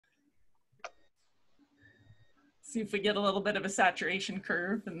see if we get a little bit of a saturation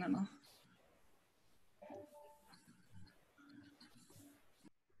curve, and then I'll...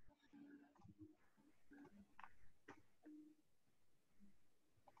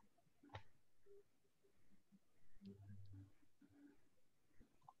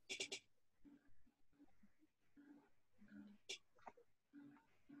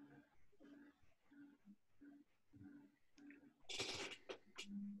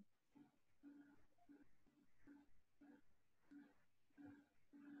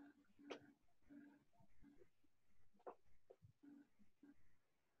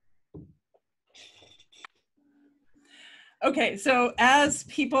 Okay, so as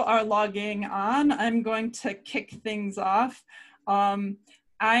people are logging on, I'm going to kick things off. I'm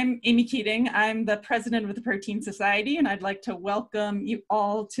Amy Keating. I'm the president of the Protein Society, and I'd like to welcome you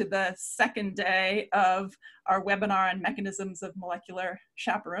all to the second day of our webinar on mechanisms of molecular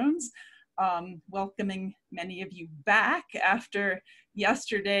chaperones. Welcoming many of you back after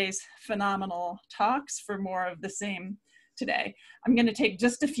yesterday's phenomenal talks for more of the same today. I'm going to take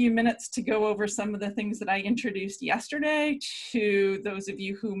just a few minutes to go over some of the things that I introduced yesterday to those of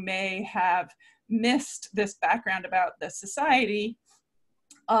you who may have missed this background about the society.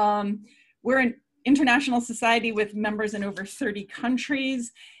 We're an international society with members in over 30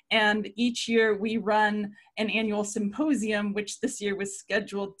 countries, and each year we run an annual symposium, which this year was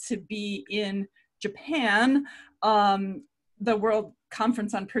scheduled to be in Japan. The World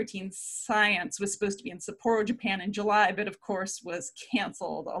Conference on Protein Science was supposed to be in Sapporo, Japan in July, but of course was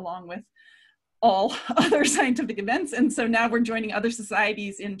canceled along with all other scientific events. And so now we're joining other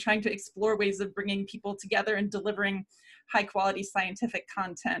societies in trying to explore ways of bringing people together and delivering high quality scientific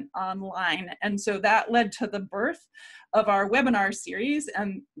content online. And so that led to the birth of our webinar series.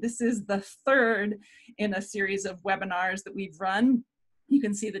 And this is the third in a series of webinars that we've run. You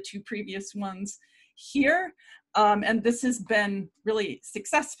can see the two previous ones here. And this has been really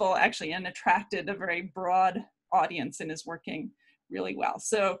successful, actually, and attracted a very broad audience and is working really well.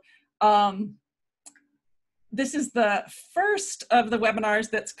 So this is the first of the webinars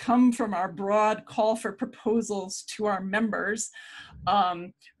that's come from our broad call for proposals to our members.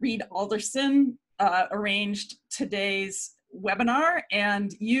 Reid Alderson arranged today's webinar,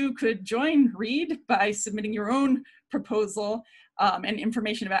 and you could join Reid by submitting your own proposal. And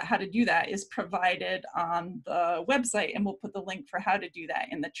information about how to do that is provided on the website, and we'll put the link for how to do that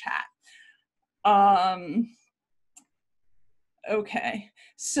in the chat. Okay,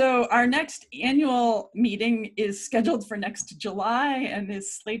 so our next annual meeting is scheduled for next July and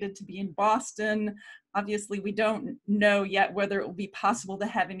is slated to be in Boston. Obviously, we don't know yet whether it will be possible to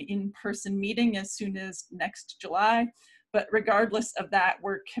have an in-person meeting as soon as next July. But regardless of that,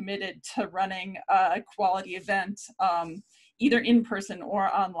 we're committed to running a quality event either in person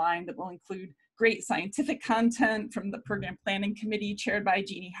or online that will include great scientific content from the program planning committee chaired by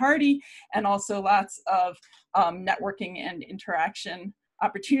Jeannie Hardy, and also lots of networking and interaction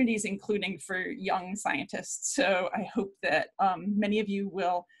opportunities, including for young scientists. So I hope that many of you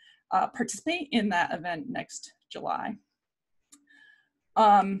will participate in that event next July.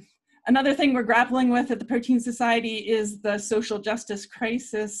 Another thing we're grappling with at the Protein Society is the social justice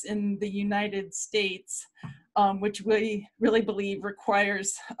crisis in the United States, which we really believe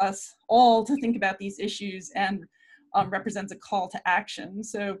requires us all to think about these issues and represents a call to action.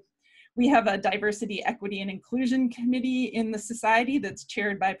 So we have a diversity, equity, and inclusion committee in the society that's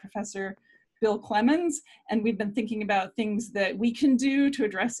chaired by Professor Bill Clemens, and we've been thinking about things that we can do to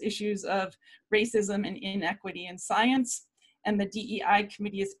address issues of racism and inequity in science. And the DEI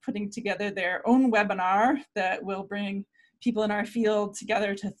committee is putting together their own webinar that will bring people in our field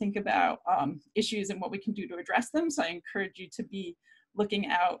together to think about issues and what we can do to address them. So I encourage you to be looking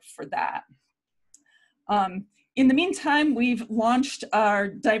out for that. In the meantime, we've launched our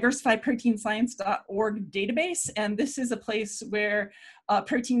diversifiedproteinscience.org database, and this is a place where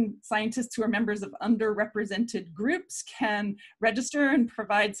protein scientists who are members of underrepresented groups can register and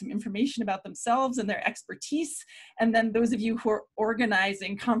provide some information about themselves and their expertise. And then those of you who are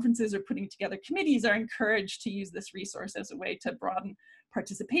organizing conferences or putting together committees are encouraged to use this resource as a way to broaden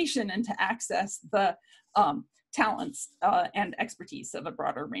participation and to access the talents and expertise of a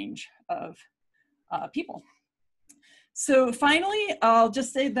broader range of people. So finally, I'll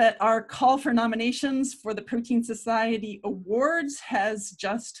just say that our call for nominations for the Protein Society Awards has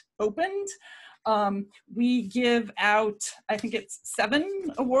just opened. We give out, I think it's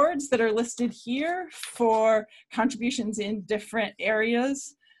 7 awards that are listed here for contributions in different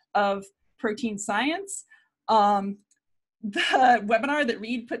areas of protein science. the webinar that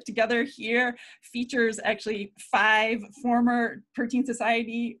Reid put together here features actually 5 former Protein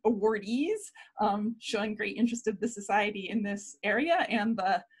Society awardees, showing great interest of the Society in this area and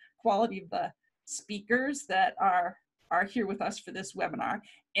the quality of the speakers that are here with us for this webinar.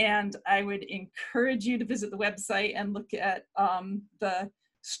 And I would encourage you to visit the website and look at the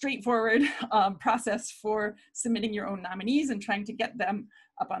straightforward process for submitting your own nominees and trying to get them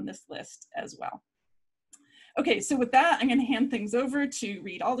up on this list as well. Okay, so with that, I'm going to hand things over to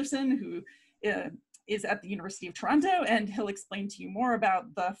Reid Alderson, who is at the University of Toronto, and he'll explain to you more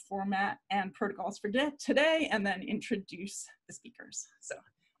about the format and protocols for today, and then introduce the speakers. So,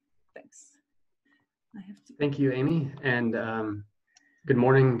 thanks. Thank you, Amy, and good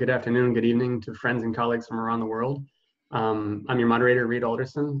morning, good afternoon, good evening to friends and colleagues from around the world. I'm your moderator, Reid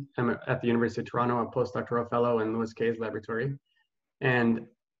Alderson. I'm at the University of Toronto, a postdoctoral fellow in Louis Kay's laboratory. And,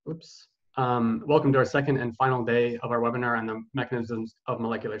 welcome to our second and final day of our webinar on the mechanisms of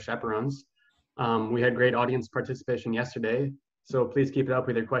molecular chaperones. We had great audience participation yesterday, so please keep it up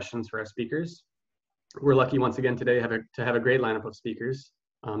with your questions for our speakers. We're lucky once again today to have a great lineup of speakers.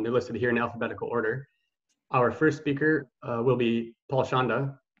 They're listed here in alphabetical order. Our first speaker will be Paul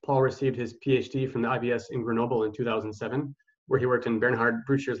Schanda. Paul received his PhD from the IBS in Grenoble in 2007, where he worked in Bernhard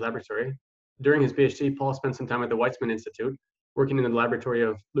Brücher's laboratory. During his PhD, Paul spent some time at the Weizmann Institute, working in the laboratory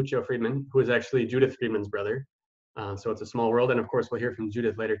of Lucio Frydman, who is actually Judith Frydman's brother. So it's a small world, and of course we'll hear from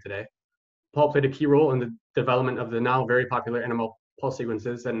Judith later today. Paul played a key role in the development of the now very popular animal pulse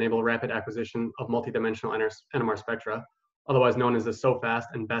sequences that enable rapid acquisition of multidimensional NMR spectra, otherwise known as the so-fast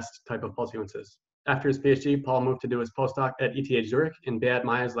and best type of pulse sequences. After his PhD, Paul moved to do his postdoc at ETH Zurich in Beat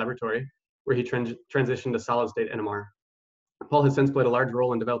Meyer's laboratory, where he transitioned to solid-state NMR. Paul has since played a large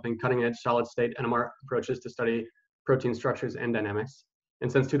role in developing cutting-edge solid-state NMR approaches to study protein structures and dynamics.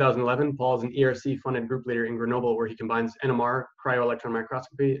 And since 2011, Paul is an ERC-funded group leader in Grenoble, where he combines NMR, cryo-electron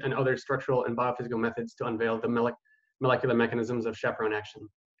microscopy, and other structural and biophysical methods to unveil the molecular mechanisms of chaperone action.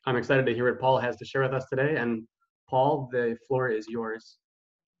 I'm excited to hear what Paul has to share with us today, and Paul, the floor is yours.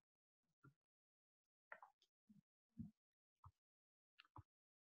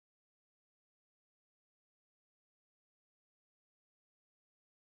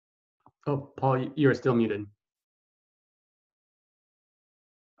 Oh, Paul, you are still muted.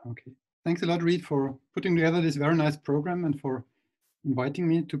 Okay. Thanks a lot, Reid, for putting together this very nice program and for inviting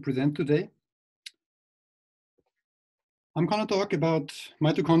me to present today. I'm going to talk about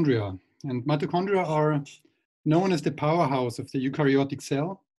mitochondria. And mitochondria are known as the powerhouse of the eukaryotic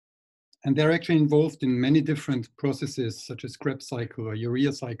cell. And they're actually involved in many different processes, such as Krebs cycle or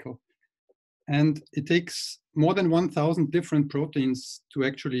urea cycle. And it takes more than 1,000 different proteins to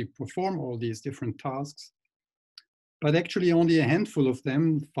actually perform all these different tasks. But actually only a handful of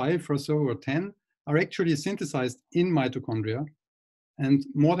them, 5 or so or 10, are actually synthesized in mitochondria. And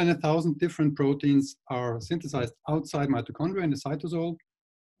more than 1,000 different proteins are synthesized outside mitochondria in the cytosol.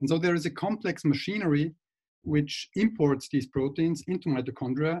 And so there is a complex machinery which imports these proteins into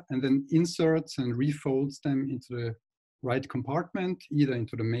mitochondria and then inserts and refolds them into the right compartment, either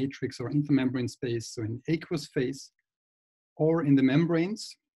into the matrix or intermembrane space, so in aqueous phase, or in the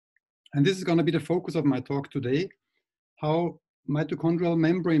membranes. And this is going to be the focus of my talk today, how mitochondrial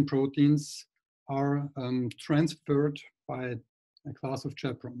membrane proteins are transferred by a class of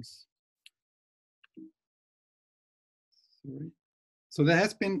chaperones. So there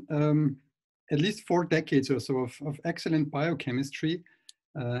has been at least 4 decades or so of excellent biochemistry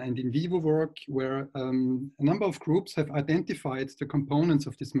and in vivo work where a number of groups have identified the components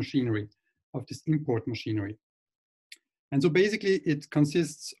of this machinery, of this import machinery. And so basically it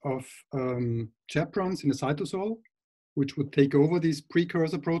consists of chaperones in the cytosol, which would take over these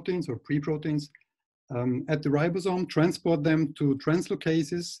precursor proteins or pre-proteins at the ribosome, transport them to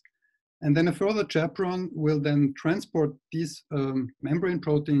translocases, and then a further chaperone will then transport these membrane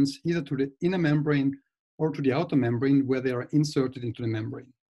proteins either to the inner membrane or to the outer membrane where they are inserted into the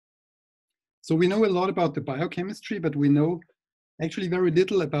membrane. So we know a lot about the biochemistry, but we know actually very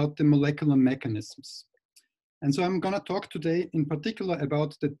little about the molecular mechanisms. And so I'm going to talk today in particular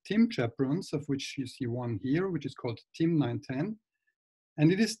about the TIM chaperones, of which you see one here, which is called TIM 910.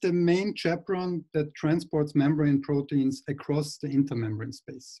 And it is the main chaperone that transports membrane proteins across the intermembrane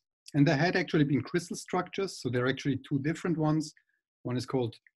space. And there had actually been crystal structures, so there are actually 2 different ones. One is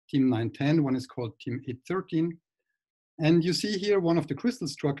called TIM 910, one is called TIM 813. And you see here one of the crystal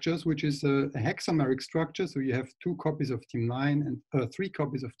structures, which is a hexameric structure. So you have 2 copies of TIM 9 and 3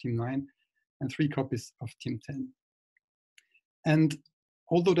 copies of TIM 9 and 3 copies of TIM 10. And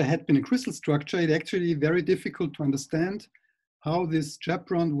although there had been a crystal structure, it's actually very difficult to understand how this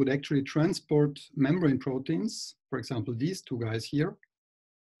chaperone would actually transport membrane proteins, for example, these two guys here.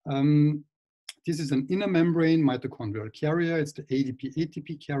 This is an inner membrane mitochondrial carrier. It's the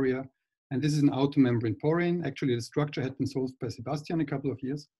ADP-ATP carrier. And this is an outer membrane porine. Actually, the structure had been solved by Sebastian a couple of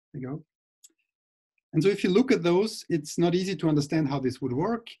years ago. And so if you look at those, it's not easy to understand how this would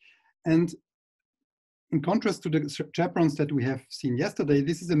work. And in contrast to the chaperones that we have seen yesterday,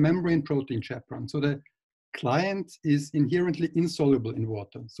 this is a membrane protein chaperone. So the client is inherently insoluble in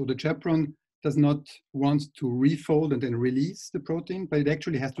water. So the chaperone does not want to refold and then release the protein, but it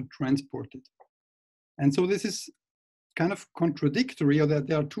actually has to transport it. And so this is kind of contradictory, or that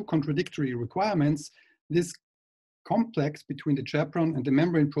there are two contradictory requirements. This complex between the chaperone and the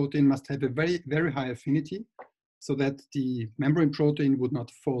membrane protein must have a very, very high affinity so that the membrane protein would not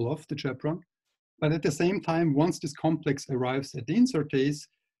fall off the chaperone. But at the same time, once this complex arrives at the insertase,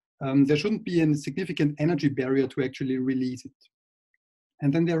 there shouldn't be a significant energy barrier to actually release it.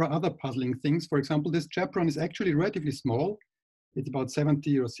 And then there are other puzzling things. For example, this chaperone is actually relatively small. It's about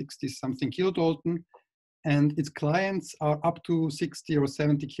 70 or 60 something kilodalton. And its clients are up to 60 or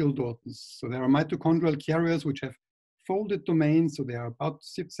 70 kilodaltons. So there are mitochondrial carriers which have folded domains, so they are about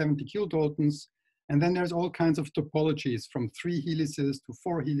 70 kilodaltons. And then there's all kinds of topologies from 3 helices to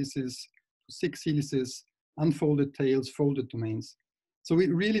 4 helices to 6 helices, unfolded tails, folded domains. So we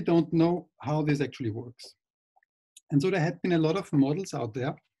really don't know how this actually works. And so there had been a lot of models out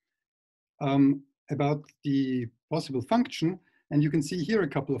there about the possible function. And you can see here a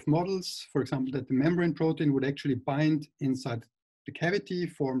couple of models, for example, that the membrane protein would actually bind inside the cavity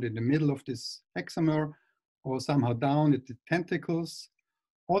formed in the middle of this hexamer, or somehow down at the tentacles,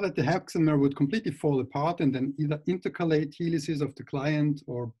 or that the hexamer would completely fall apart and then either intercalate helices of the client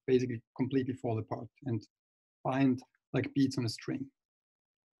or basically completely fall apart and bind like beads on a string.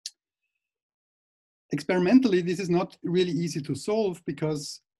 Experimentally, this is not really easy to solve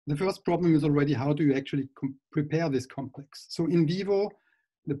because the first problem is already how do you actually prepare this complex. So in vivo,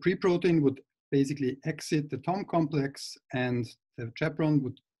 the pre-protein would basically exit the Tom complex and the chaperone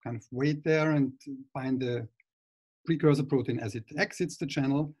would kind of wait there and bind the precursor protein as it exits the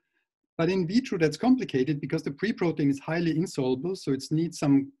channel. But in vitro, that's complicated because the pre-protein is highly insoluble, so it needs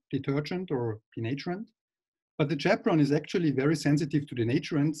some detergent or denaturant. But the chaperone is actually very sensitive to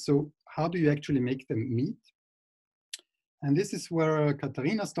denaturant, so how do you actually make them meet? And this is where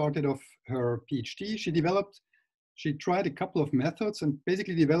Katharina started off her PhD. She tried a couple of methods and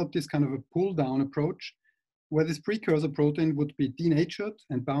basically developed this kind of a pull-down approach where this precursor protein would be denatured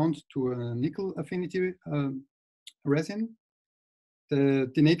and bound to a nickel affinity resin.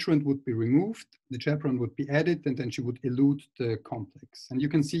 The denaturant would be removed, the chaperone would be added, and then she would elute the complex. And you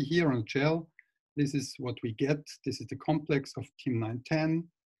can see here on the gel, this is what we get. This is the complex of Tim910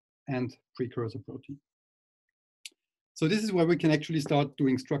 and precursor protein. So this is where we can actually start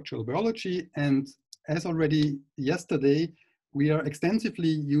doing structural biology. And as already yesterday, we are extensively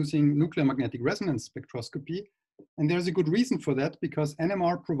using nuclear magnetic resonance spectroscopy. And there's a good reason for that, because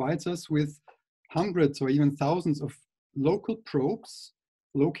NMR provides us with hundreds or even thousands of local probes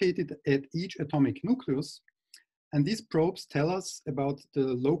located at each atomic nucleus. And these probes tell us about the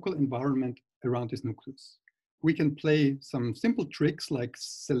local environment around this nucleus. We can play some simple tricks like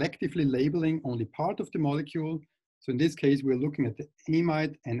selectively labeling only part of the molecule. So in this case, we're looking at the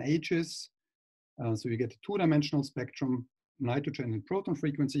amide NHs. So you get a 2-dimensional spectrum, nitrogen and proton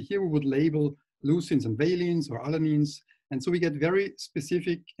frequency. Here we would label leucines and valines or alanines. And so we get very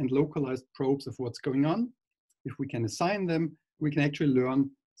specific and localized probes of what's going on. If we can assign them, we can actually learn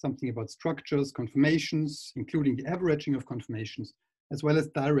something about structures, conformations, including the averaging of conformations, as well as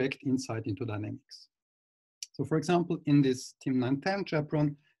direct insight into dynamics. So for example, in this Tim910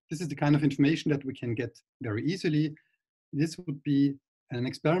 chaperone, this is the kind of information that we can get very easily. This would be an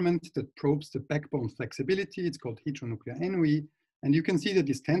experiment that probes the backbone flexibility. It's called heteronuclear NOE. And you can see that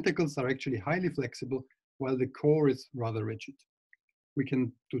these tentacles are actually highly flexible while the core is rather rigid. We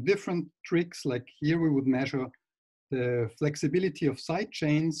can do different tricks, like here we would measure the flexibility of side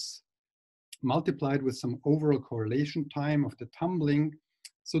chains multiplied with some overall correlation time of the tumbling.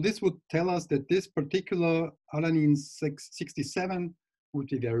 So this would tell us that this particular alanine 67 would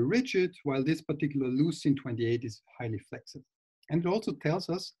be very rigid, while this particular leucine 28 is highly flexible. And it also tells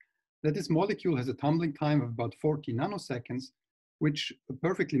us that this molecule has a tumbling time of about 40 nanoseconds, which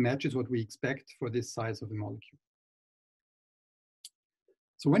perfectly matches what we expect for this size of a molecule.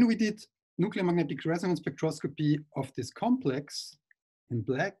 So when we did nuclear magnetic resonance spectroscopy of this complex in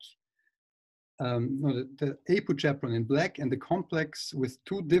black, the APU chaperone in black and the complex with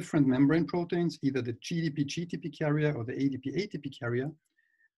 2 different membrane proteins, either the GDP-GTP carrier or the ADP-ATP carrier,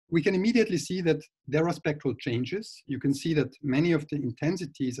 we can immediately see that there are spectral changes. You can see that many of the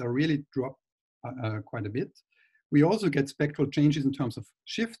intensities are really dropped quite a bit. We also get spectral changes in terms of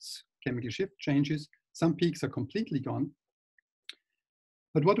shifts, chemical shift changes. Some peaks are completely gone.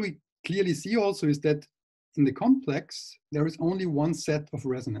 But what we clearly see also is that in the complex, there is only one set of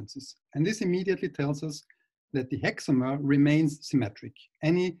resonances. And this immediately tells us that the hexamer remains symmetric.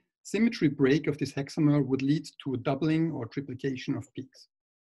 Any symmetry break of this hexamer would lead to a doubling or triplication of peaks.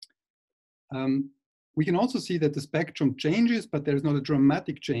 We can also see that the spectrum changes, but there is not a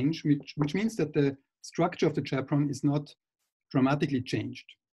dramatic change, which means that the structure of the chaperone is not dramatically changed.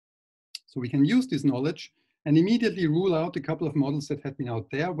 So we can use this knowledge and immediately rule out a couple of models that had been out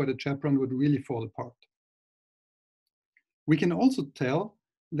there where the chaperone would really fall apart. We can also tell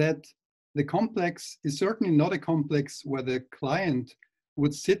that the complex is certainly not a complex where the client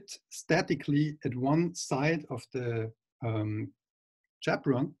would sit statically at one side of the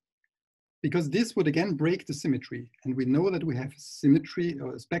chaperone, because this would again break the symmetry. And we know that we have symmetry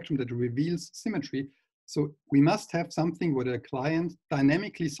or a spectrum that reveals symmetry. So we must have something where the client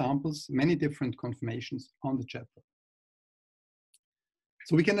dynamically samples many different conformations on the chaperone.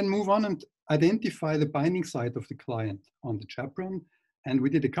 So we can then move on and identify the binding site of the client on the chaperone. And we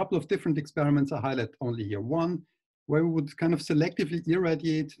did a couple of different experiments. I highlight only here one, where we would kind of selectively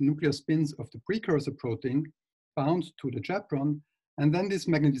irradiate nuclear spins of the precursor protein bound to the chaperone. And then this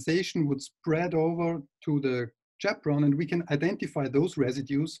magnetization would spread over to the chaperone, and we can identify those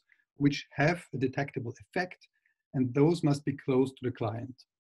residues which have a detectable effect, and those must be close to the client.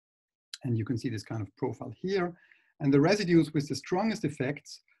 And you can see this kind of profile here. And the residues with the strongest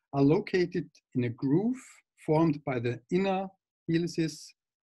effects are located in a groove formed by the inner helices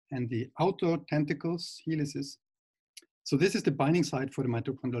and the outer tentacles helices. So this is the binding site for the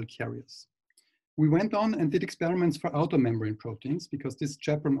mitochondrial carriers. We went on and did experiments for outer membrane proteins, because this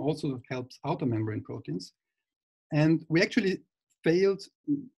chaperone also helps outer membrane proteins. And we actually failed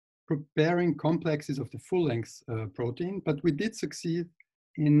preparing complexes of the full-length protein, but we did succeed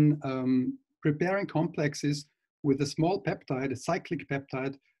in preparing complexes with a small peptide, a cyclic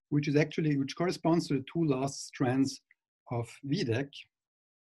peptide, which corresponds to the two last strands of VDEC.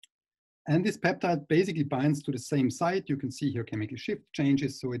 And this peptide basically binds to the same site. You can see here chemical shift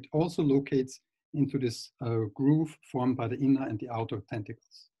changes, so it also locates into this groove formed by the inner and the outer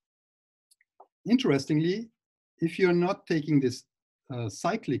tentacles. Interestingly, if you're not taking this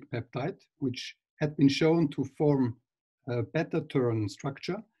cyclic peptide, which had been shown to form a beta-turn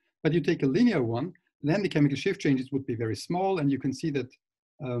structure, but you take a linear one, then the chemical shift changes would be very small. And you can see that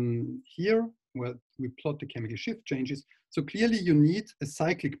here, where we plot the chemical shift changes. So clearly you need a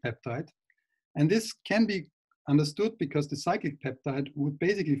cyclic peptide. And this can be understood because the cyclic peptide would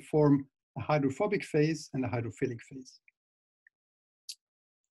basically form a hydrophobic phase and a hydrophilic phase.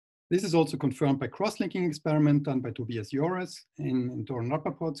 This is also confirmed by cross-linking experiment done by Tobias Jores in Doran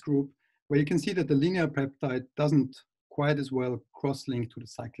Rappaport's group, where you can see that the linear peptide doesn't quite as well cross-link to the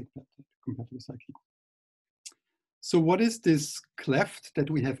cyclic peptide compared to the cyclic. So what is this cleft that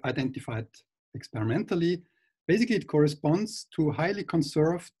we have identified experimentally? Basically, it corresponds to highly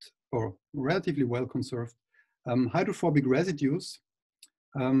conserved or relatively well conserved hydrophobic residues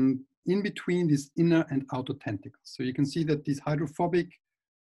in between these inner and outer tentacles. So you can see that these hydrophobic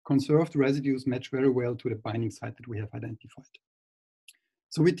conserved residues match very well to the binding site that we have identified.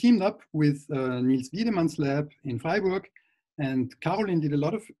 So we teamed up with Niels Wiedemann's lab in Freiburg, and Caroline did a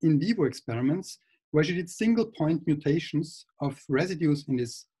lot of in vivo experiments where she did single point mutations of residues in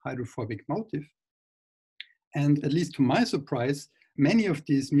this hydrophobic motif. And at least to my surprise, many of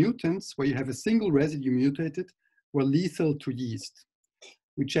these mutants where you have a single residue mutated were lethal to yeast.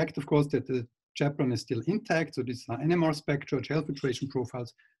 We checked, of course, that the chaperone is still intact. So these are NMR spectra, gel filtration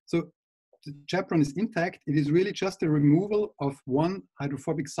profiles. So the chaperone is intact. It is really just a removal of one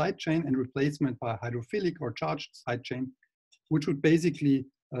hydrophobic side chain and replacement by a hydrophilic or charged side chain, which would basically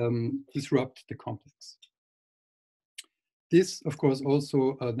disrupt the complex. This, of course,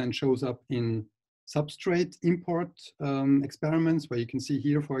 also then shows up in substrate import experiments, where you can see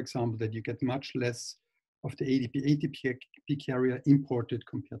here, for example, that you get much less of the ATP carrier imported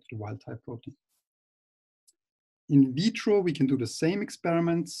compared to the wild type protein. In vitro, we can do the same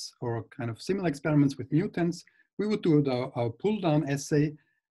experiments or kind of similar experiments with mutants. We would do our pull down assay.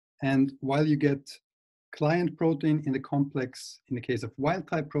 And while you get client protein in the complex, in the case of wild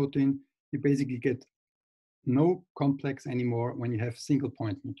type protein, you basically get no complex anymore when you have single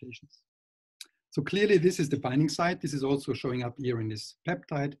point mutations. So clearly this is the binding site. This is also showing up here in this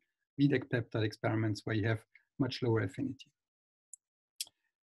peptide, VDEC peptide experiments where you have much lower affinity.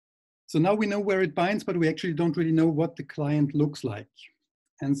 So now we know where it binds, but we actually don't really know what the client looks like.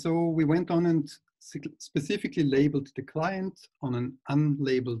 And so we went on and specifically labeled the client on an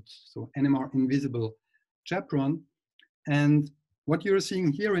unlabeled, so NMR invisible chaperone. And what you're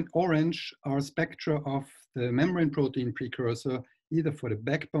seeing here in orange are spectra of the membrane protein precursor, either for the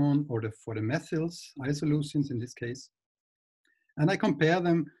backbone or for the methyls, isoleucines in this case. And I compare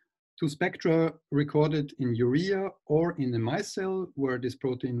them to spectra recorded in urea or in a micelle, where this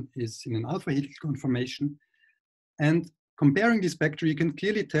protein is in an alpha helical conformation. And comparing these spectra, you can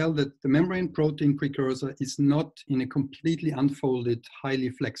clearly tell that the membrane protein precursor is not in a completely unfolded, highly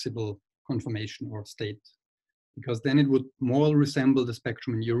flexible conformation or state, because then it would more resemble the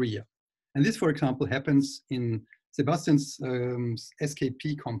spectrum in urea. And this, for example, happens in Sebastian's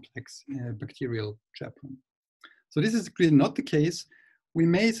SKP complex bacterial chaperone. So this is clearly not the case. We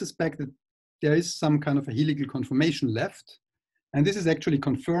may suspect that there is some kind of a helical conformation left. And this is actually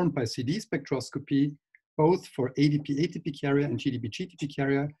confirmed by CD spectroscopy, both for ADP-ATP carrier and GDP-GTP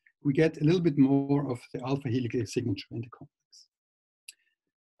carrier. We get a little bit more of the alpha helical signature in the complex.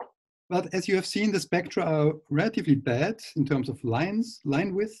 But as you have seen, the spectra are relatively bad in terms of line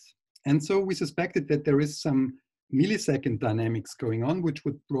width. And so we suspected that there is some millisecond dynamics going on, which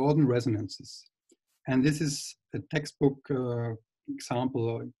would broaden resonances. And this is a textbook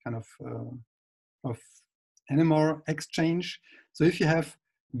example kind of NMR exchange. So if you have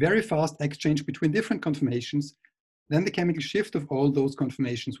very fast exchange between different conformations, then the chemical shift of all those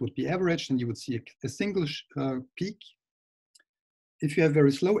conformations would be averaged and you would see a single peak. If you have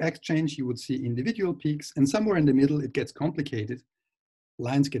very slow exchange, you would see individual peaks, and somewhere in the middle it gets complicated.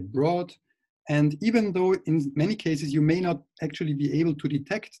 Lines get broad, and even though in many cases you may not actually be able to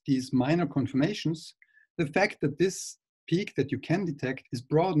detect these minor conformations, the fact that this peak that you can detect is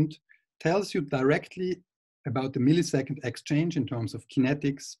broadened tells you directly about the millisecond exchange in terms of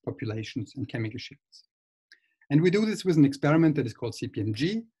kinetics, populations, and chemical shifts. And we do this with an experiment that is called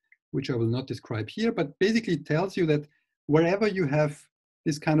CPMG, which I will not describe here, but basically it tells you that wherever you have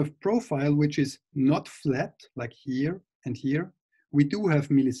this kind of profile, which is not flat, like here and here, we do have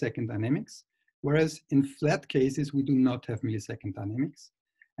millisecond dynamics, whereas in flat cases, we do not have millisecond dynamics.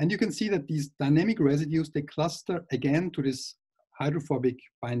 And you can see that these dynamic residues, they cluster again to this hydrophobic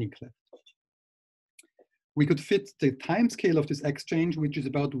binding cleft. We could fit the time scale of this exchange, which is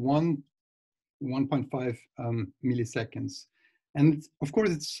about 1.5 milliseconds. And of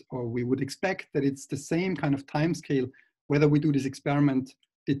course, we would expect that it's the same kind of time scale, whether we do this experiment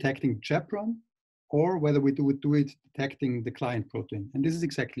detecting chaperone or whether we do it detecting the client protein. And this is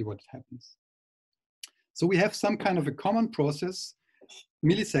exactly what happens. So we have some kind of a common process,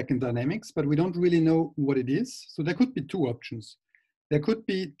 millisecond dynamics, but we don't really know what it is. So there could be two options. There could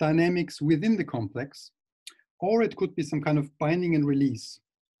be dynamics within the complex, or it could be some kind of binding and release,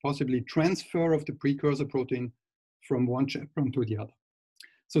 possibly transfer of the precursor protein from one chaperone to the other.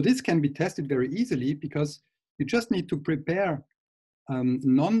 So this can be tested very easily because you just need to prepare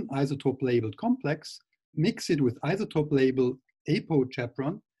non-isotope labeled complex, mix it with isotope labeled apo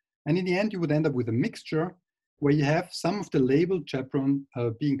chaperone, and in the end you would end up with a mixture where you have some of the labeled chaperone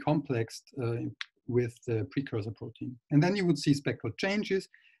being complexed with the precursor protein. And then you would see spectral changes,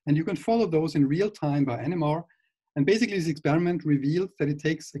 and you can follow those in real time by NMR. And basically this experiment revealed that it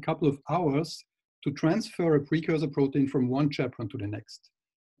takes a couple of hours to transfer a precursor protein from one chaperone to the next.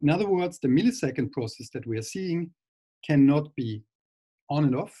 In other words, the millisecond process that we are seeing cannot be on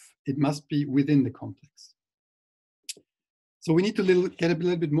and off. It must be within the complex. So we need to get a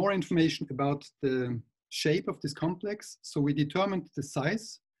little bit more information about the shape of this complex. So we determined the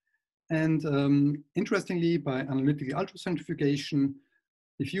size. And interestingly, by analytical ultracentrifugation,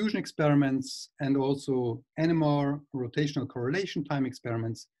 diffusion experiments, and also NMR rotational correlation time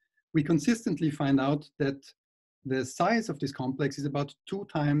experiments, we consistently find out that the size of this complex is about 2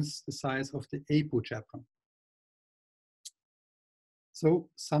 times the size of the apo chaperone. So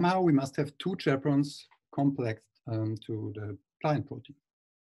somehow we must have 2 chaperones complex to the client protein.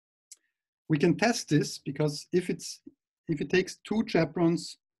 We can test this because if it takes 2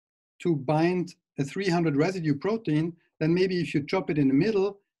 chaperones to bind a 300 residue protein, then maybe if you chop it in the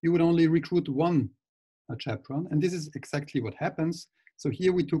middle, you would only recruit 1 chaperone. And this is exactly what happens. So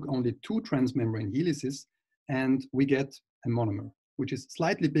here we took only 2 transmembrane helices and we get a monomer, which is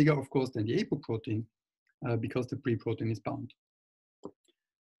slightly bigger, of course, than the apoprotein because the pre-protein is bound.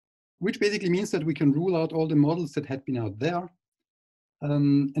 Which basically means that we can rule out all the models that had been out there.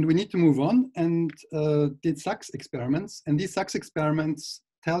 And we need to move on and did Sachs experiments. And these Sachs experiments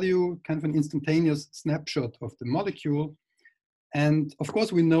tell you kind of an instantaneous snapshot of the molecule. And of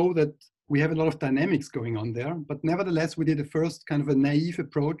course, we know that we have a lot of dynamics going on there, but nevertheless, we did a first kind of a naive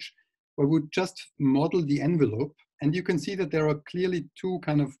approach where we would just model the envelope And you can see that there are clearly two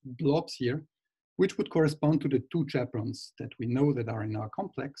kind of blobs here, which would correspond to the two chaperones that we know that are in our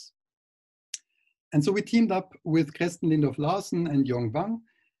complex. And so we teamed up with Kresten Lindorf-Larsen and Yong Wang,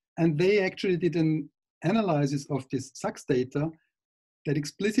 and they actually did an analysis of this SAX data that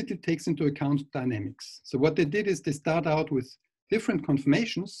explicitly takes into account dynamics. So what they did is they start out with different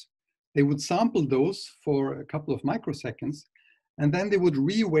conformations. They would sample those for a couple of microseconds, and then they would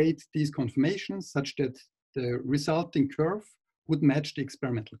reweight these conformations such that the resulting curve would match the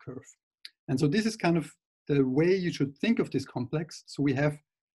experimental curve. And so this is kind of the way you should think of this complex. So we have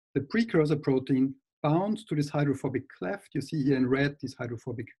the precursor protein bound to this hydrophobic cleft. You see here in red these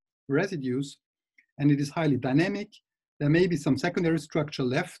hydrophobic residues, and it is highly dynamic. There may be some secondary structure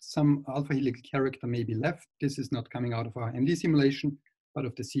left, some alpha helical character may be left. This is not coming out of our MD simulation, but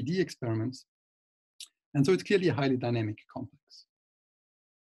of the CD experiments. And so it's clearly a highly dynamic complex.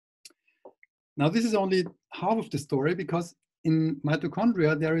 Now this is only half of the story, because in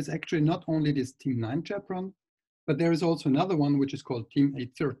mitochondria, there is actually not only this TIM9 chaperone, but there is also another one which is called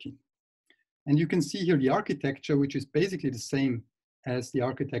TIM813. And you can see here the architecture, which is basically the same as the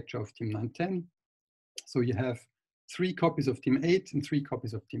architecture of TIM910. So you have 3 copies of TIM8 and 3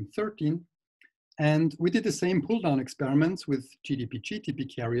 copies of TIM13. And we did the same pull-down experiments with GDP,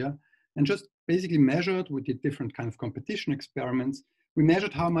 GTP carrier, and just basically measured, we did different kind of competition experiments. We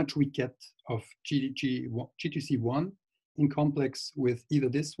measured how much we get of GTC1 in complex with either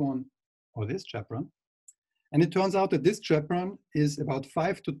this one or this chaperone. And it turns out that this chaperone is about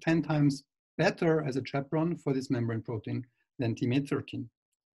 5 to 10 times better as a chaperone for this membrane protein than TIM813.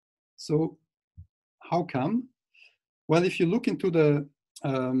 So how come? Well, if you look into the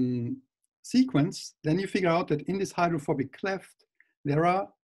sequence, then you figure out that in this hydrophobic cleft, there are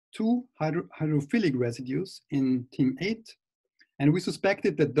 2 hydrophilic residues in TIM8, and we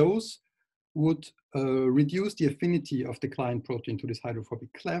suspected that those would reduce the affinity of the client protein to this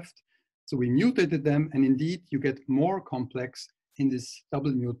hydrophobic cleft. So we mutated them, and indeed you get more complex in this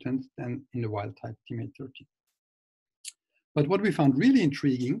double mutant than in the wild type TIM813. But what we found really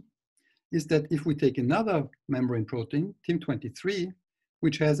intriguing is that if we take another membrane protein, TIM23,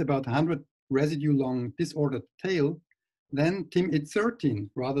 which has about 100 residue long disordered tail, then TIM813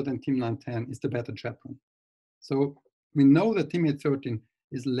 rather than TIM910 is the better chaperone. So we know that TIM813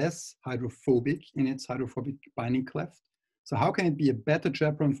 is less hydrophobic in its hydrophobic binding cleft. So how can it be a better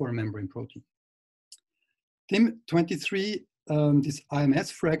chaperone for a membrane protein? TIM23, this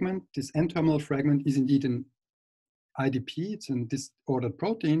IMS fragment, this N-terminal fragment, is indeed an IDP, it's a disordered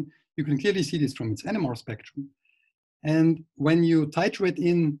protein. You can clearly see this from its NMR spectrum. And when you titrate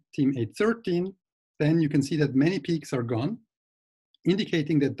in TIM813, then you can see that many peaks are gone,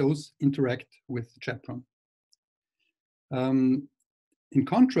 indicating that those interact with the chaperone. In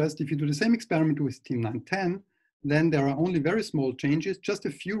contrast, if you do the same experiment with TIM910, then there are only very small changes, just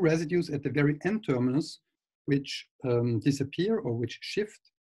a few residues at the very end terminus, which disappear or which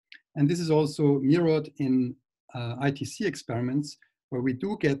shift. And this is also mirrored in ITC experiments, where we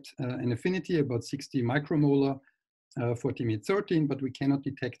do get an affinity about 60 micromolar for TIM813, but we cannot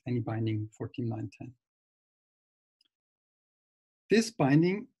detect any binding for TIM910. This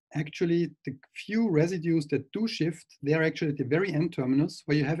binding, actually, the few residues that do shift, they're actually at the very end terminus,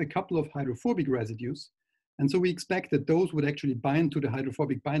 where you have a couple of hydrophobic residues. And so we expect that those would actually bind to the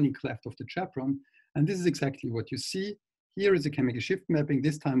hydrophobic binding cleft of the chaperone. And this is exactly what you see. Here is a chemical shift mapping.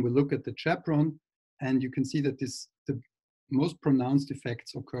 This time we look at the chaperone, and you can see that the most pronounced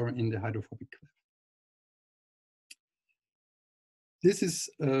effects occur in the hydrophobic cleft. This is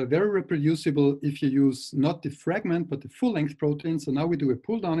very reproducible if you use not the fragment, but the full-length protein. So now we do a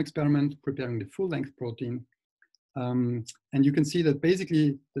pull-down experiment preparing the full-length protein. And you can see that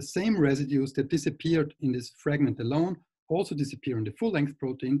basically the same residues that disappeared in this fragment alone also disappear in the full-length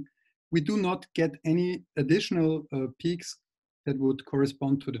protein. We do not get any additional peaks that would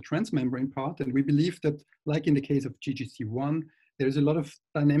correspond to the transmembrane part. And we believe that, like in the case of GGC1, there's a lot of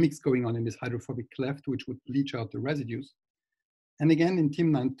dynamics going on in this hydrophobic cleft, which would bleach out the residues. And again, in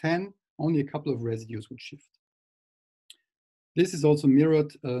TIM910, only a couple of residues would shift. This is also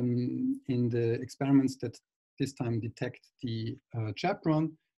mirrored in the experiments that this time detect the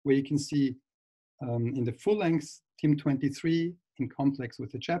chaperone, where you can see in the full-length TIM23 in complex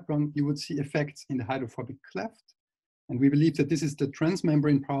with the chaperone, you would see effects in the hydrophobic cleft. And we believe that this is the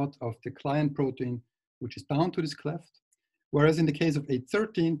transmembrane part of the client protein, which is bound to this cleft. Whereas in the case of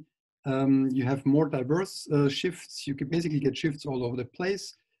 813, you have more diverse shifts. You can basically get shifts all over the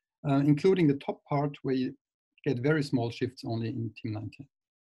place, including the top part where you get very small shifts only in TIM910.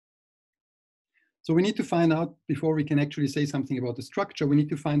 So we need to find out, before we can actually say something about the structure, we need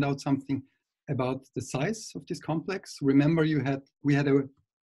to find out something about the size of this complex. Remember, we had a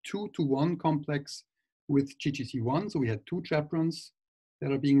 2-to-1 complex with GGC1, so we had 2 chaperones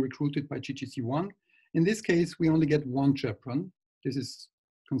that are being recruited by GGC1. In this case, we only get 1 chaperone. This is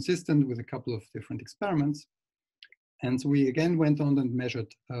consistent with a couple of different experiments. And so we again went on and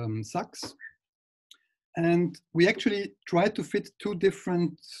measured Sachs. And we actually tried to fit 2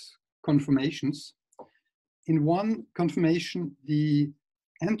 different conformations. In one conformation, the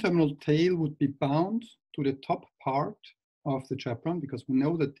N-terminal tail would be bound to the top part of the chaperone, because we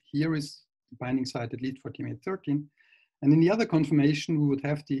know that here is the binding site at least for TIM813. And in the other conformation, we would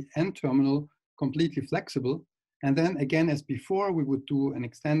have the N-terminal completely flexible. And then again, as before, we would do an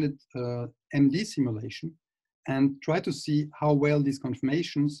extended MD simulation and try to see how well these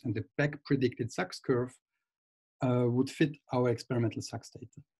conformations and the back predicted Sachs curve would fit our experimental Sachs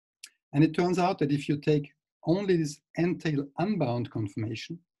data. And it turns out that if you take only this N-tail unbound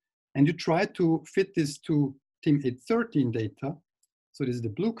conformation and you try to fit this to TIM813 data, so this is the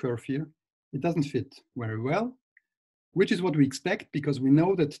blue curve here, it doesn't fit very well, which is what we expect because we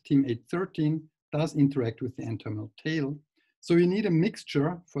know that TIM813 does interact with the N-terminal tail. So you need a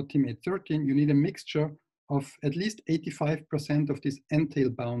mixture for TIM813, you need a mixture of at least 85% of this N-tail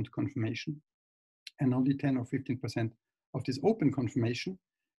bound conformation and only 10 or 15% of this open conformation.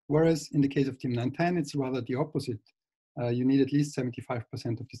 Whereas in the case of TIM910, it's rather the opposite. You need at least 75%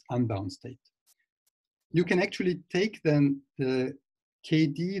 of this unbound state. You can actually take then the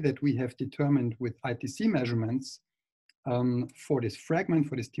KD that we have determined with ITC measurements for this fragment,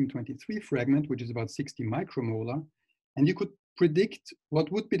 for this TIM23 fragment, which is about 60 micromolar, and you could predict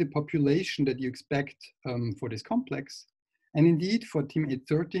what would be the population that you expect for this complex. And indeed, for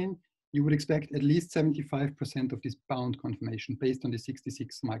TIM813, you would expect at least 75% of this bound conformation based on the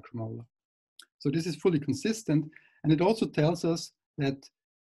 66 micromolar. So this is fully consistent. And it also tells us that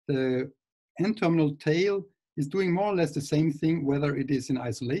the N-terminal tail is doing more or less the same thing, whether it is in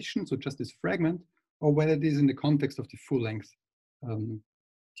isolation, so just this fragment, or whether it is in the context of the full-length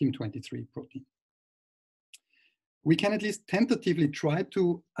TIM23 protein. We can at least tentatively try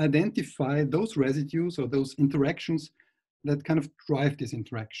to identify those residues or those interactions that kind of drive this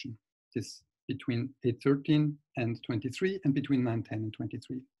interaction, this between 813 and 23 and between 910 and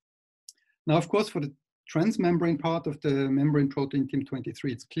 23. Now, of course, for the transmembrane part of the membrane protein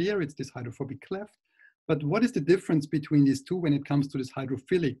TIM23, it's clear, it's this hydrophobic cleft. But what is the difference between these two when it comes to this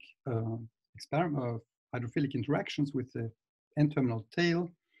hydrophilic hydrophilic interactions with the N-terminal tail?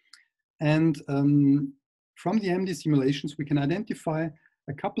 And from the MD simulations, we can identify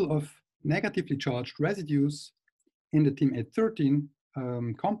a couple of negatively charged residues in the TIM813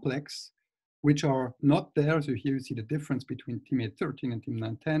 complex, which are not there. So here you see the difference between TIM813 and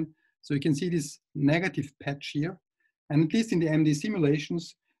TIM910. So you can see this negative patch here. And at least in the MD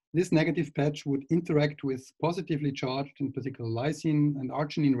simulations, this negative patch would interact with positively charged, in particular lysine and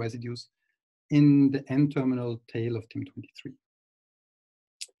arginine residues in the N-terminal tail of TIM23.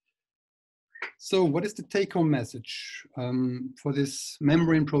 So what is the take-home message for this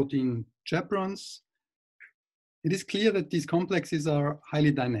membrane protein chaperones? It is clear that these complexes are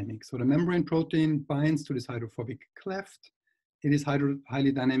highly dynamic. So the membrane protein binds to this hydrophobic cleft. It is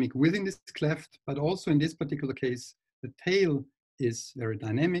highly dynamic within this cleft, but also in this particular case, the tail is very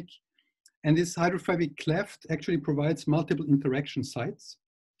dynamic. And this hydrophobic cleft actually provides multiple interaction sites.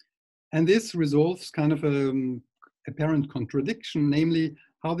 And this resolves kind of an apparent contradiction, namely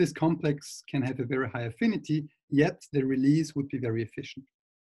how this complex can have a very high affinity, yet the release would be very efficient.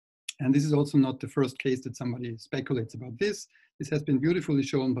 And this is also not the first case that somebody speculates about this. This has been beautifully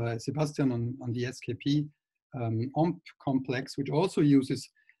shown by Sebastian on the SKP OMP complex, which also uses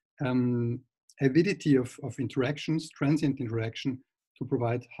avidity of interactions, transient interaction, to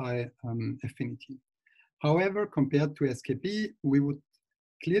provide high affinity. However, compared to SKP, we would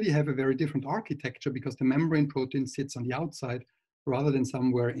clearly have a very different architecture because the membrane protein sits on the outside rather than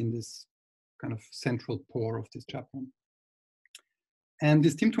somewhere in this kind of central pore of this chaperone. And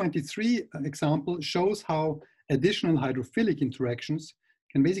this TIM23 example shows how additional hydrophilic interactions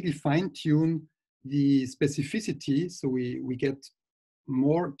can basically fine-tune the specificity. So we get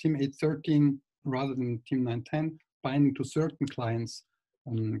more TIM813 rather than TIM910 binding to certain clients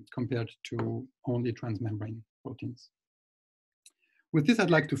compared to only transmembrane proteins. With this,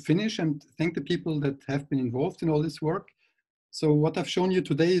 I'd like to finish and thank the people that have been involved in all this work. So what I've shown you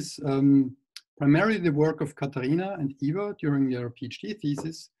today is primarily the work of Katharina and Eva during their PhD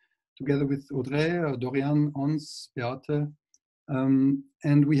thesis, together with Audrey, Dorian, Ons, Beate.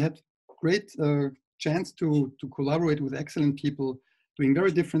 And we had great chance to collaborate with excellent people doing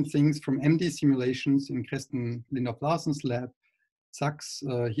very different things, from MD simulations in Kirsten Lindorf-Larsen's lab Sachs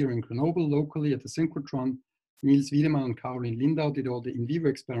here in Grenoble locally at the synchrotron. Niels Wiedemann and Caroline Lindau did all the in vivo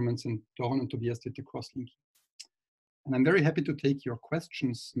experiments, and Doron and Tobias did the cross-linking. And I'm very happy to take your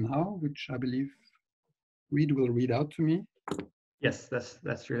questions now, which I believe Reid will read out to me. Yes,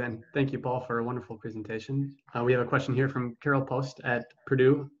 that's true. And thank you, Paul, for a wonderful presentation. We have a question here from Carol Post at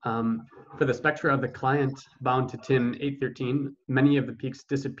Purdue. For the spectra of the client bound to TIM 813, many of the peaks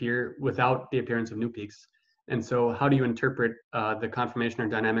disappear without the appearance of new peaks. And so how do you interpret the conformation or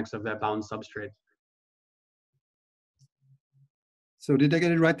dynamics of that bound substrate? So did I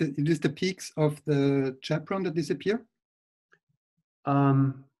get it right? It is the peaks of the chaperone that disappear?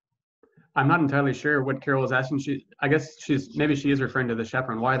 I'm not entirely sure what Carol was asking. I guess maybe she is referring to the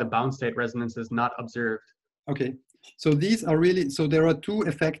chaperone. Why are the bound state resonances not observed? Okay, so these are really, so there are two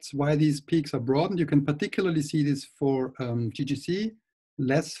effects why these peaks are broadened. You can particularly see this for GGC,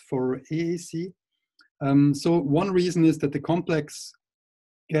 less for AAC. So one reason is that the complex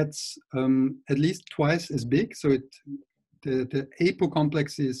gets at least twice as big. So the APO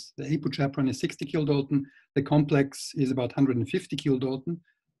complex is, the APO chaperone is 60 kilodalton. The complex is about 150 kilodalton.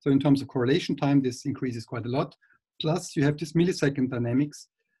 So in terms of correlation time, this increases quite a lot. Plus you have this millisecond dynamics.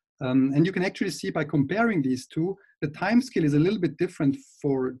 And you can actually see by comparing these two, the time scale is a little bit different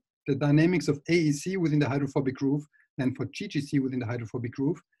for the dynamics of AEC within the hydrophobic groove than for GGC within the hydrophobic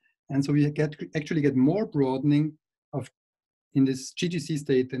groove. And so we actually get more broadening of in this GGC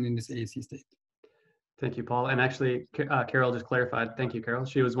state than in this AEC state. Thank you, Paul. And actually, Carol just clarified. Thank you, Carol.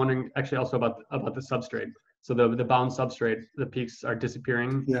 She was wondering actually also about the substrate. So the bound substrate, the peaks are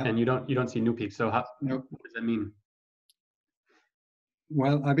disappearing, yeah, and you don't see new peaks. So what does that mean?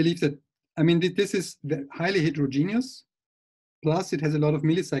 Well, I believe that, I mean, this is highly heterogeneous, plus it has a lot of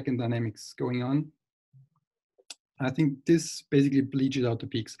millisecond dynamics going on. I think this basically bleaches out the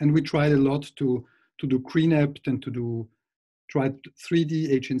peaks. And we tried a lot to do CRENEPT and tried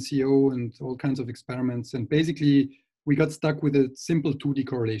 3D HNCO and all kinds of experiments. And basically, we got stuck with a simple 2D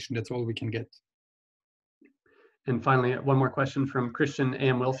correlation. That's all we can get. And finally, one more question from Christian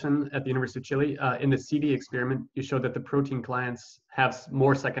A.M. Wilson at the University of Chile. In the CD experiment, you showed that the protein clients have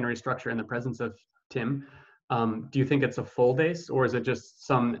more secondary structure in the presence of TIM. Do you think it's a full base, or is it just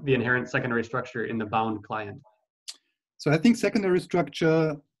the inherent secondary structure in the bound client? So I think secondary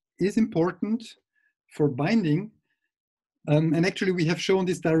structure is important for binding. And actually, we have shown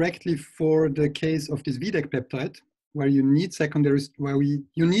this directly for the case of this VDAC peptide, where you need secondaries, you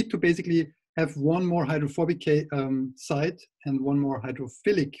need to basically have one more hydrophobic side and one more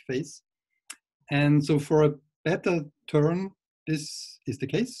hydrophilic phase. And so for a beta turn, this is the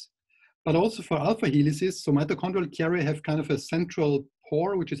case. But also for alpha helices, so mitochondrial carrier have kind of a central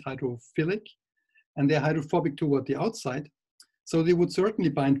pore, which is hydrophilic, and they're hydrophobic toward the outside. So they would certainly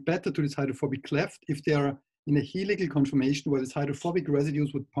bind better to this hydrophobic cleft if they are in a helical conformation where this hydrophobic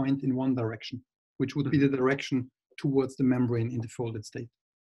residues would point in one direction, which would be the direction towards the membrane in the folded state.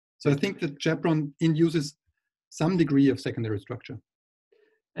 So I think that chaperone induces some degree of secondary structure.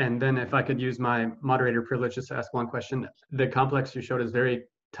 And then if I could use my moderator privilege just to ask one question, the complex you showed is very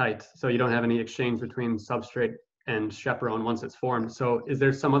tight, so you don't have any exchange between substrate and chaperone once it's formed. So is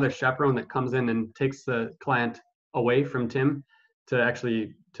there some other chaperone that comes in and takes the client away from TIM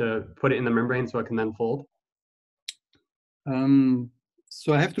to put it in the membrane so it can then fold?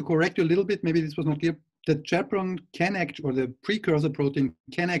 So I have to correct you a little bit, maybe this was not clear. The chaperone can or the precursor protein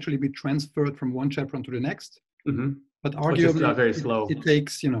can actually be transferred from one chaperone to the next, but arguably very slow. It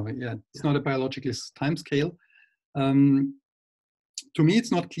takes, it's not a biological time scale. To me,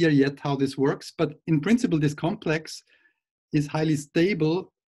 it's not clear yet how this works, but in principle, this complex is highly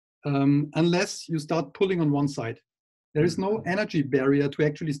stable unless you start pulling on one side. There is no energy barrier to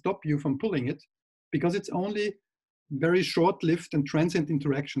actually stop you from pulling it, because it's only very short-lived and transient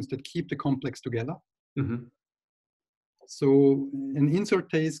interactions that keep the complex together. So an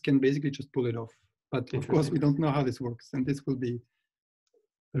insertase can basically just pull it off. But of course, we don't know how this works, and this will be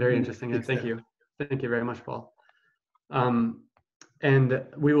very interesting. And thank you. Thank you very much, Paul. And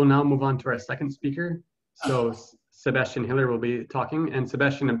we will now move on to our second speaker. So Sebastian Hiller will be talking, and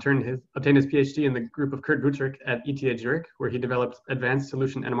Sebastian obtained his PhD in the group of Kurt Gutrick at ETH Zurich, where he developed advanced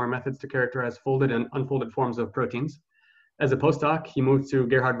solution NMR methods to characterize folded and unfolded forms of proteins. As a postdoc, he moved to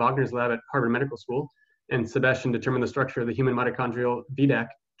Gerhard Wagner's lab at Harvard Medical School, and Sebastian determined the structure of the human mitochondrial VDAC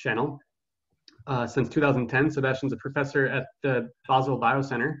channel. Since 2010, Sebastian's a professor at the Basel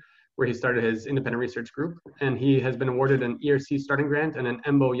Biocenter, where he started his independent research group, and he has been awarded an ERC starting grant and an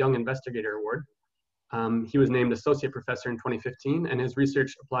EMBO Young Investigator Award. He was named associate professor in 2015, and his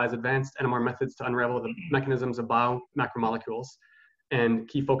research applies advanced NMR methods to unravel the mechanisms of biomacromolecules. And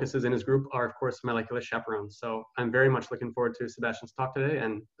key focuses in his group are, of course, molecular chaperones. So I'm very much looking forward to Sebastian's talk today,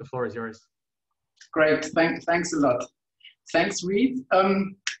 and the floor is yours. Great, thanks a lot. Thanks, Reid.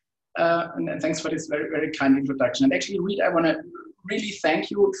 And thanks for this very, very kind introduction. And actually, Reid, I want to really thank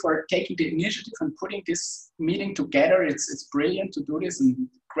you for taking the initiative and putting this meeting together. It's brilliant to do this, and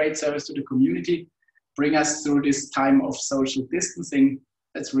great service to the community. Bring us through this time of social distancing.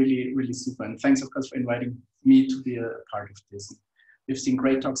 That's really, really super. And thanks, of course, for inviting me to be a part of this. We've seen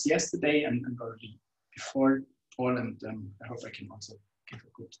great talks yesterday and already before, Paul, and I hope I can also give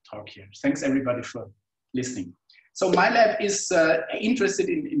a good talk here. Thanks, everybody, for listening. So my lab is interested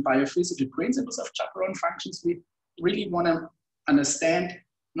in biophysical principles of chaperone functions. We really want to understand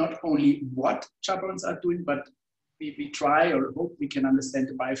not only what chaperones are doing, but we try or hope we can understand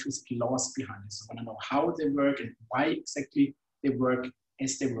the biophysical laws behind this. So we want to know how they work and why exactly they work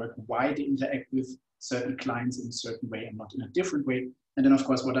as they work, why they interact with certain clients in a certain way and not in a different way. And then, of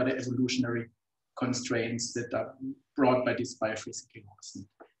course, what are the evolutionary constraints that are brought by these biophysical laws. And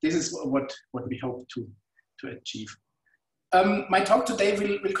this is what we hope to achieve. My talk today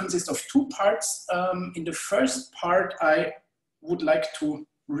will consist of two parts. In the first part, I would like to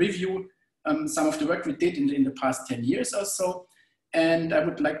review some of the work we did in the past 10 years or so. And I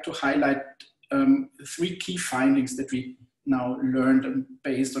would like to highlight three key findings that we now learned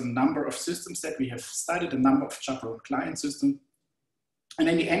based on a number of systems that we have studied, a number of chaperone client systems. And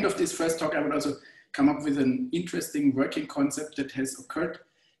in the end of this first talk, I would also come up with an interesting working concept that has occurred.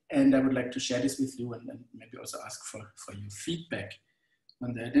 And I would like to share this with you and maybe also ask for your feedback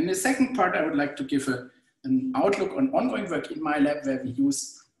on that. In the second part, I would like to give an outlook on ongoing work in my lab where we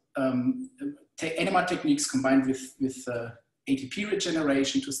use NMR techniques combined with ATP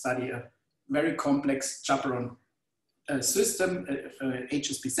regeneration to study a very complex chaperone system,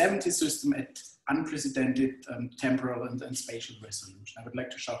 HSP70 system at unprecedented temporal and spatial resolution. I would like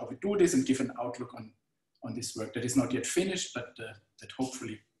to show how we do this and give an outlook on this work that is not yet finished, but that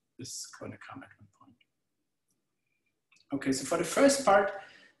hopefully is going to come at one point. Okay, so for the first part,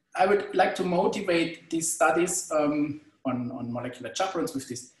 I would like to motivate these studies on molecular chaperones with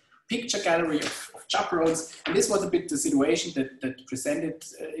this picture gallery of chaperones. And this was a bit the situation that presented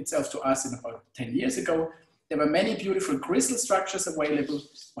itself to us in about 10 years ago. There were many beautiful crystal structures available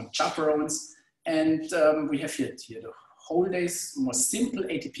on chaperones. And we have here the whole days, more simple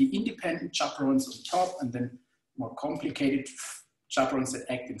ATP independent chaperones on top, and then more complicated chaperones that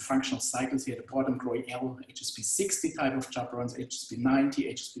act in functional cycles here at the bottom, growing L, HSP60 type of chaperones,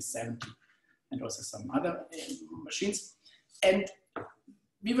 HSP90, HSP70, and also some other machines. And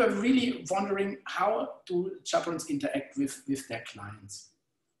we were really wondering how do chaperones interact with their clients.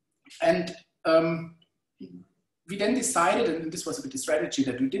 And we then decided, and this was a bit the strategy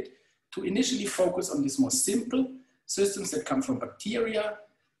that we did, to initially focus on these more simple systems that come from bacteria,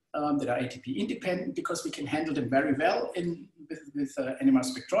 that are ATP independent, because we can handle them very well with NMR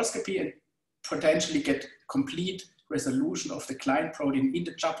spectroscopy and potentially get complete resolution of the client protein in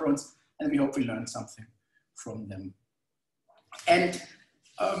the chaperones, and we hope we learn something from them. And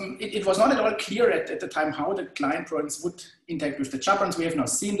it was not at all clear at the time how the client proteins would interact with the chaperones. We have now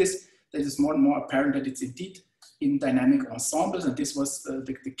seen this. That is more and more apparent that it's indeed in dynamic ensembles, and this was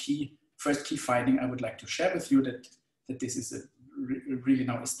the first key finding I would like to share with you, that this is really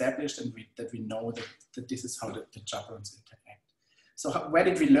now established, and that we know that this is how the chaperones interact. So where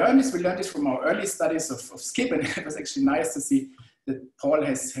did we learn this? We learned this from our early studies of SCIP, and it was actually nice to see that Paul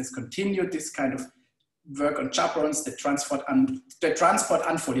has continued this kind of work on chaperones that transport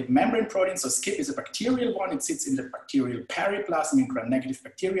unfolded membrane proteins. So SCIP is a bacterial one. It sits in the bacterial periplasm in gram-negative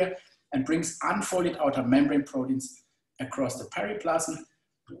bacteria and brings unfolded outer membrane proteins across the periplasm.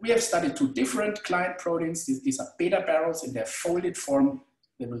 We have studied two different client proteins. These are beta barrels in their folded form.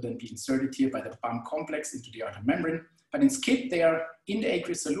 They will then be inserted here by the BAM complex into the outer membrane. But in SCIP, they are in the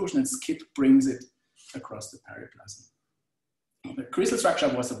aqueous solution, and SCIP brings it across the periplasm. The crystal structure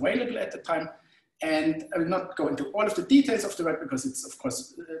was available at the time, and I will not go into all of the details of the work because it's, of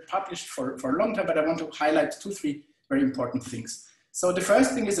course, published for a long time, but I want to highlight three very important things. So the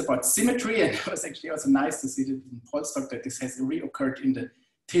first thing is about symmetry, and it was actually also nice to see that in Paul's talk that this has reoccurred in the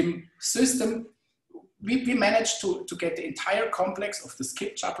TIM system. We managed to get the entire complex of the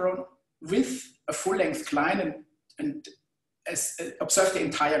SCIP chaperone with a full-length client and observe the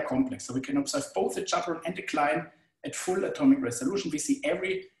entire complex. So we can observe both the chaperone and the client at full atomic resolution. We see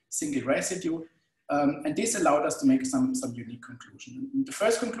every single residue, and this allowed us to make some unique conclusion. And the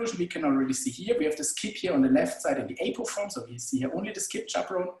first conclusion we can already see here. We have the SCIP here on the left side in the apo form, so we see here only the SCIP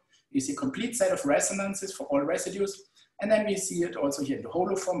chaperone. We see a complete set of resonances for all residues. And then we see it also here in the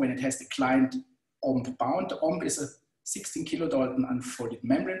holo form when it has the client OMP bound. The OMP is a 16 kilodalton unfolded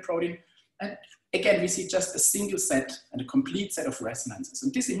membrane protein. And again, we see just a single set and a complete set of resonances.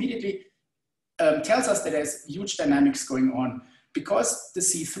 And this immediately tells us that there's huge dynamics going on, because the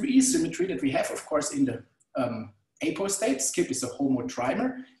C3 symmetry that we have, of course, in the apostate, skip is a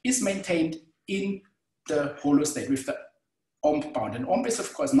homotrimer, is maintained in the holostate with the OMP bound. And OMP is,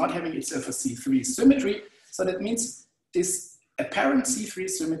 of course, not having itself a C3 symmetry. So that means this apparent C3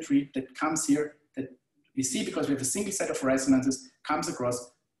 symmetry that comes here, that we see because we have a single set of resonances, comes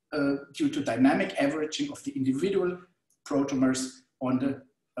across due to dynamic averaging of the individual protomers on the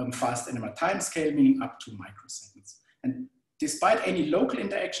fast NMR time scale, meaning up to microseconds. And despite any local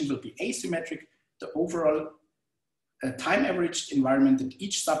interaction will be asymmetric, the overall time averaged environment that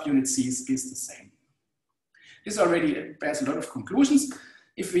each subunit sees is the same. This already bears a lot of conclusions.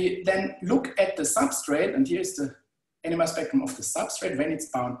 If we then look at the substrate, and here's the NMR spectrum of the substrate when it's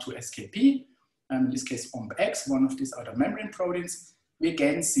bound to SKP, in this case OMP-X, one of these outer membrane proteins, we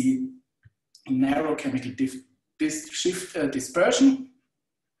again see narrow chemical dispersion,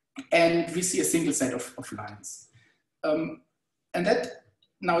 and we see a single set of lines. And that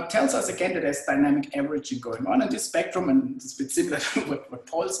now tells us again that there's dynamic averaging going on, and this spectrum, and it's a bit similar to what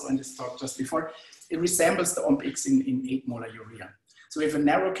Paul saw in this talk just before, it resembles the OMP-X in 8 molar urea. So we have a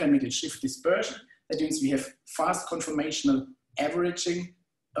narrow chemical shift dispersion. That means we have fast conformational averaging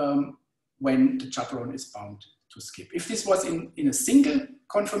when the chaperone is bound to skip. If this was in a single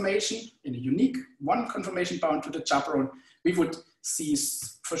conformation, in a unique one conformation bound to the chaperone, we would see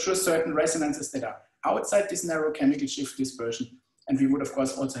for sure certain resonances that are outside this narrow chemical shift dispersion, and we would of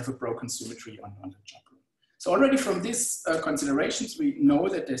course also have a broken symmetry on the chaperone. So already from these considerations, we know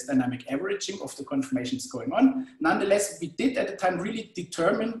that there's dynamic averaging of the conformations going on. Nonetheless, we did at the time really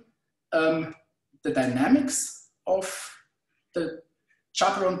determine the dynamics of the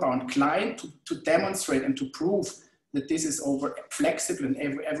chaperone-bound client to demonstrate and to prove that this is flexible and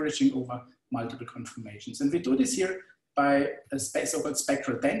averaging over multiple conformations. And we do this here by a so-called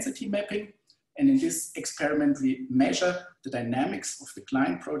spectral density mapping. And in this experiment, we measure the dynamics of the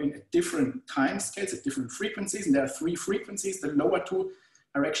client protein at different time scales, at different frequencies. And there are 3 frequencies. The lower 2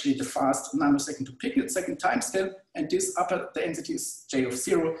 are actually the fast nanosecond to picosecond time scale. And this upper density is J of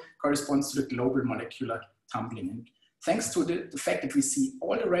 0, corresponds to the global molecular tumbling. And thanks to the fact that we see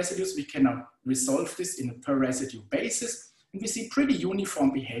all the residues, we can now resolve this in a per residue basis. And we see pretty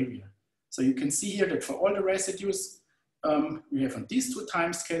uniform behavior. So you can see here that for all the residues, we have on these 2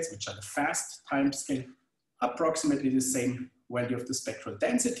 time scales, which are the fast time scale, approximately the same value of the spectral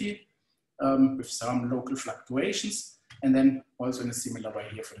density with some local fluctuations, and then also in a similar way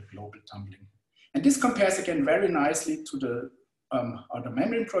here for the global tumbling. And this compares again very nicely to the outer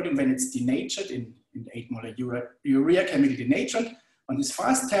membrane protein when it's denatured in 8 molar urea chemical denatured. On these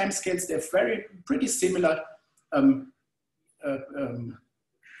fast time scales, they're pretty similar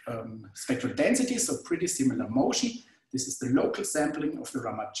spectral densities, so pretty similar motion. This is the local sampling of the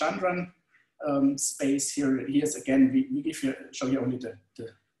Ramachandran space here. Here's again, we show you only the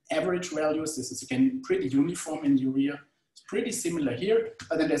average values. This is again pretty uniform in urea. It's pretty similar here,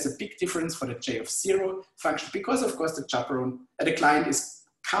 but then there's a big difference for the J of 0 function because of course the chaperone, the client is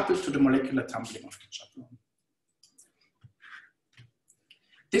coupled to the molecular tumbling of the chaperone.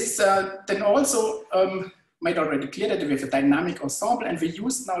 This then also made already clear that we have a dynamic ensemble, and we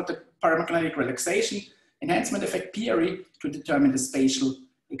use now the paramagnetic relaxation enhancement effect PRE to determine the spatial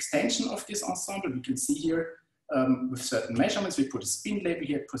extension of this ensemble. We can see here with certain measurements, we put a spin label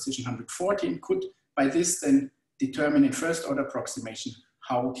here at position 140 and could by this then determine in first order approximation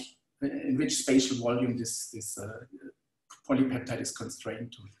in which spatial volume this polypeptide is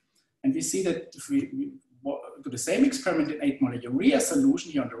constrained to. And we see that if we do the same experiment in 8 molar urea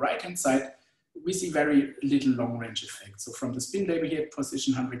solution here on the right hand side, we see very little long range effect. So from the spin label here at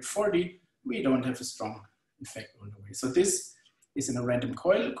position 140, we don't have a strong effect all the way. So this is in a random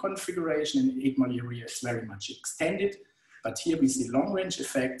coil configuration. In 8 molar urea, it's very much extended, but here we see long range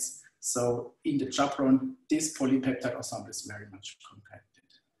effects. So in the chaperone, this polypeptide ensemble is very much compacted.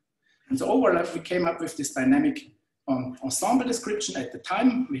 And so overall, we came up with this dynamic ensemble description at the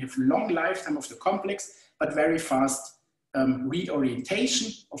time. We have long lifetime of the complex, but very fast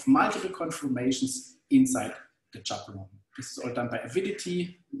reorientation of multiple conformations inside the chaperone. This is all done by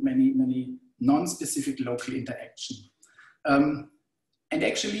avidity, many non-specific local interaction. And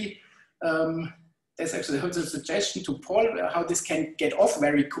actually, there's actually also a suggestion to Paul how this can get off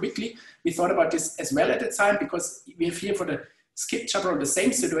very quickly. We thought about this as well at the time because we have here for the skip chaperone the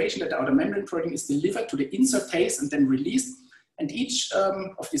same situation that the outer membrane protein is delivered to the insertase and then released. And each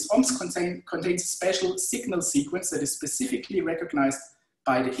of these OMPs contains a special signal sequence that is specifically recognized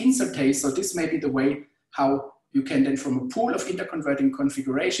by the insertase. So this may be the way how you can then, from a pool of interconverting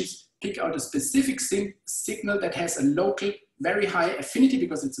configurations, pick out a specific signal that has a local, very high affinity,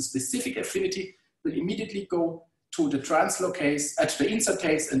 because it's a specific affinity, will immediately go to the translocase, to the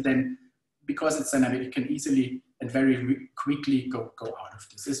insertase, and then, because it's dynamic, it can easily and very quickly go out of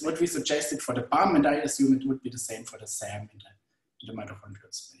this. This is what we suggested for the BAM, and I assume it would be the same for the SAM in the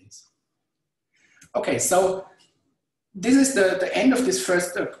mitochondrial space. Okay, so this is the end of this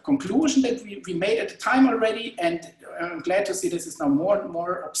first conclusion that we made at the time already, and I'm glad to see this is now more and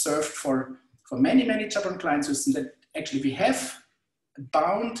more observed for many, many chaperone client systems, that actually we have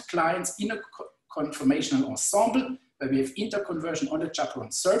bound clients in a conformational ensemble where we have interconversion on the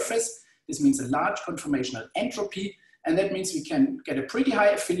chaperone surface. This means a large conformational entropy, and that means we can get a pretty high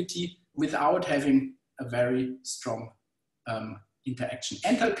affinity without having a very strong interaction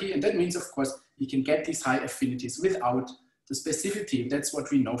enthalpy, and that means, of course, we can get these high affinities without the specificity. That's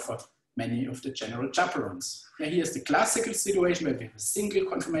what we know for many of the general chaperones. Now, here's the classical situation where we have a single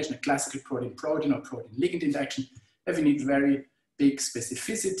conformation, a classical protein-protein or protein-ligand interaction, where we need very big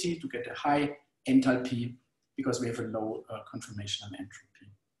specificity to get a high enthalpy because we have a low conformational entropy.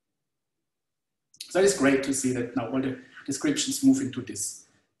 So it's great to see that now all the descriptions move into this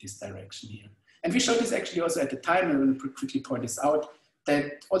direction here. And we showed this actually also at the time, and I will quickly point this out,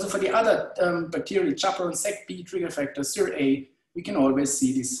 that also for the other bacterial chaperone, SEC-B, trigger factor, SIR-A, we can always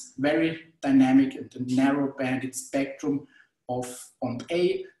see this very dynamic and narrow banded spectrum of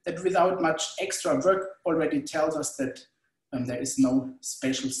OMP-A that without much extra work already tells us that there is no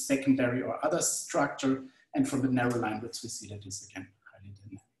special secondary or other structure. And from the narrow line widths, we see that this again highly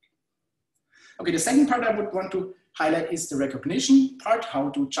dynamic. Okay, the second part I would want to highlight is the recognition part. How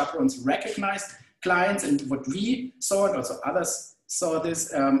do chaperones recognize clients? And what we saw, and also others saw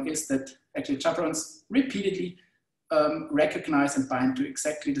this, is that actually chaperones repeatedly recognize and bind to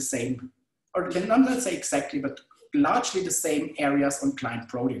exactly the same, or not say exactly, but largely the same areas on client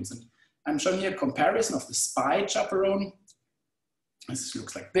proteins. And I'm showing here a comparison of the SPY chaperone. This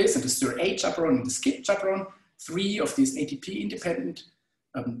looks like this, and the SIR-A chaperone and the SCIP chaperone, 3 of these ATP-independent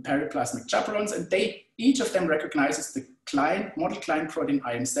periplasmic chaperones, and each of them recognizes the model client protein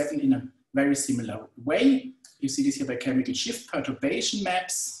IM7 in a very similar way. You see this here by chemical shift perturbation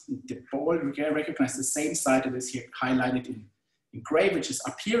maps. They all recognize the same site that is here highlighted in gray, which is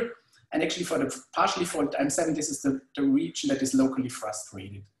up here. And actually for the partially folded IM7, this is the region that is locally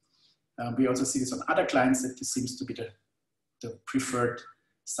frustrated. We also see this on other clients, that this seems to be the preferred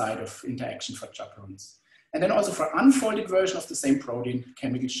site of interaction for chaperones. And then also for unfolded version of the same protein,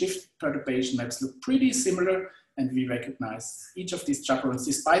 chemical shift perturbation maps look pretty similar, and we recognize each of these chaperones,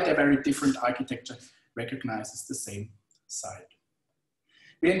 despite their very different architecture, recognizes the same site.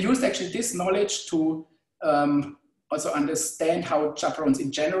 We then used actually this knowledge to also understand how chaperones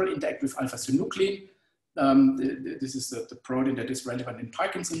in general interact with alpha-synuclein. This is the protein that is relevant in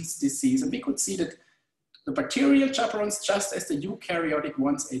Parkinson's disease, and we could see that the bacterial chaperones, just as the eukaryotic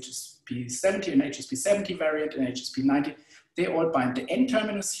ones, HSP70 and HSP70 variant and HSP90, they all bind the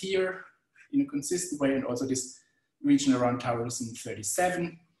N-terminus here in a consistent way, and also this region around tyrosine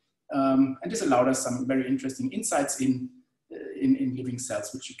 37. And this allowed us some very interesting insights in living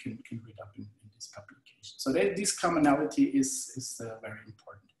cells, which you can read up in this publication. So this commonality is very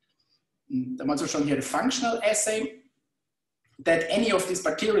important. I'm also showing here the functional assay that any of these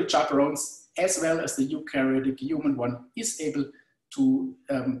bacterial chaperones, as well as the eukaryotic human one, is able to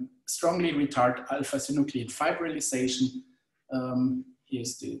strongly retard alpha-synuclein fibrillization.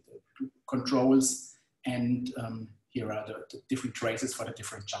 Here's the controls, and here are the different traces for the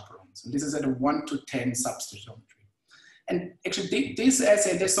different chaperones. And this is at a 1 to 10 substoichiometry. And actually this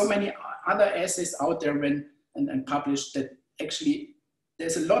assay, there's so many other assays out there and published, that actually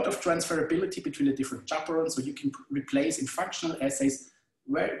there's a lot of transferability between the different chaperones. So you can replace in functional assays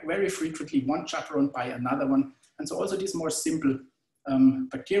very frequently one chaperone by another one. And so also these more simple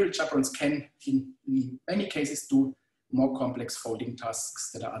bacterial chaperones can, in many cases, do more complex folding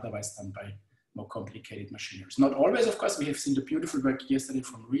tasks that are otherwise done by more complicated machineries. Not always, of course. We have seen the beautiful work yesterday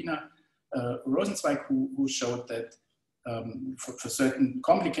from Rina Rosenzweig, who showed that for certain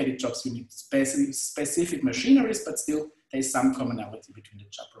complicated jobs, you need specific machineries, but still there's some commonality between the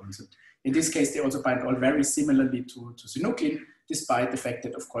chaperones. And in this case, they also bind all very similarly to synuclein, despite the fact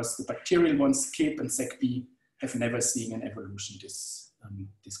that, of course, the bacterial ones, SCIP and SEC-B, have never seen an evolution this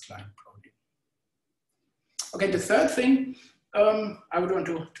client protein. Okay, the third thing I would want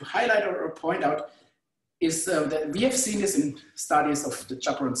to highlight or point out is that we have seen this in studies of the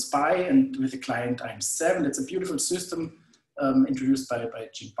chaperone SPY and with the client IM7. It's a beautiful system introduced by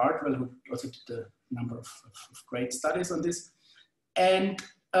Jean Bartwell, who also did a number of great studies on this. And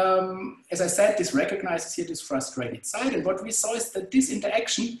as I said, this recognizes here this frustrated side. And what we saw is that this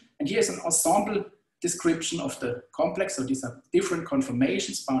interaction, and here's an ensemble description of the complex. So these are different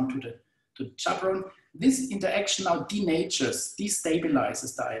conformations bound to the chaperone. This interaction now denatures,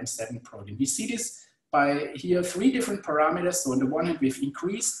 destabilizes the IM7 protein. We see this by here 3 different parameters. So on the one hand, we have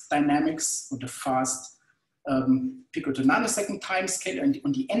increased dynamics on the fast pico to nanosecond time scale, and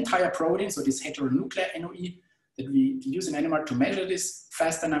on the entire protein, so this heteronuclear NOE that we use in NMR to measure this,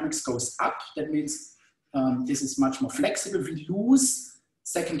 fast dynamics goes up. That means this is much more flexible. We lose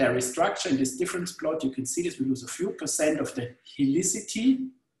secondary structure in this difference plot. You can see this, we lose a few % of the helicity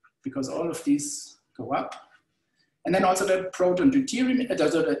because all of these go up. And then also the proton deuterium,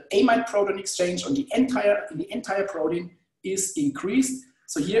 the amide proton exchange on the entire protein is increased.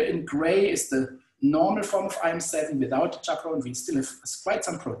 So here in gray is the normal form of IM7 without the chaperone. We still have quite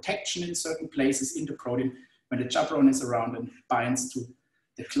some protection in certain places in the protein. When the chaperone is around and binds to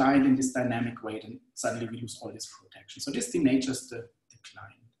the client in this dynamic way, then suddenly we lose all this protection. So this denatures the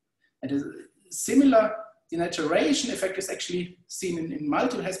client. And a similar denaturation effect is actually seen in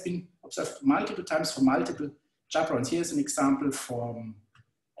multiple, has been observed multiple times for multiple chaperones. Here's an example from,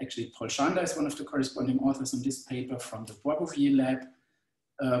 actually Paul Schanda is one of the corresponding authors on this paper from the Boisbouvier lab.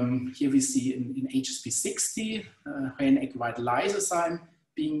 Here we see in HSP60, hen-egg white lysozyme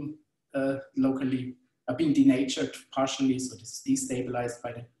being locally, being denatured partially, so this is destabilized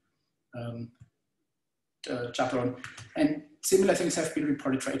by the chaperone. And similar things have been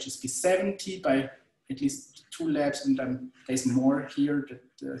reported for HSP70 by at least 2 labs, and there's more here. That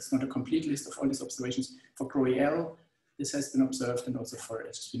it's not a complete list of all these observations. For CROEL, this has been observed, and also for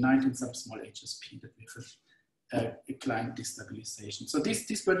HSP19, some small HSP that we have a client destabilization. So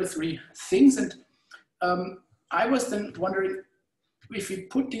these were the 3 things, and I was then wondering if we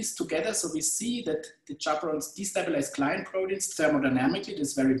put these together, so we see that the chaperones destabilize client proteins thermodynamically. This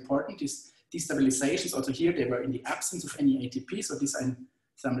is very important. These destabilizations, also here, they were in the absence of any ATP, so these are in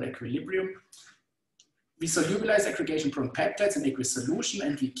thermal equilibrium. We solubilize aggregation-prone peptides in aqueous solution,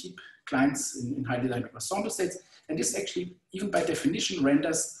 and we keep clients in highly dynamic ensemble states. And this actually, even by definition,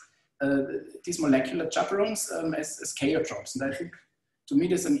 renders these molecular chaperones as chaotropes. And I think, to me,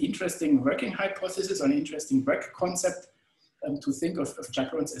 this is an interesting working hypothesis or an interesting work concept to think of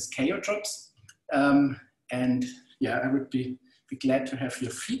chaperones as chaotropes. And yeah, I would be glad to have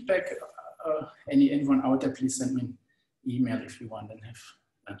your feedback. Anyone out there, please send me an email if you want, and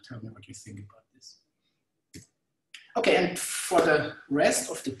tell me what you think about this. Okay, and for the rest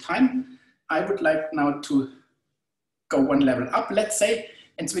of the time, I would like now to go 1 level up, let's say,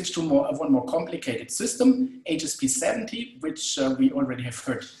 and switch to one more complicated system, HSP70, which we already have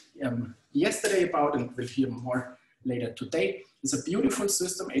heard yesterday about, and we'll hear more later today. It's a beautiful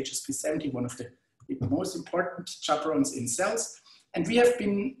system, HSP70, one of the most important chaperones in cells. And we have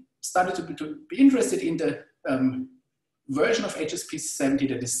been started to be interested in the version of HSP70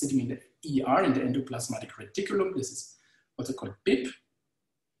 that is sitting in the ER, in the endoplasmatic reticulum. This is also called BIP.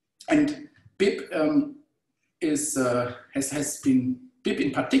 And BIP has been, BIP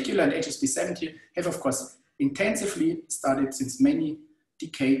in particular and HSP70 have, of course, intensively studied since many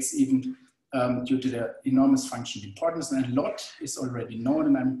decades, even due to their enormous functional importance. And a lot is already known,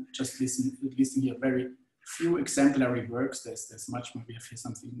 and I'm just listing here very few exemplary works. There's much more. We have here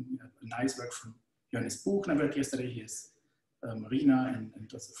something, a nice work from Johannes Buchner work yesterday. Here's Marina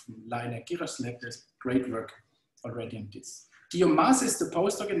and also from Laila Girach's lab. There's great work already on this. Guillaume Mas is the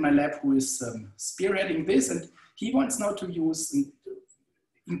postdoc in my lab who is spearheading this, and he wants now to use and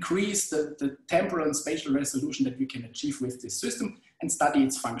increase the temporal and spatial resolution that we can achieve with this system and study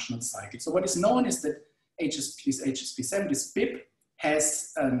its functional cycle. So what is known is that HSP7, this BIP,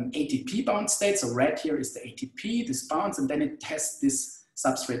 has an ATP bound state. So red here is the ATP, this bounds, and then it has this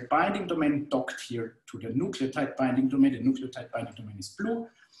substrate binding domain docked here to the nucleotide binding domain. The nucleotide binding domain is blue.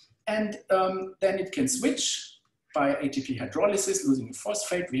 And then it can switch by ATP hydrolysis, losing a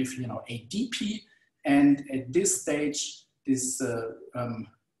phosphate. We have here now ADP. And at this stage, this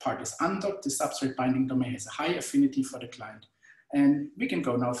part is undocked. The substrate binding domain has a high affinity for the client. And we can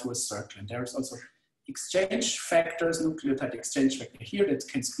go now through a circle. And there is also exchange factors, nucleotide exchange factor here that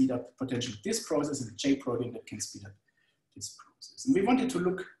can speed up potentially this process, and the J protein that can speed up this process. And we wanted to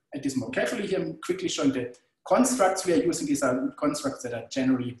look at this more carefully here. I'm quickly showing the constructs we are using. These are constructs that are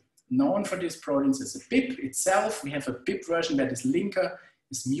generally known for these proteins. As a BIP itself, we have a BIP version where this linker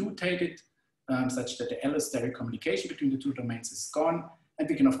is mutated such that the allosteric communication between the 2 domains is gone. And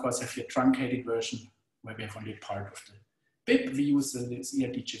we can, of course, have a truncated version where we have only part of the BIP. We use this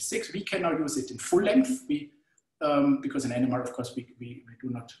ERDJ6. We can now use it in full length. We because in NMR, of course, we do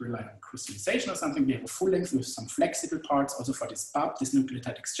not rely on crystallization or something. We have a full length with some flexible parts. Also for this BAP, this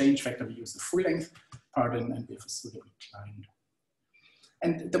nucleotide exchange factor, we use the full length part, and we have a suitable client.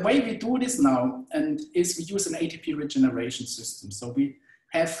 And the way we do this now is we use an ATP regeneration system. So we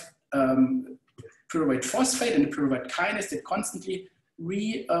have pyruvate phosphate and a pyruvate kinase that constantly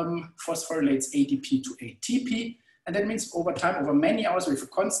re-phosphorylates ADP to ATP. And that means over time, over many hours, we have a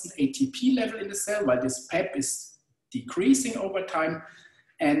constant ATP level in the cell, while this PEP is decreasing over time.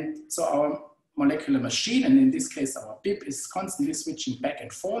 And so our molecular machine, and in this case, our BIP, is constantly switching back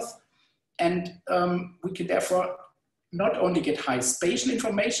and forth. And we can therefore not only get high spatial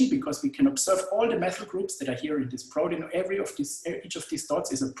information, because we can observe all the methyl groups that are here in this protein. Each of these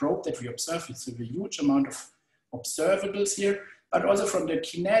dots is a probe that we observe. It's a huge amount of observables here, but also from the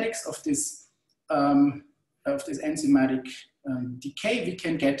kinetics of this enzymatic decay, we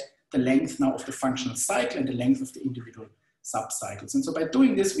can get the length now of the functional cycle and the length of the individual subcycles. And so by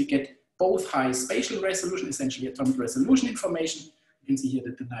doing this, we get both high spatial resolution, essentially atomic resolution information. You can see here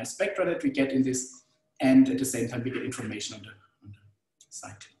that the nice spectra that we get in this, and at the same time, we get information on the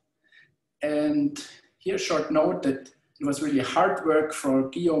cycle. And here, a short note that it was really hard work for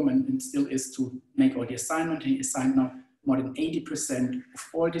Guillaume, and still is, to make all the assignment. He assigned now more than 80% of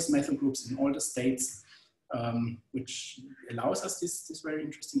all these methyl groups in all the states, which allows us this very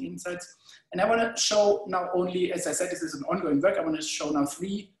interesting insights. And I want to show now only, as I said, this is an ongoing work. I want to show now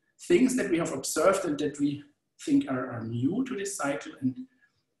 3 things that we have observed and that we think are new to this cycle. And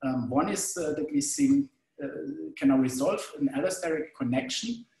one is that we see, can now resolve an allosteric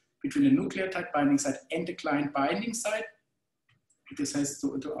connection between the nucleotide binding site and the client binding site. This has,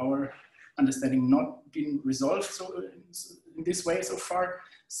 to our understanding, not been resolved in this way so far.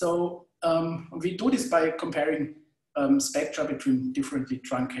 So we do this by comparing spectra between differently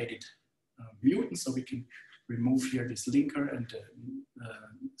truncated mutants. So we can remove here this linker and the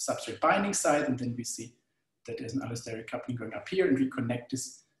substrate binding site, and then we see that there's an allosteric coupling going up here, and we connect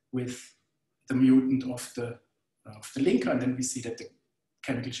this with the mutant of the linker, and then we see that the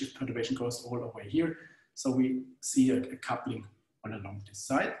chemical shift perturbation goes all the way here. So we see a coupling all along this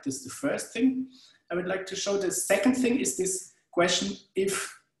side. This is the first thing I would like to show. The second thing is this question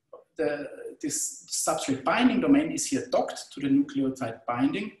if this substrate binding domain is here docked to the nucleotide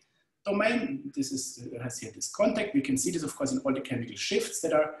binding domain. This has here this contact. We can see this, of course, in all the chemical shifts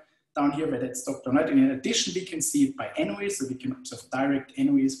that are down here, whether it's docked or not. And in addition, we can see it by NOEs, so we can observe direct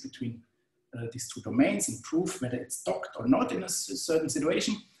NOEs between these 2 domains and prove whether it's docked or not in a certain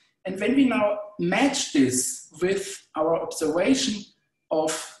situation. And when we now match this with our observation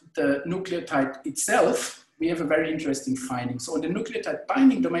of the nucleotide itself, we have a very interesting finding. So on the nucleotide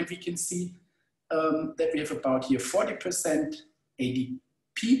binding domain, we can see that we have about here 40%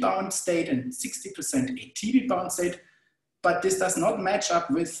 ADP bound state and 60% ATP bound state, but this does not match up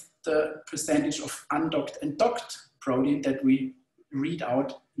with the percentage of undocked and docked protein that we read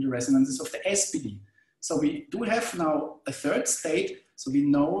out in the resonances of the SPD. So we do have now a third state. So we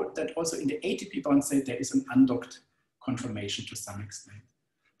know that also in the ATP bound state, there is an undocked conformation to some extent.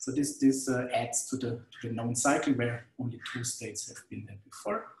 So this adds to the known cycle where only 2 states have been there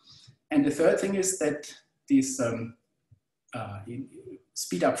before. And the third thing is that these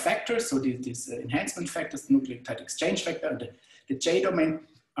speed up factors, so these enhancement factors, the nucleotide exchange factor and the J domain,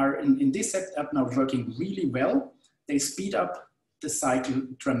 are in this setup now working really well. They speed up the cycle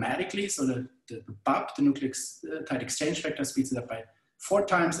dramatically. So the BAP, the nucleotide exchange factor, speeds it up by 4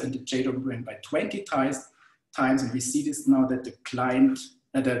 times, and the J domain by 20 times. And we see this now that the client,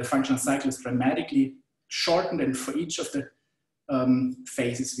 the functional cycle is dramatically shortened, and for each of the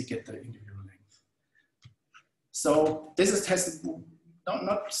phases, we get the individual length. So this has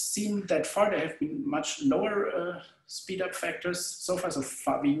not seen that far. There have been much lower speed up factors so far. So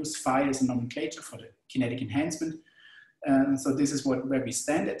we use phi as a nomenclature for the kinetic enhancement. And so this is where we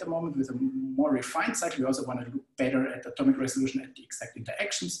stand at the moment with a more refined cycle. We also want to look better at atomic resolution at the exact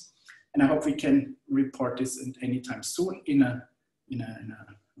interactions. And I hope we can report this anytime soon in a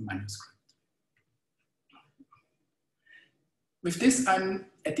manuscript. With this, I'm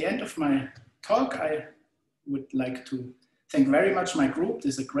at the end of my talk. I would like to thank very much my group.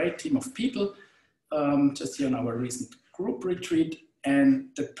 There's a great team of people just here on our recent group retreat, and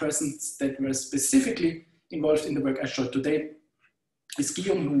the persons that were specifically involved in the work I showed today is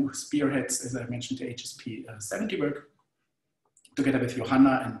Guillaume, who spearheads, as I mentioned, the HSP 70 work, together with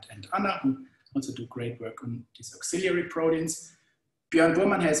Johanna and Anna, who also do great work on these auxiliary proteins. Björn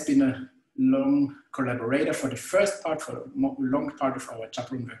Burman has been a long collaborator for the first part, for a long part of our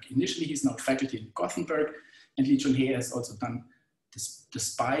Chaperone work. Initially, he's now faculty in Gothenburg, and Li Chunhei has also done the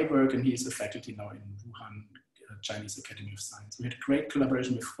SPY work, and he is a faculty now in Wuhan, Chinese Academy of Science. We had a great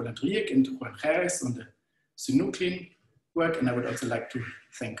collaboration with Roland Riek and Juan Jerez on the synuclein work, and I would also like to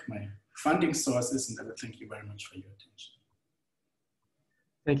thank my funding sources, and I would thank you very much for your attention.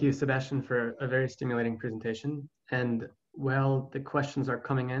 Thank you, Sebastian, for a very stimulating presentation. And while the questions are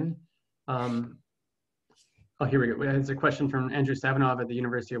coming in, oh, here we go. It's a question from Andrew Savinov at the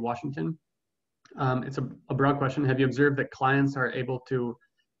University of Washington. It's a broad question. Have you observed that clients are able to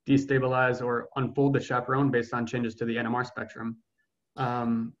destabilize or unfold the chaperone based on changes to the NMR spectrum?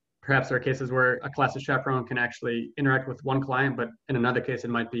 Perhaps there are cases where a class of chaperone can actually interact with one client, but in another case, it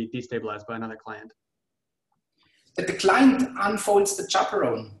might be destabilized by another client. That the client unfolds the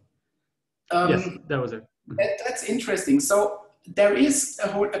chaperone. Yes, that was it. That's interesting. So there is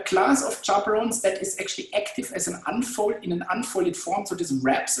a class of chaperones that is actually active as an unfold in an unfolded form. So this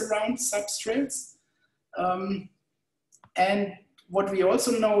wraps around substrates. And what we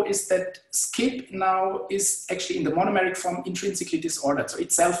also know is that skip now is actually in the monomeric form intrinsically disordered. So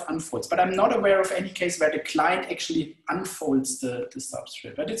it self unfolds. But I'm not aware of any case where the client actually unfolds the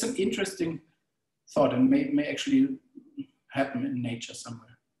substrate. But it's an interesting thought and may actually happen in nature somewhere.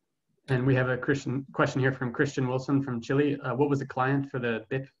 And we have a question here from Christian Wilson from Chile. What was the client for the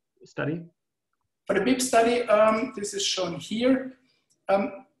BIP study? For the BIP study, this is shown here.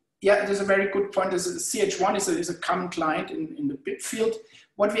 Yeah, there's a very good point. CH1 is a common client in the BIP field.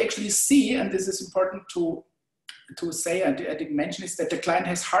 What we actually see, and this is important to say, I didn't mention, is that the client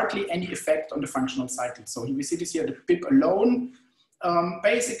has hardly any effect on the functional cycle. So we see this here, the BIP alone.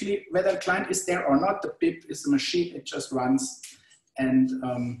 Basically, whether the client is there or not, the BIP is a machine, it just runs. And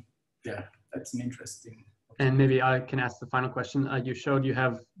yeah, that's an interesting. And maybe I can ask the final question. You showed you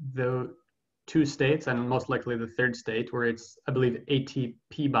have the two states and most likely the third state where it's, I believe,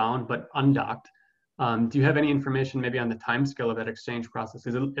 ATP bound, but undocked. Do you have any information maybe on the time scale of that exchange process?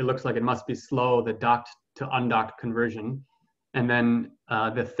 Because it looks like it must be slow, the docked to undocked conversion. And then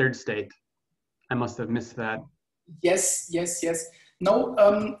the third state, I must have missed that. Yes.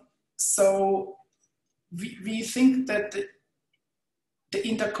 No, so we think that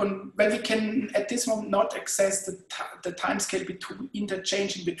well, we can at this moment not access the time scale between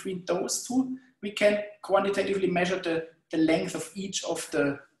interchanging between those two. We can quantitatively measure the length of each of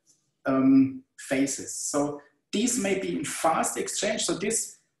the phases. So these may be in fast exchange. So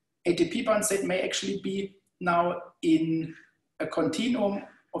this ATP bound state may actually be now in a continuum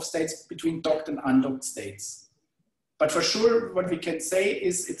of states between docked and undocked states. But for sure, what we can say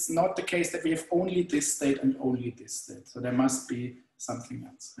is it's not the case that we have only this state and only this state. So there must be something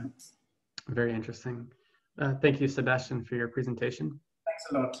else. Yeah. Very interesting. Thank you, Sebastian, for your presentation. Thanks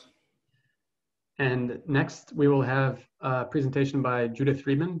a lot. And next, we will have a presentation by Judith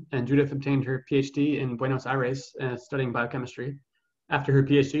Frydman. And Judith obtained her PhD in Buenos Aires studying biochemistry. After her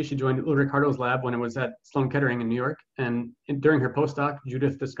PhD, she joined Ulrich Hartl's lab when it was at Sloan Kettering in New York. And during her postdoc,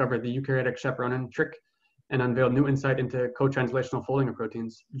 Judith discovered the eukaryotic chaperone trick and unveiled new insight into co-translational folding of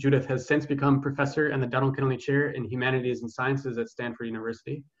proteins. Judith has since become professor and the Donald Kennelly Chair in Humanities and Sciences at Stanford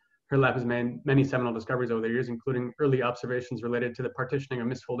University. Her lab has made many seminal discoveries over the years, including early observations related to the partitioning of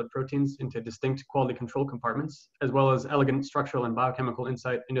misfolded proteins into distinct quality control compartments, as well as elegant structural and biochemical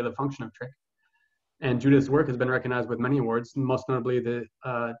insight into the function of trick. And Judith's work has been recognized with many awards, most notably the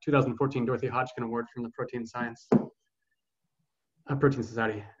 2014 Dorothy Hodgkin Award from the Protein Society.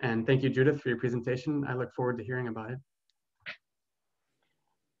 And thank you, Judith, for your presentation. I look forward to hearing about it.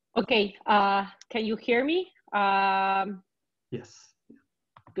 Okay, can you hear me? Yes.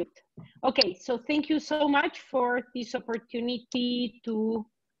 Good. Okay, so thank you so much for this opportunity to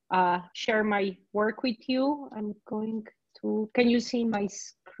share my work with you. I'm going to, can you see my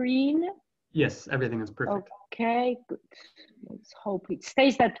screen? Yes, everything is perfect. Okay, good. Let's hope it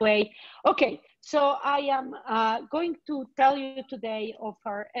stays that way. Okay, so I am going to tell you today of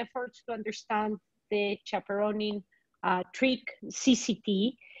our efforts to understand the chaperoning trick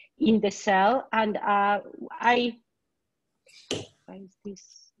CCT in the cell. And why is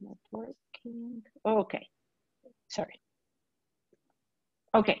this not working? Okay, sorry.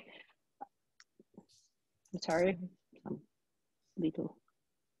 Okay, I'm sorry, I'm little.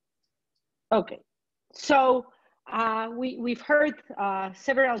 Okay, so we've heard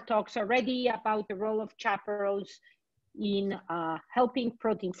several talks already about the role of chaperones in helping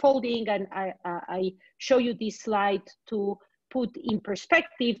protein folding, and I show you this slide to put in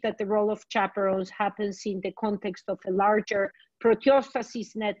perspective that the role of chaperones happens in the context of a larger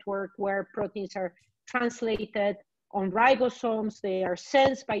proteostasis network where proteins are translated on ribosomes. They are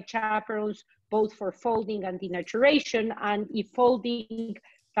sensed by chaperones both for folding and denaturation, and if folding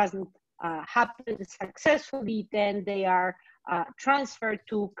doesn't happen successfully, then they are transferred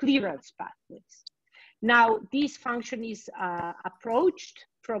to clearance pathways. Now, this function is approached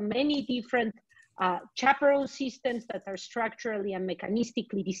from many different chaperone systems that are structurally and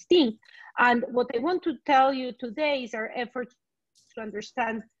mechanistically distinct. And what I want to tell you today is our efforts to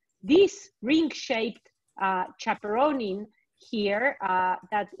understand this ring-shaped chaperoning here,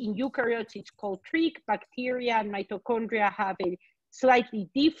 that in eukaryotes it's called trig. Bacteria and mitochondria have a slightly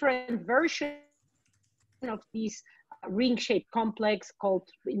different version of this ring-shaped complex called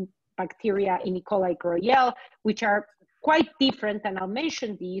in bacteria in E. coli Groyel, which are quite different, and I'll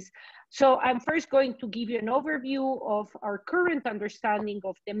mention these. So I'm first going to give you an overview of our current understanding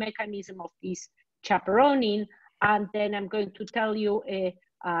of the mechanism of this chaperoning, and then I'm going to tell you a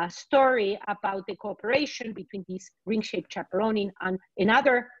story about the cooperation between this ring-shaped chaperoning and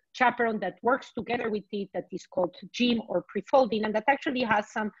another chaperone that works together with it that is called gym or prefolding, and that actually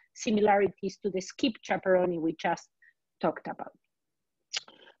has some similarities to the skip chaperoning we just talked about.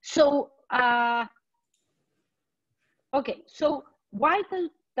 So, okay, so why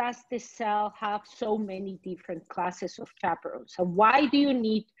does the cell have so many different classes of chaperones? So why do you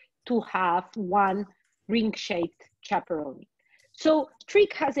need to have one ring-shaped chaperoning? So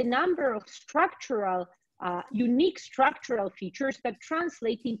trig has a number of structural, unique structural features that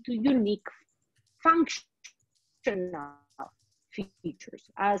translate into unique functional features.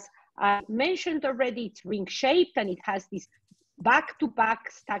 As I mentioned already, it's ring-shaped and it has this back-to-back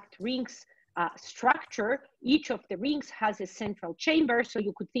stacked rings structure. Each of the rings has a central chamber, so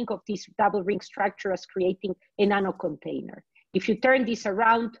you could think of this double ring structure as creating a nanocontainer. If you turn this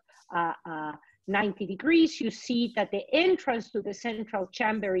around 90 degrees, you see that the entrance to the central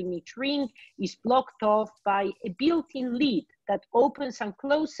chamber in each ring is blocked off by a built-in lid that opens and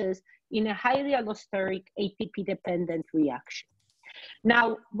closes in a highly allosteric ATP-dependent reaction.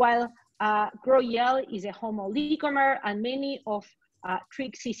 Now, while Groyel is a homoligomer and many of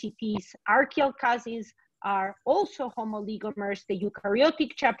trig CCT's archaeal cousins are also homoligomers, the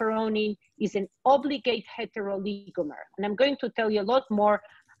eukaryotic chaperoning is an obligate heteroligomer. And I'm going to tell you a lot more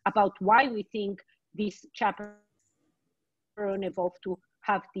about why we think this chaperone evolved to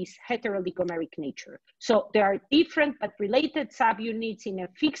have this heteroligomeric nature. So there are different but related subunits in a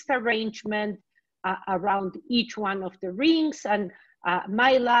fixed arrangement around each one of the rings, and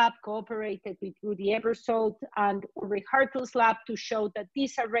my lab cooperated with Rudi Ebersold and Ulrich Hartl's lab to show that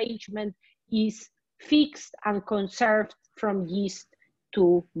this arrangement is fixed and conserved from yeast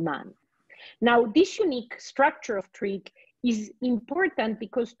to man. Now, this unique structure of trig is important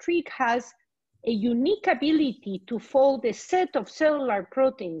because trig has a unique ability to fold a set of cellular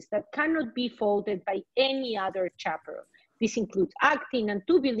proteins that cannot be folded by any other chaperone. This includes actin and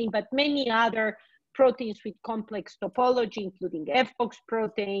tubulin, but many other proteins with complex topology, including FOX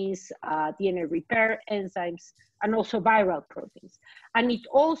proteins, DNA repair enzymes, and also viral proteins. And it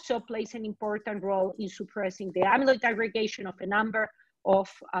also plays an important role in suppressing the amyloid aggregation of a number of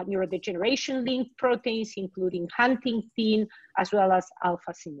neurodegeneration-linked proteins, including huntingtin, as well as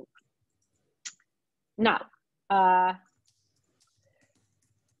alpha-synuclein. Now,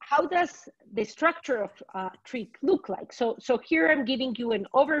 how does the structure of trig look like? So here I'm giving you an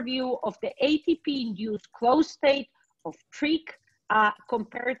overview of the ATP-induced closed state of trig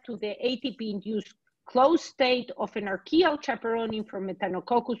compared to the ATP-induced closed state of an archaeal chaperoning from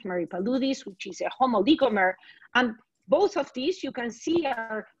Methanococcus maripaludis, which is a homoligomer. And both of these, you can see,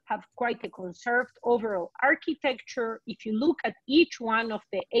 have quite a conserved overall architecture. If you look at each one of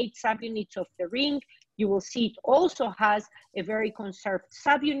the 8 subunits of the ring, you will see it also has a very conserved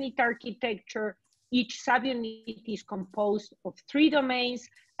subunit architecture. Each subunit is composed of 3 domains: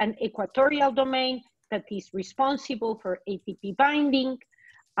 an equatorial domain that is responsible for ATP binding,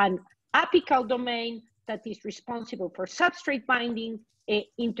 an apical domain that is responsible for substrate binding, an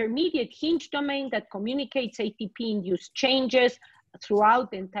intermediate hinge domain that communicates ATP-induced changes throughout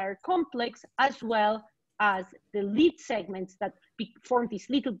the entire complex, as well as the lead segments that form this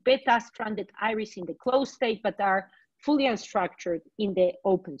little beta-stranded iris in the closed state, but are fully unstructured in the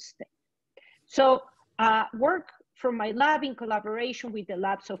open state. So work from my lab in collaboration with the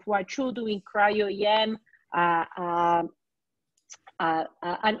labs of Wachu doing cryo-EM,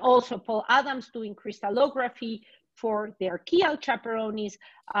 and also Paul Adams doing crystallography for the archaeal chaperones,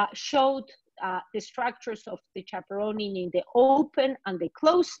 showed the structures of the chaperoning in the open and the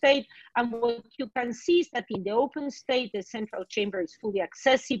closed state. And what you can see is that in the open state, the central chamber is fully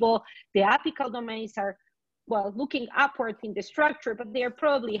accessible. The apical domains are, well, looking upward in the structure, but they are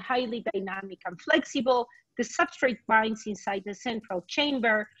probably highly dynamic and flexible. The substrate binds inside the central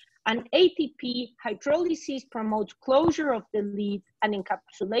chamber, and ATP hydrolysis promotes closure of the lid and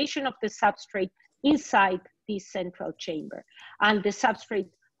encapsulation of the substrate inside this central chamber. And the substrate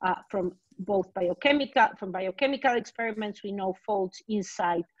from biochemical experiments. We know folds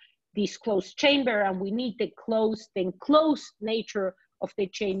inside this closed chamber, and we need the enclosed nature of the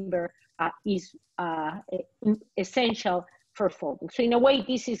chamber is essential for folding. So in a way,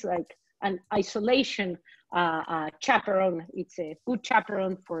 this is like an isolation chaperone. It's a good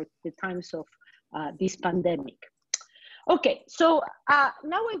chaperone for the times of this pandemic. Okay, so now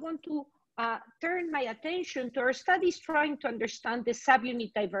I want to turn my attention to our studies trying to understand the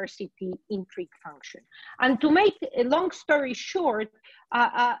subunit diversity in trig function. And to make a long story short,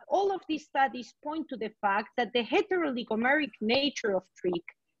 all of these studies point to the fact that the heteroligomeric nature of trig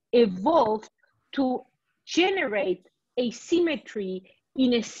evolved to generate a symmetry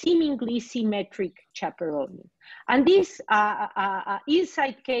in a seemingly symmetric chaperone. And this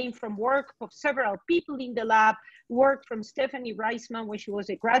insight came from work of several people in the lab, work from Stephanie Reisman when she was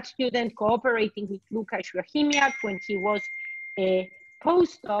a grad student, cooperating with Lukáš Joachimiak when he was a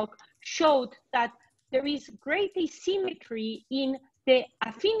postdoc, showed that there is great asymmetry in the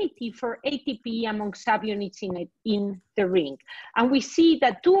affinity for ATP among subunits in the ring. And we see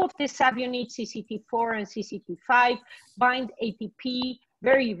that two of the subunits, CCT4 and CCT5, bind ATP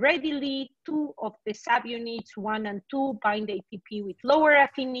very readily. Two of the subunits, 1 and 2, bind ATP with lower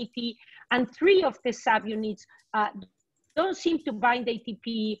affinity, and 3 of the subunits don't seem to bind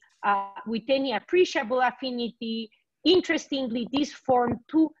ATP with any appreciable affinity. Interestingly, these form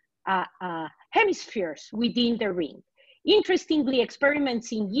two hemispheres within the ring. Interestingly,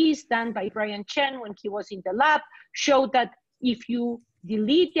 experiments in yeast done by Brian Chen when he was in the lab showed that if you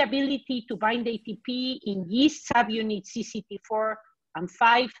delete the ability to bind ATP in yeast subunits CCT4 and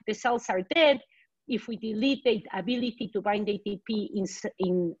 5, the cells are dead. If we delete the ability to bind ATP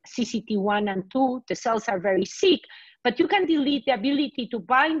in CCT1 and 2, the cells are very sick. But you can delete the ability to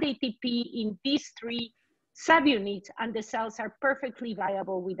bind ATP in these 3 subunits, and the cells are perfectly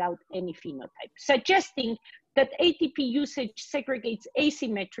viable without any phenotype, suggesting that ATP usage segregates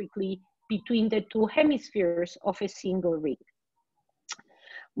asymmetrically between the 2 hemispheres of a single ring.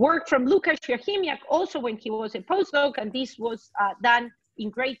 Work from Lukáš Joachimiak also when he was a postdoc, and this was done in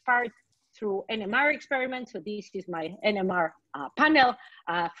great part through NMR experiments. So this is my NMR panel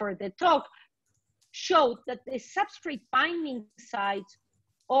for the talk, showed that the substrate binding sites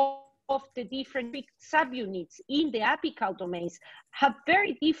of the different subunits in the apical domains have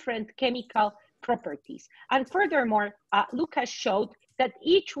very different chemical properties. And furthermore, Lukáš showed that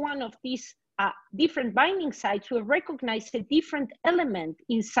each one of these different binding sites will recognize a different element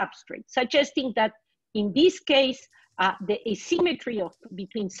in substrate, suggesting that in this case, the asymmetry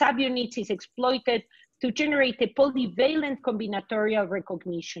between subunits is exploited to generate a polyvalent combinatorial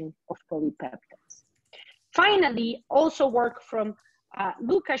recognition of polypeptides. Finally, also work from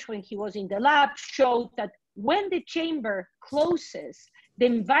Lukáš when he was in the lab showed that when the chamber closes, the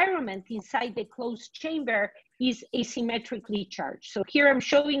environment inside the closed chamber is asymmetrically charged. So here I'm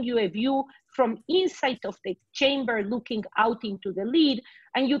showing you a view from inside of the chamber looking out into the lid,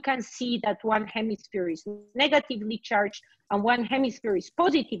 and you can see that one hemisphere is negatively charged and one hemisphere is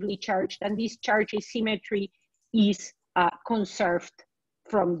positively charged, and this charge asymmetry is conserved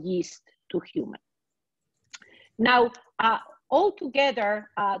from yeast to human. Now, all together,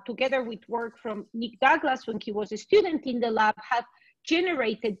 together with work from Nick Douglas when he was a student in the lab, have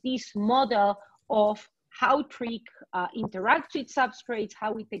generated this model of how trig interacts with substrates,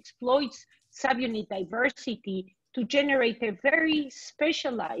 how it exploits subunit diversity to generate a very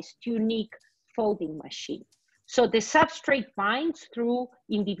specialized, unique folding machine. So the substrate binds through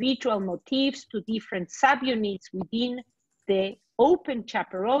individual motifs to different subunits within the open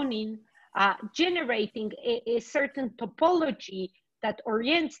chaperoning, generating a certain topology that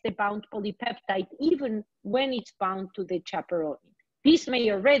orients the bound polypeptide even when it's bound to the chaperoning. This may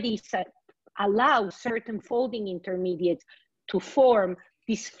already allow certain folding intermediates to form,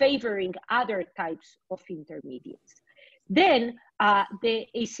 disfavoring other types of intermediates. Then the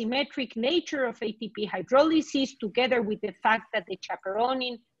asymmetric nature of ATP hydrolysis, together with the fact that the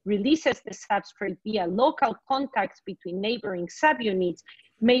chaperoning releases the substrate via local contacts between neighboring subunits,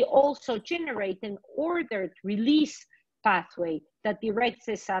 may also generate an ordered release pathway that directs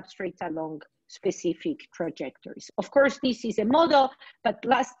the substrates along specific trajectories. Of course, this is a model, but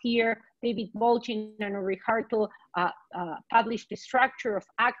last year, David Bolgin and Ulrich Hartl published a structure of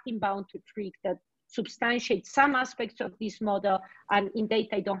actin bound to trig that substantiates some aspects of this model, and in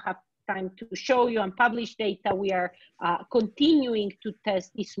data I don't have time to show you, and published data, we are continuing to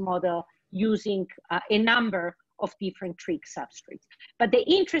test this model using a number of different trig substrates. But the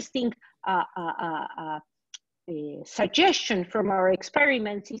interesting suggestion from our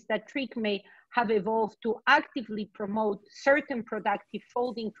experiments is that trig may have evolved to actively promote certain productive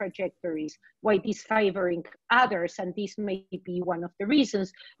folding trajectories while disfavoring others, and this may be one of the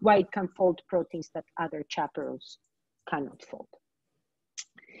reasons why it can fold proteins that other chaperones cannot fold.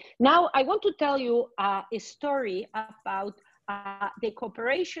 Now, I want to tell you a story about the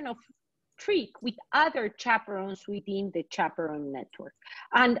cooperation of Trick with other chaperones within the chaperone network.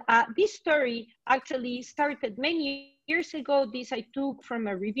 And this story actually started many years ago. This I took from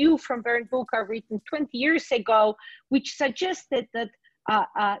a review from Bernd Bucher written 20 years ago, which suggested that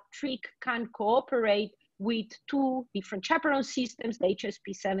Trick can cooperate with two different chaperone systems, the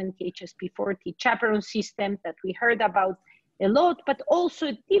HSP70, HSP40 chaperone system that we heard about a lot, but also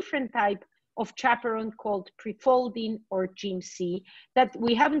a different type of chaperone called prefolding or GIMC that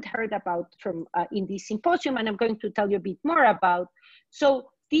we haven't heard about from in this symposium, and I'm going to tell you a bit more about.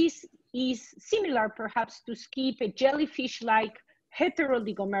 So this is similar perhaps to skip a jellyfish-like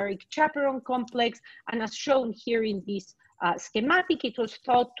heteroligomeric chaperone complex, and as shown here in this schematic, it was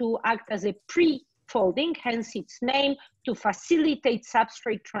thought to act as a pre-folding, hence its name, to facilitate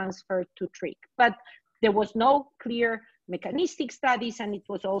substrate transfer to Trick. But there was no clear mechanistic studies, and it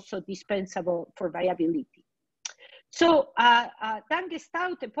was also dispensable for viability. So Dan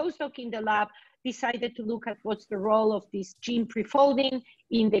Gestaut, a postdoc in the lab, decided to look at what's the role of this gene prefolding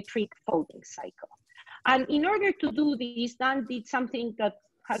in the Trick folding cycle. And in order to do this, Dan did something that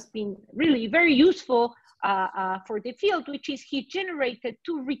has been really very useful for the field, which is he generated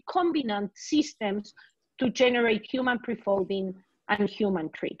two recombinant systems to generate human prefolding and human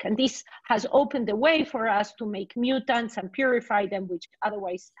Trick. And this has opened the way for us to make mutants and purify them, which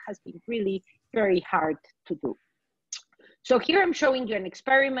otherwise has been really very hard to do. So here I'm showing you an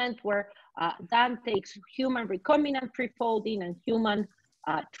experiment where Dan takes human recombinant prefolding and human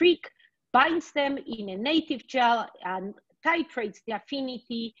Trick, binds them in a native gel and titrates the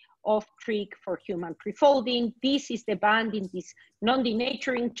affinity of Trick for human prefolding. This is the band in this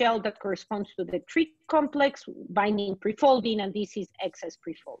non-denaturing gel that corresponds to the Trick complex binding prefolding, and this is excess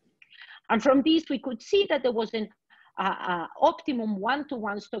prefolding. And from this, we could see that there was an optimum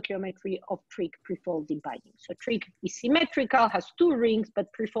one-to-one stoichiometry of Trick prefolding binding. So Trick is symmetrical, has two rings,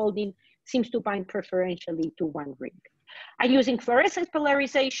 but prefolding seems to bind preferentially to one ring. And using fluorescence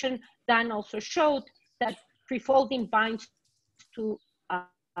polarization, Dan also showed that prefolding binds to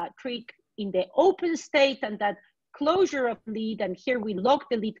Trick in the open state, and that closure of lead, and here we lock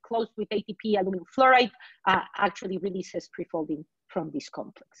the lead closed with ATP aluminum fluoride, actually releases prefolding from this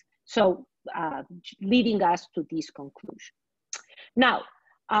complex. So leading us to this conclusion. Now,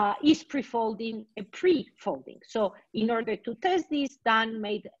 is prefolding a pre-folding? So in order to test this, Dan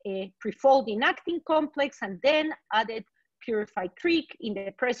made a prefolding actin complex and then added purified Trick in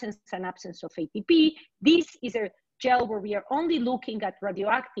the presence and absence of ATP. This is a gel where we are only looking at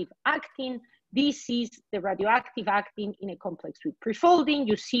radioactive actin. This is the radioactive actin in a complex with prefolding.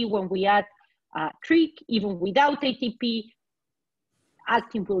 You see when we add Trick, even without ATP,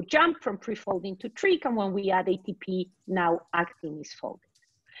 actin will jump from prefolding to Trick, and when we add ATP, now actin is folded.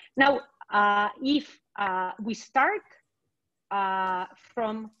 Now, if we start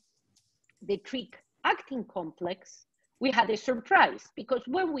from the Trick actin complex, we had a surprise, because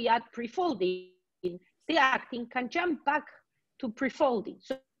when we add prefolding, the actin can jump back to prefolding.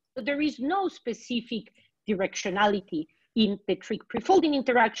 So there is no specific directionality in the Trick prefolding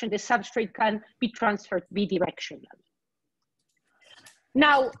interaction. The substrate can be transferred bidirectionally.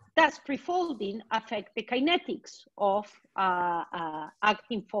 Now, does prefolding affect the kinetics of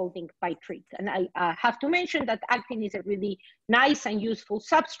actin folding by Trick? And I have to mention that actin is a really nice and useful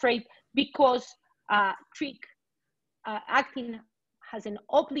substrate because actin has an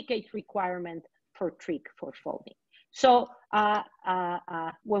obligate requirement for Trick for folding. So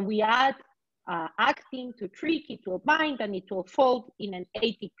when we add actin to Trick, it will bind and it will fold in an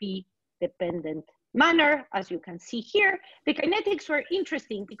ATP dependent manner, as you can see here. The kinetics were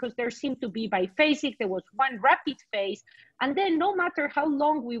interesting because there seemed to be biphasic. There was one rapid phase, and then no matter how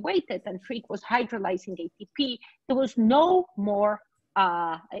long we waited and Trick was hydrolyzing ATP, there was no more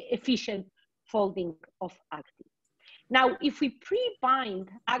efficient folding of actin. Now, if we pre-bind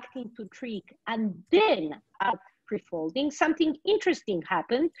actin to Trick and then add prefolding, something interesting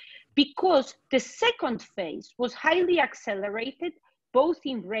happened because the second phase was highly accelerated, both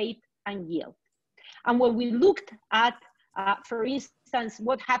in rate and yield. And when we looked at, for instance,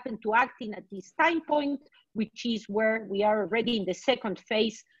 what happened to actin at this time point, which is where we are already in the second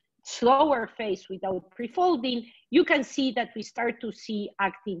phase, slower phase without prefolding, you can see that we start to see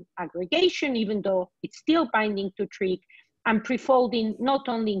actin aggregation, even though it's still binding to Trick, and prefolding not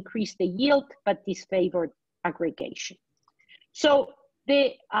only increased the yield, but disfavored aggregation. So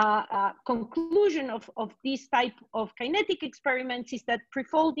the conclusion of this type of kinetic experiments is that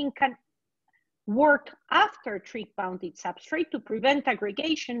prefolding can work after trig-bounded substrate to prevent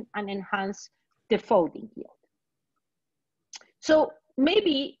aggregation and enhance the folding yield. So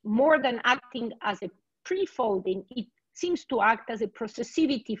maybe more than acting as a pre-folding, it seems to act as a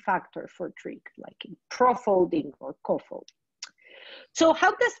processivity factor for trig, like in profolding or cofolding. So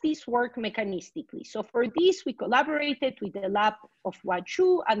how does this work mechanistically? So for this, we collaborated with the lab of Hua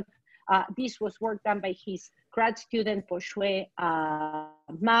Zhu, and this was work done by his grad student, Po-Shui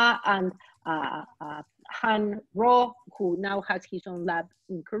Ma, and Han Ro, who now has his own lab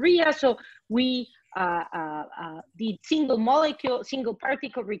in Korea. So we did single molecule, single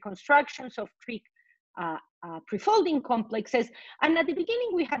particle reconstructions of trig prefolding complexes. And at the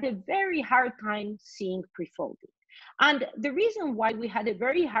beginning, we had a very hard time seeing prefolding. And the reason why we had a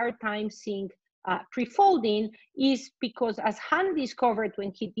very hard time seeing prefolding is because, as Han discovered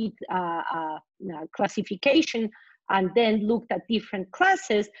when he did classification and then looked at different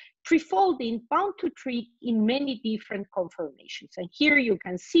classes, prefolding bound to trig in many different conformations. And here you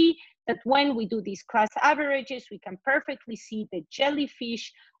can see that when we do these class averages, we can perfectly see the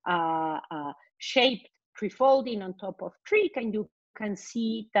jellyfish shaped prefolding on top of trig, and you can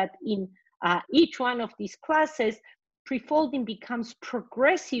see that in each one of these classes, prefolding becomes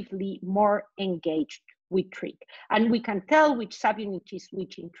progressively more engaged with trig. And we can tell which subunit is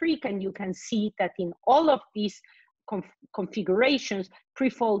which in trig, and you can see that in all of these configurations,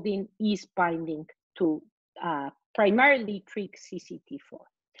 prefolding is binding to primarily trig CCT4.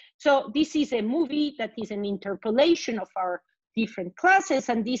 So this is a movie that is an interpolation of our different classes,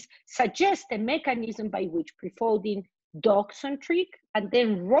 and this suggests a mechanism by which prefolding docks on trig and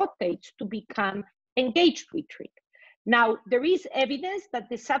then rotates to become engaged with trig. Now, there is evidence that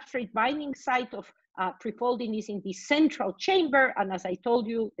the substrate binding site of prefolding is in the central chamber, and as I told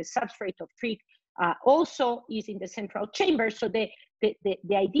you, the substrate of trig also is in the central chamber. So the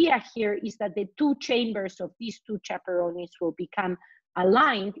idea here is that the two chambers of these two chaperones will become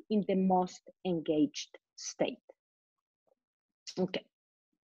aligned in the most engaged state. Okay.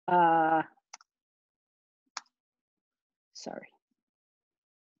 Sorry.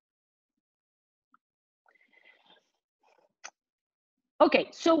 Okay,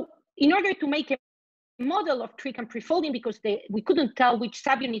 so in order to make a model of trig and prefolding, because we couldn't tell which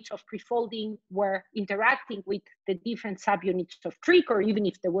subunits of prefolding were interacting with the different subunits of trig, or even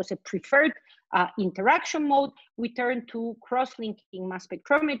if there was a preferred interaction mode, we turned to cross-linking mass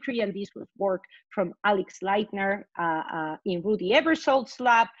spectrometry, and this was work from Alex Leitner in Rudy Eversolt's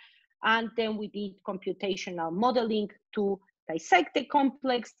lab. And then we did computational modeling to dissect the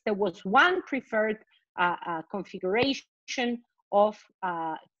complex. There was one preferred configuration of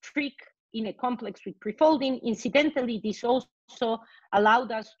trig in a complex with prefolding. Incidentally, this also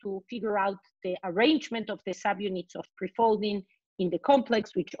allowed us to figure out the arrangement of the subunits of prefolding in the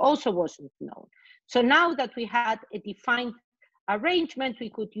complex, which also wasn't known. So now that we had a defined arrangement, we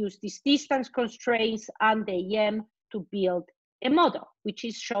could use these distance constraints and the EM to build a model, which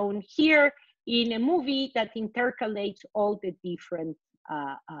is shown here in a movie that intercalates all the different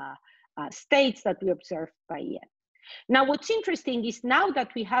states that we observed by EM. Now, what's interesting is now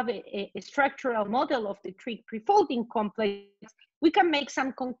that we have a structural model of the trig prefolding complex, we can make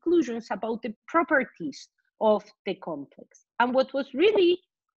some conclusions about the properties of the complex. And what was really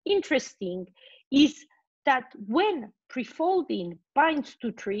interesting is that when prefolding binds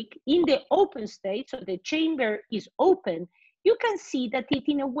to trig in the open state, so the chamber is open, you can see that it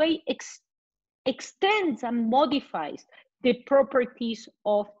in a way extends and modifies the properties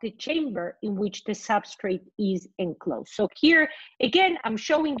of the chamber in which the substrate is enclosed. So here, again, I'm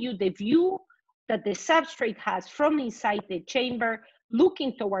showing you the view that the substrate has from inside the chamber,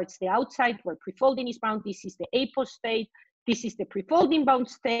 looking towards the outside where prefolding is bound. This is the apo state. This is the prefolding bound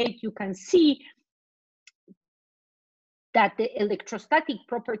state. You can see that the electrostatic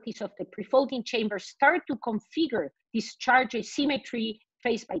properties of the prefolding chamber start to configure this charge asymmetry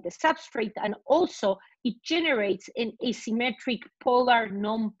faced by the substrate, and also it generates an asymmetric polar,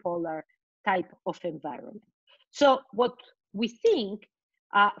 non-polar type of environment. So what we think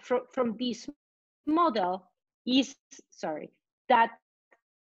from this model is, that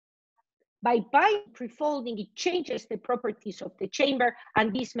by prefolding, it changes the properties of the chamber,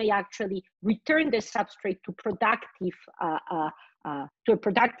 and this may actually return the substrate to a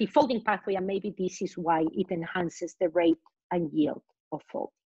productive folding pathway, and maybe this is why it enhances the rate and yield of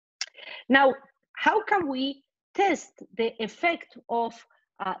folding. Now, how can we test the effect of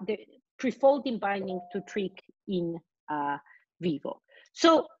the prefolding binding to trig in vivo?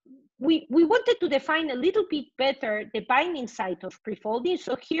 So we wanted to define a little bit better the binding site of prefolding.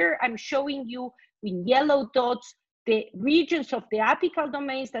 So here I'm showing you in yellow dots the regions of the apical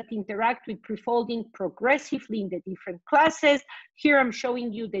domains that interact with prefolding progressively in the different classes. Here I'm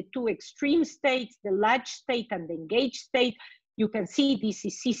showing you the two extreme states, the latch state and the engaged state. You can see this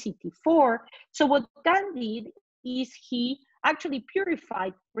is CCT4. So what Dan did is he actually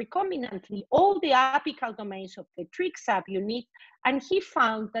purified recombinantly all the apical domains of the trig subunit, and he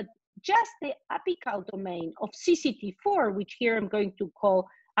found that just the apical domain of CCT4, which here I'm going to call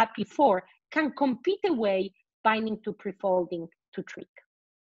API4, can compete away binding to prefolding to trig.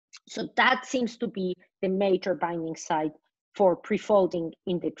 So that seems to be the major binding site for prefolding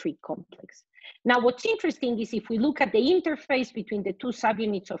in the trig complex. Now, what's interesting is if we look at the interface between the two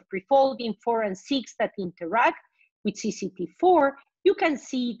subunits of prefolding 4 and 6 that interact with CCT4, you can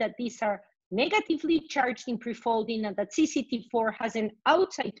see that these are negatively charged in prefolding and that CCT4 has an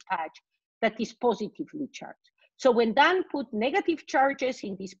outside patch that is positively charged. So when Dan put negative charges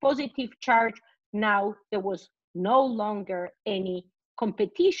in this positive charge, now there was no longer any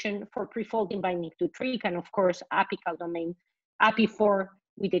competition for prefolding binding to trig, and of course apical domain API4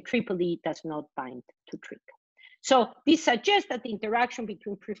 with the triple E does not bind to trig. So this suggests that the interaction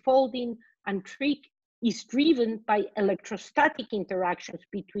between prefolding and trig is driven by electrostatic interactions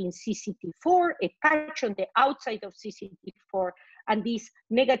between CCT4, a patch on the outside of CCT4, and these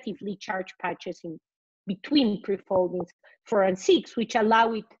negatively charged patches in between prefoldings 4 and 6, which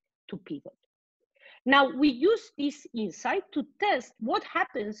allow it to pivot. Now, we use this insight to test what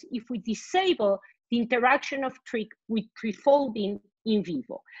happens if we disable the interaction of trig with prefolding in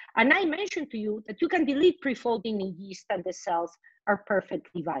vivo. And I mentioned to you that you can delete prefolding in yeast and the cells are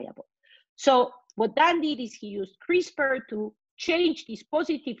perfectly viable. So what Dan did is he used CRISPR to change this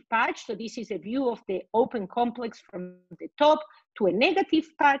positive patch. So this is a view of the open complex from the top to a negative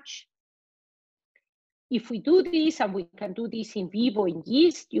patch. If we do this, and we can do this in vivo in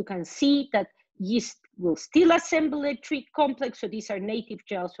yeast, you can see that yeast will still assemble a trig complex. So these are native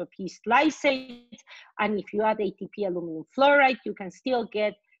gels of yeast lysates. And if you add ATP aluminum fluoride, you can still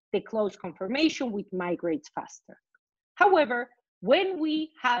get the close conformation, which migrates faster. However, when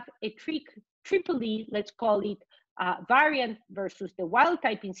we have a trig triple E, let's call it variant versus the wild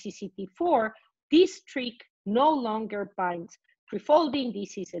type in CCT4, this trig no longer binds prefolding.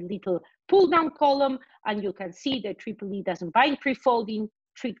 This is a little pull down column, and you can see the triple E doesn't bind prefolding.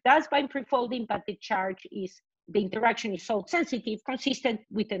 Trig does bind prefolding, but the interaction is so sensitive, consistent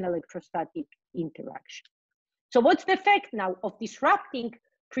with an electrostatic interaction. So what's the effect now of disrupting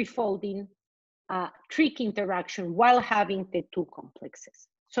prefolding trig interaction while having the two complexes?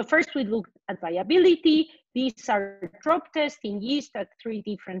 So first we looked at viability. These are drop tests in yeast at 3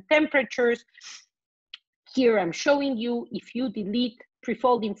 different temperatures. Here I'm showing you if you delete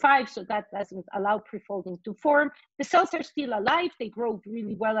prefolding 5, so that doesn't allow prefolding to form, the cells are still alive. They grow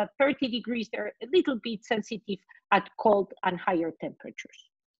really well at 30 degrees. They're a little bit sensitive at cold and higher temperatures.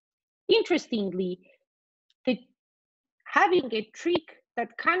 Interestingly, having a trig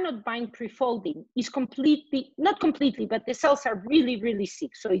that cannot bind prefolding is completely, not completely, but the cells are really, really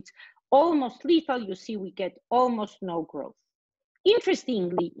sick. So it's almost lethal. You see, we get almost no growth.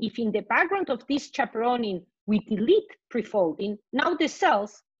 Interestingly, if in the background of this chaperoning, we delete prefolding, now the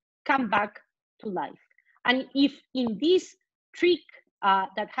cells come back to life. And if in this trig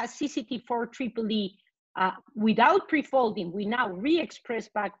that has CCT4 triple E without prefolding, we now re-express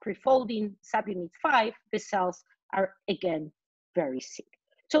back prefolding subunit 5, the cells are again very sick.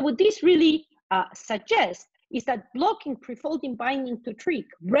 So what this really suggests is that blocking prefolding binding to trig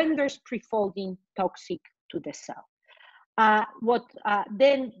renders prefolding toxic to the cell. What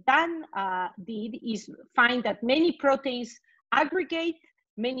then Dan did is find that many proteins aggregate,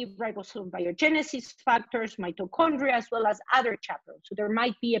 many ribosome biogenesis factors, mitochondria, as well as other chaperones. So there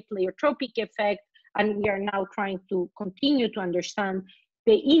might be a pleiotropic effect, and we are now trying to continue to understand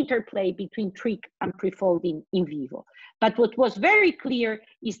the interplay between trig and prefolding in vivo. But what was very clear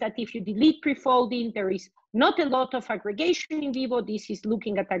is that if you delete prefolding, there is not a lot of aggregation in vivo. This is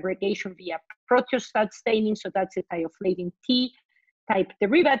looking at aggregation via proteostat staining, so that's a thioflavin T type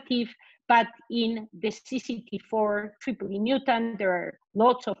derivative. But in the CCT4 triple E mutant, there are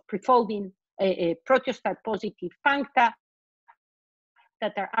lots of prefolding proteostat positive puncta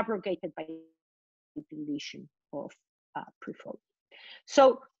that are abrogated by deletion of prefolding.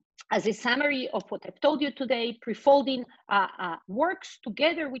 So as a summary of what I've told you today, prefolding works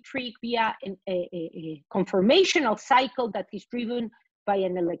together with trig via a conformational cycle that is driven by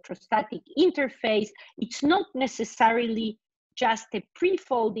an electrostatic interface. It's not necessarily just a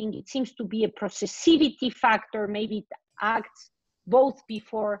prefolding. It seems to be a processivity factor. Maybe it acts both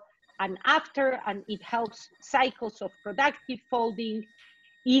before and after, and it helps cycles of productive folding.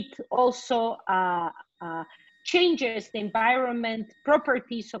 It also changes the environment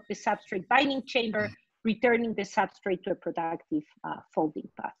properties of the substrate binding chamber, returning the substrate to a productive folding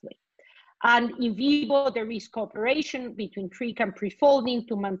pathway. And in vivo, there is cooperation between TRIC and prefolding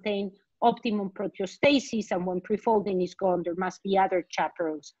to maintain optimum proteostasis. And when prefolding is gone, there must be other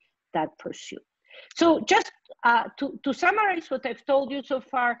chaperones that pursue. So just to summarize what I've told you so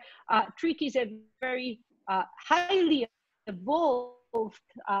far, TRIC is a very highly evolved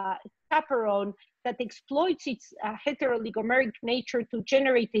chaperone that exploits its heteroligomeric nature to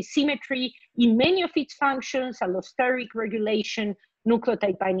generate asymmetry in many of its functions: allosteric regulation,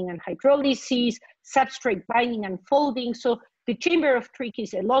 nucleotide binding and hydrolysis, substrate binding and folding. So the chamber of TRIC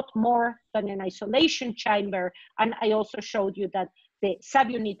is a lot more than an isolation chamber. And I also showed you that the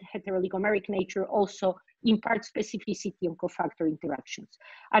subunit heteroligomeric nature also imparts specificity on cofactor interactions.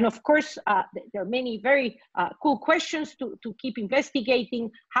 And of course, there are many very cool questions to keep investigating.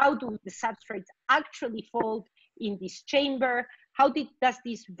 How do the substrates actually fold in this chamber? How does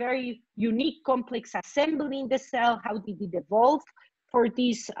this very unique complex assembly in the cell, how did it evolve for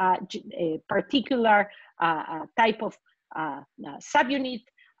this particular type of subunit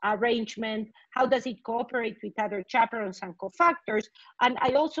arrangement? How does it cooperate with other chaperones and cofactors? And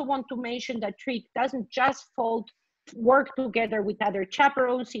I also want to mention that TRIC doesn't just work together with other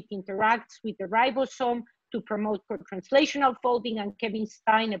chaperones, it interacts with the ribosome to promote co-translational folding. And Kevin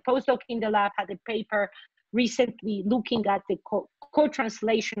Stein, a postdoc in the lab, had a paper recently looking at the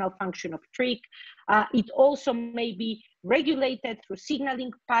co-translational function of TRIC. It also may be regulated through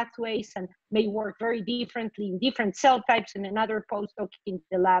signaling pathways and may work very differently in different cell types. And another postdoc in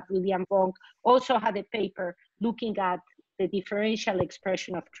the lab, William Wong, also had a paper looking at the differential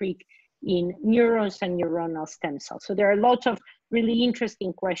expression of TRIC in neurons and neuronal stem cells. So there are lots of really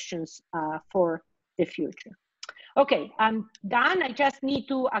interesting questions for the future. Okay, I'm done. I just need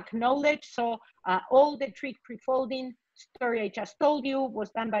to acknowledge, so all the TRIC prefolding story I just told you was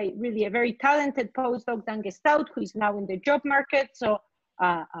done by really a very talented postdoc, Dan Gestaut, who is now in the job market. So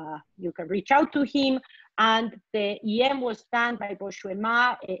you can reach out to him. And the EM was done by Boshue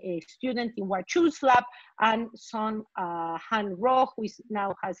Ma, a student in Wachu's lab, and Son Han Ro, who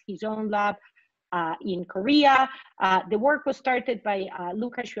now has his own lab in Korea. The work was started by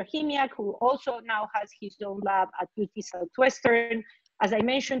Lukasz Joachimiak, who also now has his own lab at UT Southwestern. As I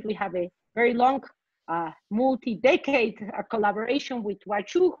mentioned, we have a very long multi-decade collaboration with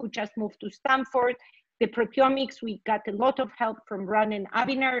Wachu, who just moved to Stanford. The proteomics, we got a lot of help from Ronen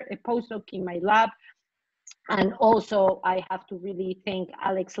Abiner, a postdoc in my lab. And also I have to really thank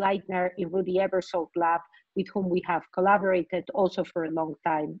Alex Leitner in Rudy Ebersold lab, with whom we have collaborated also for a long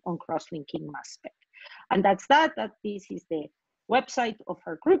time on cross-linking mass spec. And that's that this is the website of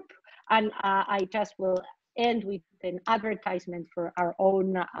our group. And I just will end with an advertisement for our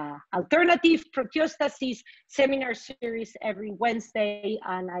own alternative proteostasis seminar series every Wednesday.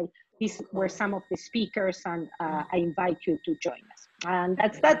 And these were some of the speakers, and I invite you to join us. And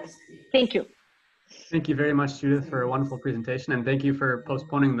that's that. Thank you. Thank you very much, Judith, for a wonderful presentation, and thank you for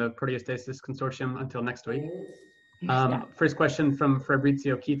postponing the Proteostasis Consortium until next week. First question from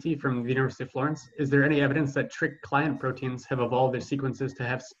Fabrizio Chitti from the University of Florence. Is there any evidence that TRIC client proteins have evolved their sequences to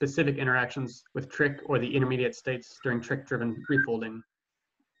have specific interactions with TRIC or the intermediate states during TRIC-driven refolding?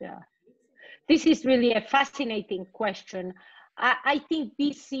 Yeah, this is really a fascinating question. I think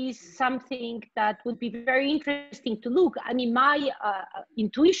this is something that would be very interesting to look. I mean, my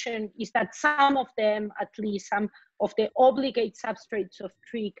intuition is that some of them, at least some of the obligate substrates of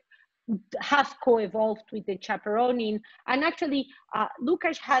TRIC, have co-evolved with the chaperoning. And actually,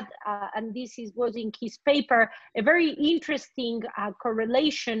 Lukasz had, and this was in his paper, a very interesting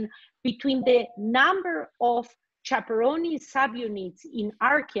correlation between the number of chaperoning subunits in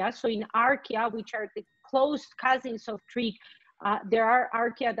archaea. So in archaea, which are the close cousins of TRIC, there are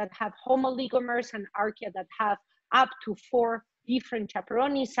archaea that have homoligomers and archaea that have up to 4 different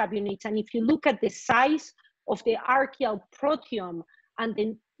chaperoning subunits. And if you look at the size of the archaeal proteome, and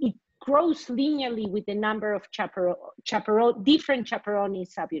then it grows linearly with the number of different chaperoning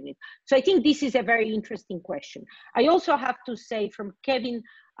subunits. So I think this is a very interesting question. I also have to say, from Kevin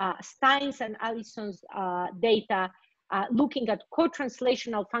Stein's and Allison's data, looking at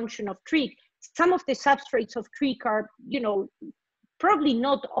co-translational function of TRIC, some of the substrates of TRIC are, probably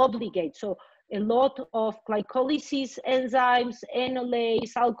not obligate. So a lot of glycolysis enzymes,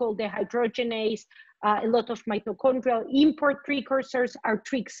 enolase, alcohol dehydrogenase, a lot of mitochondrial import precursors are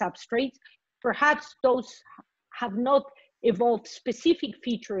TRIC substrates. Perhaps those have not evolved specific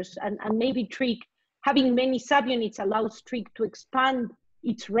features, and maybe TRIC, having many subunits, allows TRIC to expand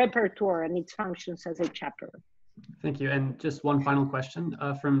its repertoire and its functions as a chaperone. Thank you. And just one final question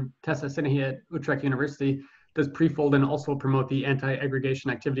from Tessa Sinahi at Utrecht University. Does pre-folding also promote the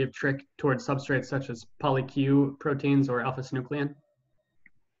anti-aggregation activity of TRIC towards substrates such as poly-Q proteins or alpha-synuclein?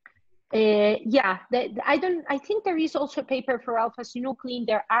 Yeah, I think there is also a paper for alpha-synuclein.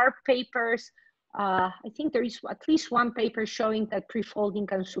 There are papers, I think there is at least one paper showing that pre-folding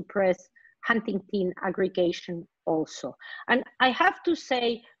can suppress Huntington aggregation also. And I have to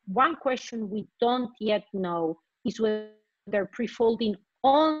say, one question we don't yet know is whether pre-folding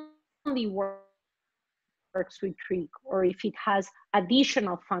only works with TRIC or if it has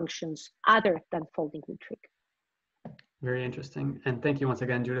additional functions other than folding with TRIC. Very interesting. And thank you once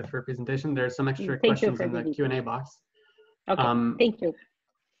again, Judith, for your presentation. There are some extra questions in the Q&A box. Okay, thank you.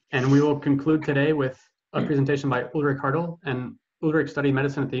 And we will conclude today with a presentation by Ulrich Hartl. And Ulrich studied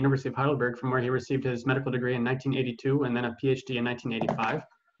medicine at the University of Heidelberg, from where he received his medical degree in 1982 and then a PhD in 1985.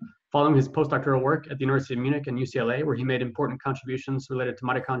 Following his postdoctoral work at the University of Munich and UCLA, where he made important contributions related to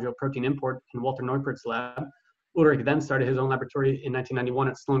mitochondrial protein import in Walter Neupert's lab, Ulrich then started his own laboratory in 1991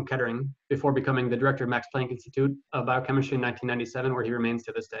 at Sloan Kettering, before becoming the director of Max Planck Institute of Biochemistry in 1997, where he remains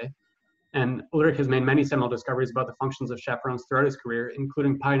to this day. And Ulrich has made many seminal discoveries about the functions of chaperones throughout his career,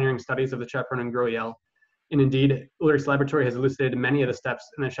 including pioneering studies of the chaperone in Groeil. And indeed, Ulrich's laboratory has elucidated many of the steps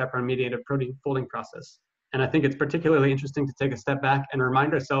in the chaperone-mediated protein folding process. And I think it's particularly interesting to take a step back and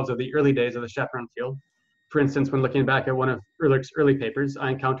remind ourselves of the early days of the chaperone field. For instance, when looking back at one of Ulrich's early papers, I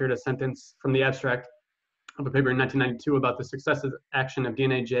encountered a sentence from the abstract of a paper in 1992 about the successive action of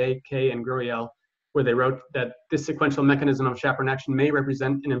DNA J, K, and Groeil, where they wrote that this sequential mechanism of chaperone action may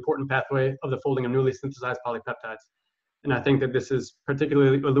represent an important pathway of the folding of newly synthesized polypeptides. And I think that this is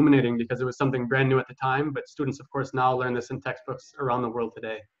particularly illuminating because it was something brand new at the time, but students, of course, now learn this in textbooks around the world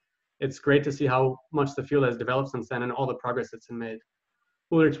today. It's great to see how much the field has developed since then and all the progress that's been made.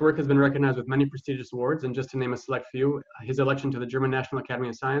 Ulrich's work has been recognized with many prestigious awards, and just to name a select few, his election to the German National Academy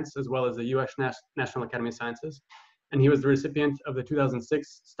of Science, as well as the US National Academy of Sciences. And he was the recipient of the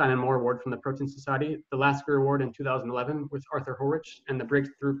 2006 Stein and Moore Award from the Protein Society, the Lasker Award in 2011 with Arthur Horwich, and the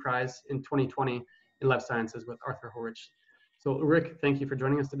Breakthrough Prize in 2020 in Life Sciences with Arthur Horwich. So Ulrich, thank you for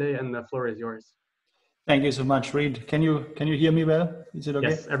joining us today, and the floor is yours. Thank you so much, Reid. Can you hear me well? Is it okay?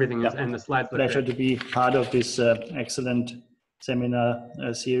 Yes, everything is, and the slides look Pleasure great. to be part of this excellent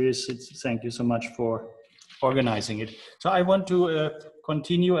seminar series. Thank you so much for organizing it. So I want to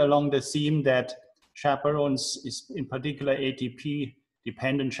continue along the theme that chaperones, in particular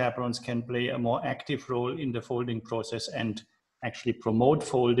ATP-dependent chaperones, can play a more active role in the folding process and actually promote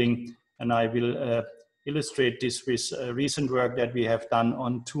folding. And I will illustrate this with recent work that we have done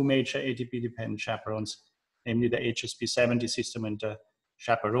on two major ATP-dependent chaperones, namely the HSP70 system and the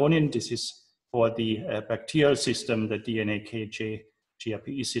chaperonin. This is for the bacterial system, the DNA-KJ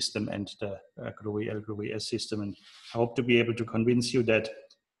GRPE system, and the Groeil system. And I hope to be able to convince you that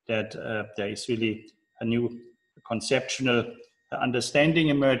there is really a new conceptual understanding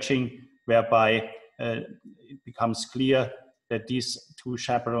emerging, whereby it becomes clear that these two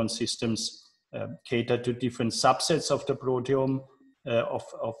chaperone systems cater to different subsets of the proteome,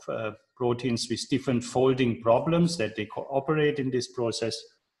 of proteins with different folding problems, that they cooperate in this process,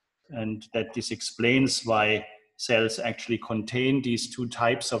 and that this explains why cells actually contain these two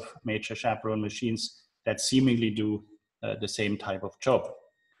types of major chaperone machines that seemingly do the same type of job.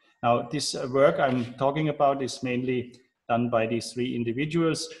 Now, this work I'm talking about is mainly done by these three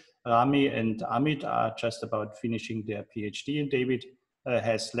individuals. Rami and Amit are just about finishing their PhD, and David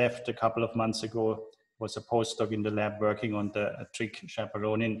has left a couple of months ago, was a postdoc in the lab working on the TRIC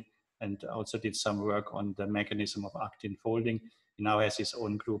chaperonin, and also did some work on the mechanism of actin folding. He now has his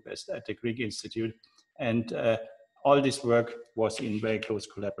own group at the Greek Institute. And all this work was in very close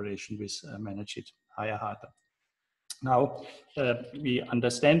collaboration with Manajit Hartl. Now, we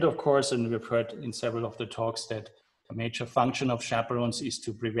understand, of course, and we've heard in several of the talks, that a major function of chaperones is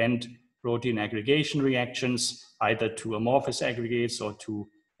to prevent protein aggregation reactions, either to amorphous aggregates or to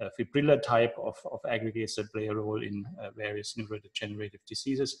fibrillar type of aggregates that play a role in various neurodegenerative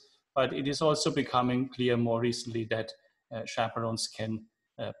diseases. But it is also becoming clear more recently that chaperones can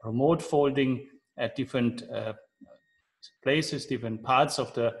promote folding at different places, different parts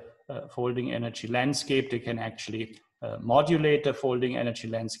of the folding energy landscape. They can actually modulate the folding energy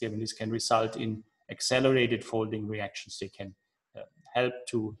landscape, and this can result in accelerated folding reactions. They can help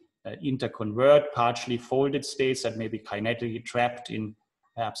to interconvert partially folded states that may be kinetically trapped in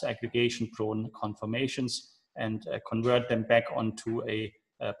perhaps aggregation-prone conformations, and convert them back onto a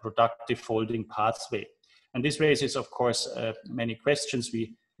productive folding pathway. And this raises, of course, many questions.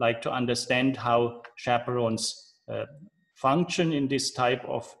 We like to understand how chaperones function in this type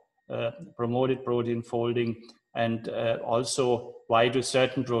of promoted protein folding, and also why do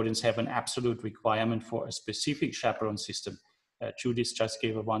certain proteins have an absolute requirement for a specific chaperone system. Judith just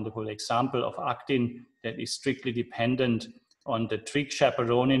gave a wonderful example of actin that is strictly dependent on the trig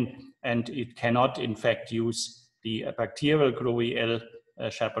chaperonin, and it cannot in fact use the bacterial GROEL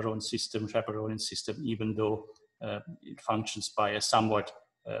chaperonin system, even though it functions by a somewhat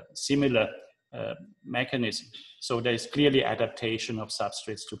similar mechanism. So there is clearly adaptation of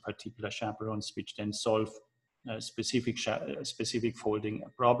substrates to particular chaperones, which then solve specific folding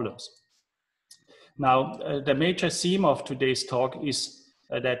problems. Now, the major theme of today's talk is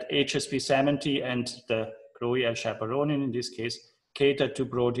that HSP70 and the GROEL chaperonin, in this case, cater to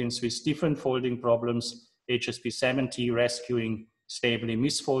proteins with different folding problems, HSP70 rescuing stably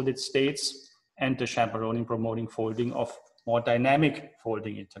misfolded states, and the chaperonin promoting folding of more dynamic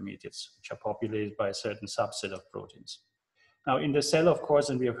folding intermediates, which are populated by a certain subset of proteins. Now, in the cell, of course,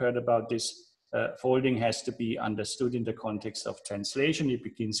 and we have heard about this, folding has to be understood in the context of translation. It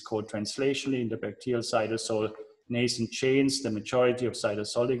begins co-translationally in the bacterial cytosol nascent chains. The majority of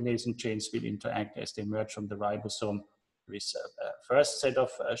cytosolic nascent chains will interact as they emerge from the ribosome with a first set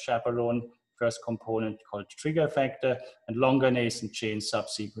of chaperone, first component called trigger factor, and longer nascent chains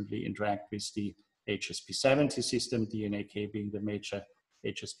subsequently interact with the HSP70 system, DNAK being the major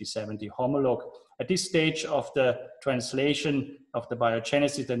HSP70 homologue. At this stage of the translation of the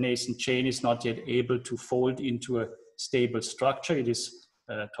biogenesis, the nascent chain is not yet able to fold into a stable structure. It is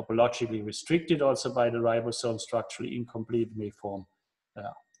topologically restricted also by the ribosome, structurally incomplete, may form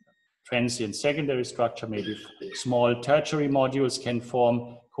transient secondary structure, maybe small tertiary modules can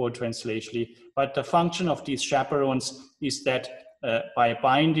form co-translationally. But the function of these chaperones is that by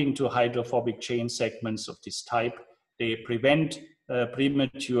binding to hydrophobic chain segments of this type, they prevent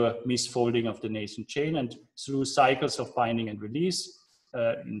premature misfolding of the nascent chain, and through cycles of binding and release,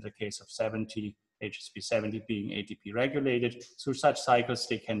 in the case of HSP70 being ATP regulated, through such cycles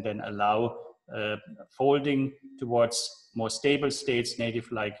they can then allow folding towards more stable states,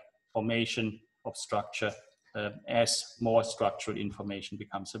 native-like formation of structure as more structural information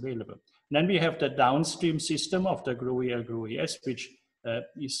becomes available. And then we have the downstream system of the GROEL-GROES, which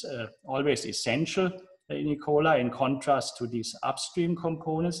is always essential in E. coli, in contrast to these upstream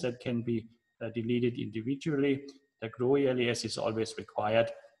components that can be deleted individually. The GROELES is always required,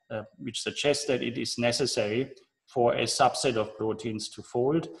 which suggests that it is necessary for a subset of proteins to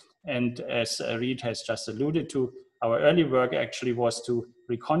fold. And as Reid has just alluded to, our early work actually was to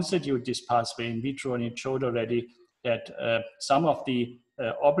reconstitute this pathway in vitro, and it showed already that some of the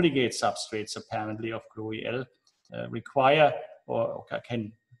obligate substrates apparently of GROEL require or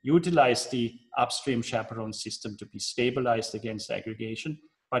can utilize the upstream chaperone system to be stabilized against aggregation,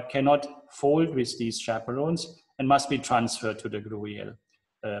 but cannot fold with these chaperones and must be transferred to the GROEL.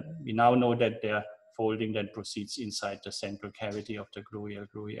 We now know that their folding then proceeds inside the central cavity of the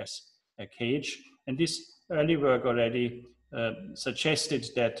GROEL-GROES cage. And this early work already suggested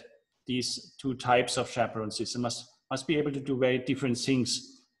that these two types of chaperone system must be able to do very different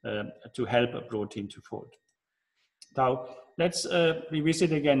things to help a protein to fold. Now, let's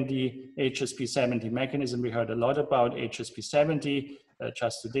revisit again the HSP70 mechanism. We heard a lot about HSP70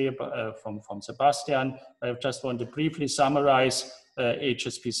 just today from Sebastian. I just want to briefly summarize.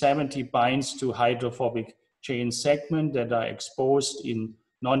 HSP70 binds to hydrophobic chain segments that are exposed in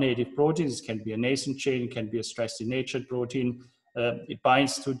non-native proteins. It can be a nascent chain, it can be a stress-denatured protein. It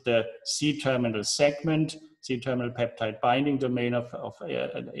binds to the C-terminal segment, C-terminal peptide binding domain of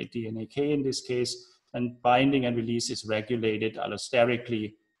a DNAK in this case, and binding and release is regulated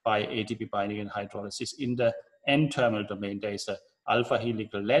allosterically by ATP binding and hydrolysis. In the N-terminal domain, there is an alpha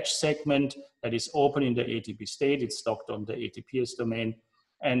helical latch segment that is open in the ATP state. It's docked on the ATPase domain,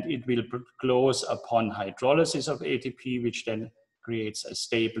 and it will close upon hydrolysis of ATP, which then creates a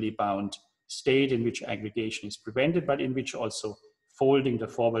stably bound state in which aggregation is prevented, but in which also folding, the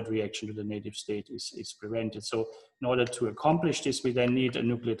forward reaction to the native state, is prevented. So in order to accomplish this, we then need a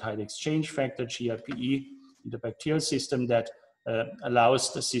nucleotide exchange factor, GRPE, in the bacterial system that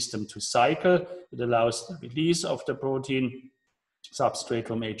allows the system to cycle. It allows the release of the protein substrate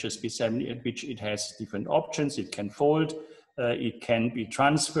from HSP70, at which it has different options. It can fold, it can be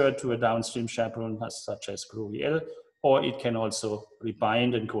transferred to a downstream chaperone such as GROEL, or it can also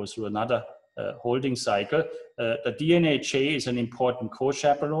rebind and go through another holding cycle. The DNAJ is an important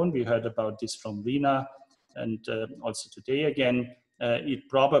co-chaperone. We heard about this from Rina, and also today again. It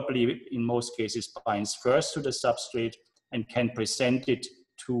probably, in most cases, binds first to the substrate and can present it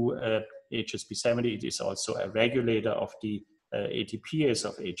to HSP70. It is also a regulator of the ATPase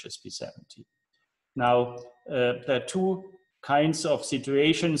of HSP70. Now, there are two kinds of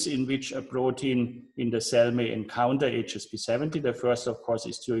situations in which a protein in the cell may encounter HSP70. The first, of course,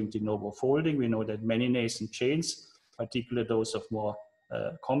 is during de novo folding. We know that many nascent chains, particularly those of more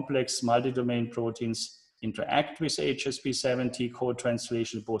complex multi-domain proteins, interact with HSP70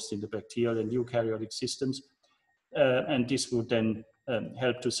 co-translation both in the bacterial and eukaryotic systems. And this would then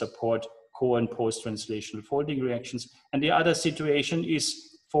help to support co- and post-translational folding reactions. And the other situation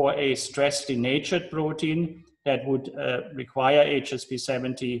is for a stress denatured protein that would require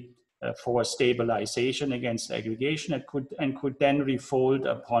HSP70 for stabilization against aggregation and could then refold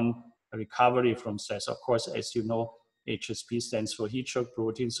upon recovery from stress. Of course, as you know, HSP stands for heat shock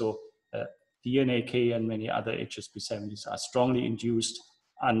protein, so DNA-K and many other HSP70s are strongly induced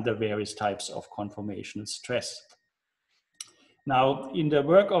under various types of conformational stress. Now, in the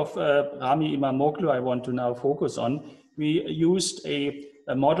work of Rami Imamoglu, I want to now focus on, we used a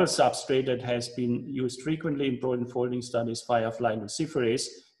model substrate that has been used frequently in protein folding studies, firefly luciferase.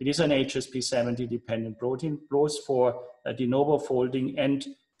 It is an HSP70 dependent protein, both for de novo folding and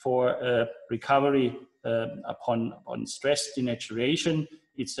for recovery upon stress denaturation.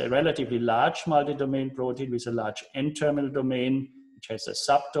 It's a relatively large multi-domain protein with a large N-terminal domain, which has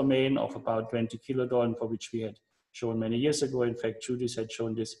a subdomain of about 20 kilodalton, for which we had shown many years ago. In fact, Judith had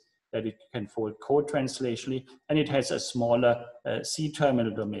shown this, that it can fold co-translationally, and it has a smaller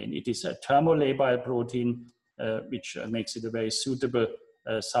C-terminal domain. It is a thermolabile protein, which makes it a very suitable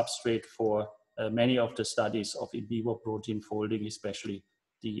substrate for many of the studies of in vivo protein folding, especially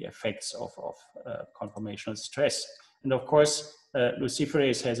the effects of conformational stress. And of course,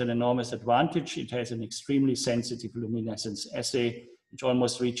 luciferase has an enormous advantage. It has an extremely sensitive luminescence assay, which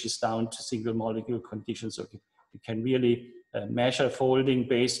almost reaches down to single molecule conditions. So it can really measure folding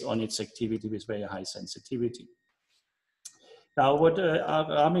based on its activity with very high sensitivity. Now, what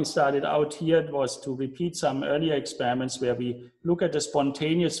Rami started out here was to repeat some earlier experiments where we look at the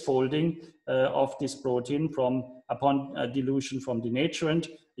spontaneous folding of this protein upon dilution from denaturant.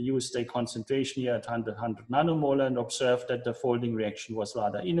 We used a concentration here at 100 nanomolar and observed that the folding reaction was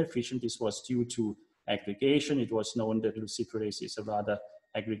rather inefficient. This was due to aggregation. It was known that luciferase is a rather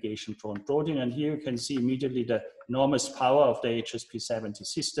aggregation-prone protein. And here you can see immediately the enormous power of the HSP70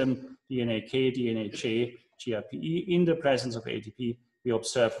 system, DNA-K, DNA-J, GRPE. In the presence of ATP, we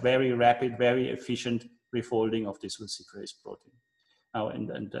observe very rapid, very efficient refolding of this luciferase protein. Now,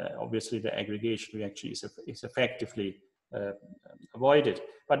 and obviously the aggregation reaction is effectively avoided.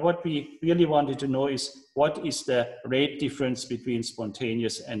 But what we really wanted to know is what is the rate difference between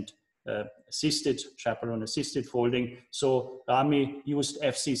spontaneous and assisted, chaperone assisted folding. So Rami used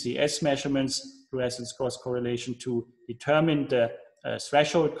FCCS measurements, fluorescence cross correlation, to determine the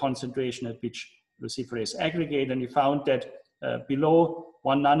threshold concentration at which luciferase aggregate, and we found that below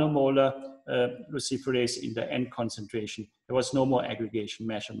 1 nanomolar luciferase in the end concentration, there was no more aggregation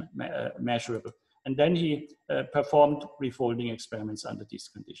measurable. And then he performed refolding experiments under these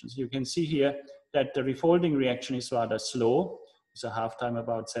conditions. You can see here that the refolding reaction is rather slow. It's a half time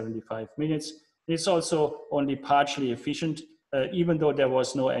about 75 minutes. It's also only partially efficient, even though there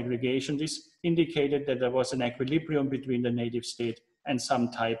was no aggregation. This indicated that there was an equilibrium between the native state and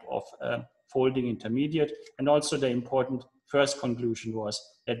some type of folding intermediate. And also the important first conclusion was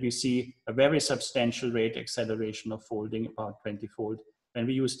that we see a very substantial rate acceleration of folding, about 20-fold, when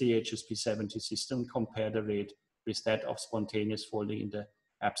we use the HSP70 system, compare the rate with that of spontaneous folding in the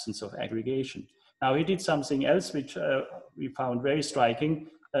absence of aggregation. Now, he did something else which we found very striking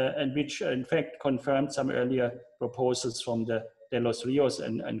and which in fact confirmed some earlier proposals from the De Los Rios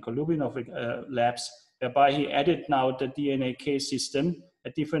and Golubinov labs, whereby he added now the DNA-K system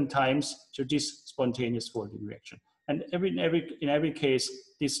at different times to this spontaneous folding reaction. And in every case,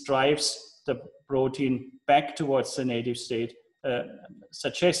 this drives the protein back towards the native state,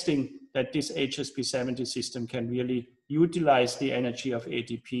 suggesting that this HSP70 system can really utilize the energy of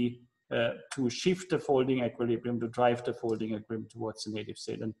ATP to shift the folding equilibrium, to drive the folding equilibrium towards the native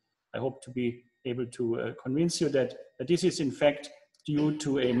state. And I hope to be able to convince you that this is in fact due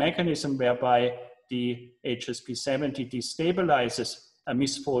to a mechanism whereby the HSP70 destabilizes a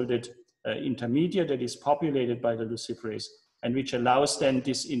misfolded intermediate that is populated by the luciferase, and which allows then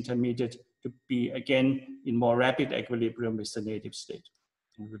this intermediate to be again in more rapid equilibrium with the native state.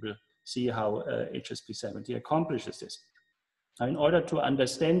 And we will see how HSP70 accomplishes this. Now, in order to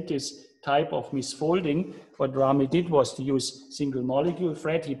understand this type of misfolding, what Rami did was to use single molecule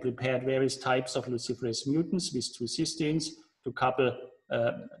FRET. He prepared various types of luciferase mutants with 2 cysteines to couple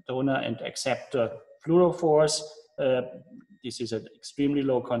donor and acceptor fluorophores. This is at extremely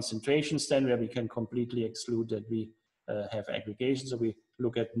low concentrations then, where we can completely exclude that we have aggregation. So we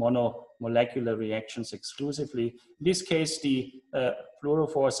look at monomolecular reactions exclusively. In this case, the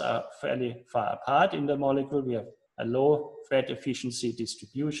fluorophores are fairly far apart in the molecule. We have a low thread efficiency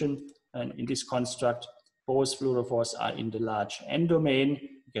distribution, and in this construct, both fluorophores are in the large N domain.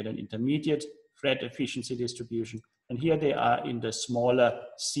 You get an intermediate thread efficiency distribution, and here they are in the smaller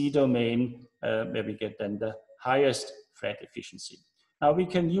C domain, where we get then the highest thread efficiency. Now we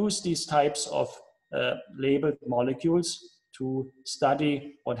can use these types of labeled molecules to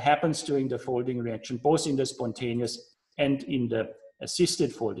study what happens during the folding reaction, both in the spontaneous and in the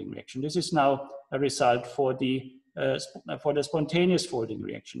assisted folding reaction. This is now a result for the spontaneous folding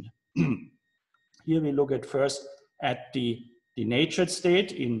reaction. Here we look at first at the denatured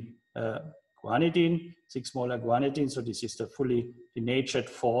state in guanidine, 6 molar guanidine. So this is the fully denatured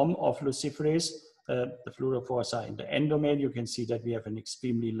form of luciferase. The fluorophores are in the N domain. You can see that we have an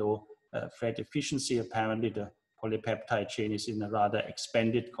extremely low thread efficiency. Apparently the polypeptide chain is in a rather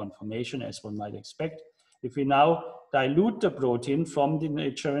expanded conformation, as one might expect. If we now dilute the protein from the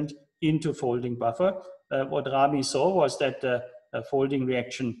denaturant into folding buffer, what Rami saw was that the folding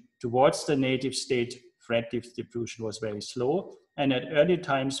reaction towards the native state thread distribution was very slow. And at early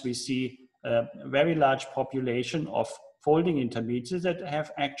times, we see a very large population of folding intermediates that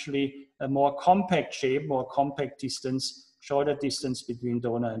have actually a more compact shape, more compact distance, shorter distance between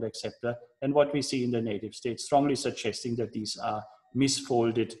donor and acceptor than what we see in the native state, strongly suggesting that these are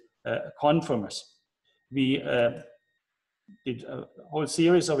misfolded conformers. We did a whole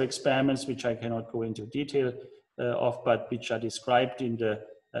series of experiments, which I cannot go into detail of, but which are described in the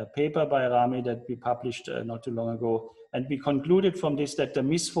paper by Rami that we published not too long ago. And we concluded from this that the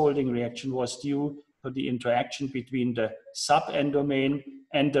misfolding reaction was due to the interaction between the sub-N domain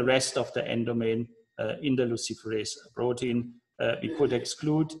and the rest of the N domain in the luciferase protein. We could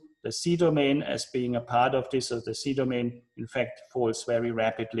exclude the C domain as being a part of this, so the C domain in fact folds very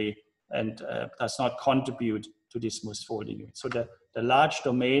rapidly and does not contribute to this misfolding. So the large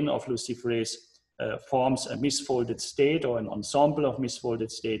domain of luciferase forms a misfolded state or an ensemble of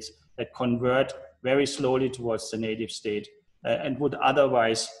misfolded states that convert very slowly towards the native state and would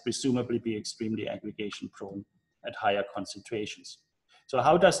otherwise presumably be extremely aggregation prone at higher concentrations. So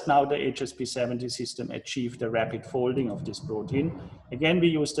how does now the HSP70 system achieve the rapid folding of this protein? Again, we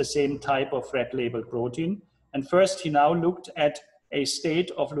use the same type of thread labeled protein. And first he now looked at a state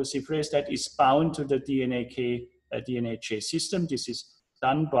of luciferase that is bound to the DNA-J system. This is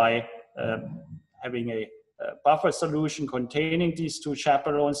done by having a buffer solution containing these two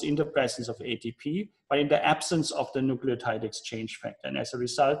chaperones in the presence of ATP, but in the absence of the nucleotide exchange factor. And as a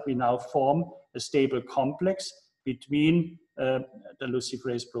result, we now form a stable complex between the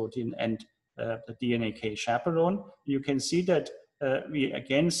luciferase protein and the DNA-K chaperone. You can see that we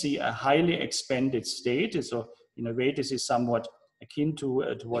again see a highly expanded state. So in a way, this is somewhat akin to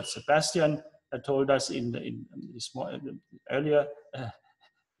what Sebastian told us in this earlier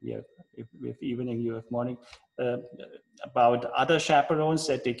with evening, you have morning, about other chaperones,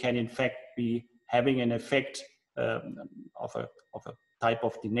 that they can in fact be having an effect of a type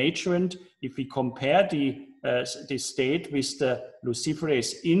of denaturant. If we compare the state with the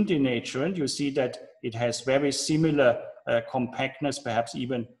luciferase in denaturant, you see that it has very similar compactness, perhaps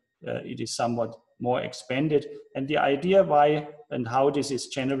even it is somewhat more expanded. And the idea why and how this is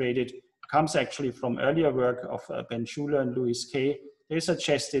generated comes actually from earlier work of Ben Schuler and Louis Kay. They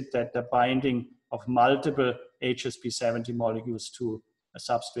suggested that the binding of multiple HSP70 molecules to a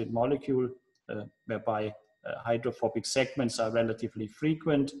substrate molecule, whereby hydrophobic segments are relatively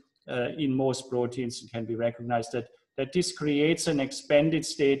frequent in most proteins, and can be recognized that this creates an expanded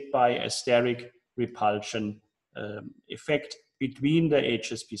state by a steric repulsion effect between the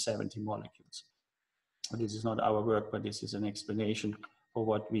HSP70 molecules. This is not our work, but this is an explanation for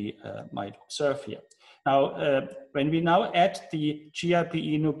what we might observe here. Now, when we now add the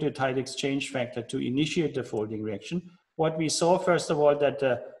GRPE nucleotide exchange factor to initiate the folding reaction, what we saw, first of all, that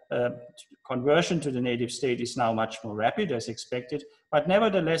the conversion to the native state is now much more rapid as expected, but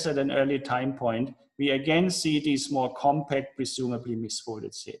nevertheless, at an early time point, we again see these more compact, presumably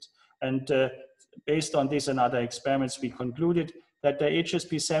misfolded states. And based on this and other experiments, we concluded that the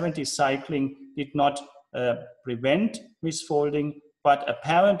HSP70 cycling did not prevent misfolding, but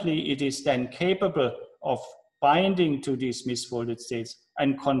apparently it is then capable of binding to these misfolded states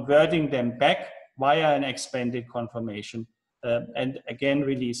and converting them back via an expanded conformation, and again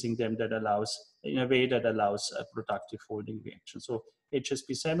releasing them that allows, in a way that allows a productive folding reaction. So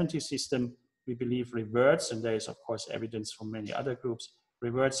HSP70 system, we believe, reverts, and there is of course evidence from many other groups,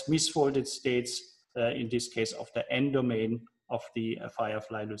 reverts misfolded states, in this case of the N domain of the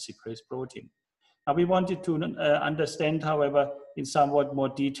firefly luciferase protein. Now we wanted to understand, however, in somewhat more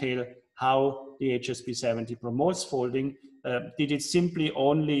detail how the HSP70 promotes folding. Did it simply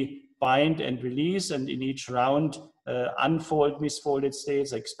only bind and release, and in each round unfold misfolded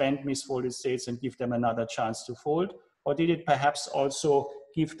states, expand misfolded states, and give them another chance to fold? Or did it perhaps also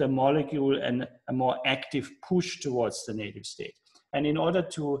give the molecule a more active push towards the native state? And in order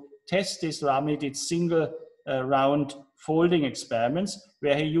to test this, Rami did single round folding experiments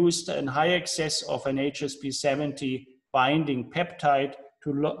where he used a high excess of an HSP70 binding peptide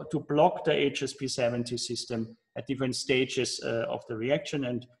to block the HSP70 system at different stages of the reaction.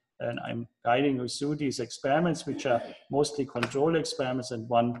 And I'm guiding you through these experiments, which are mostly control experiments and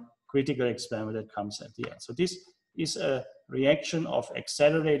one critical experiment that comes at the end. So this is a reaction of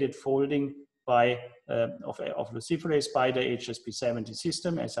accelerated folding by, of luciferase by the HSP70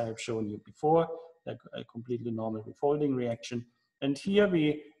 system, as I have shown you before, a completely normal refolding reaction. And here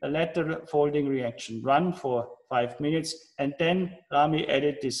we let the folding reaction run for 5 minutes, and then Rami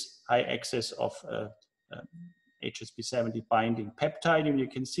added this high excess of HSP70 binding peptide, and you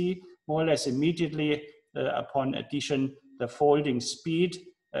can see more or less immediately upon addition, the folding speed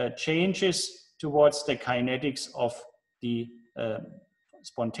changes towards the kinetics of the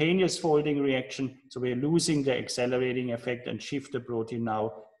spontaneous folding reaction. So we're losing the accelerating effect and shift the protein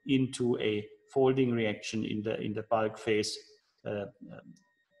now into a folding reaction in the bulk phase.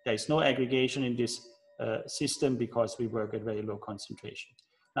 There is no aggregation in this system because we work at very low concentration.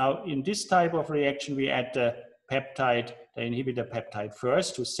 Now, in this type of reaction, we add the peptide, the inhibitor peptide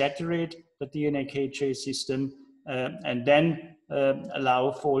first to saturate the DNA KJ system and then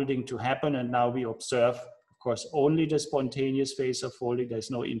allow folding to happen. And now we observe, of course, only the spontaneous phase of folding.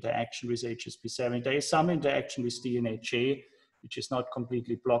 There's no interaction with HSP70. There is some interaction with DNAJ, which is not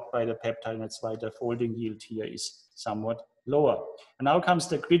completely blocked by the peptide. And that's why the folding yield here is somewhat lower. And now comes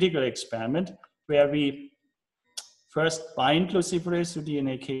the critical experiment where we first bind luciferase to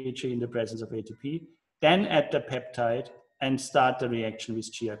DNA KJ in the presence of ATP, then add the peptide and start the reaction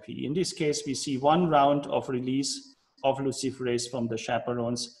with GRP. In this case, we see one round of release of luciferase from the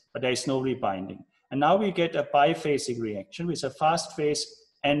chaperones, but there is no rebinding. And now we get a biphasic reaction with a fast phase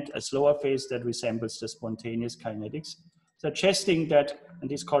and a slower phase that resembles the spontaneous kinetics, suggesting that, and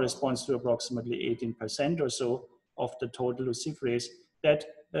this corresponds to approximately 18% or so of the total luciferase, that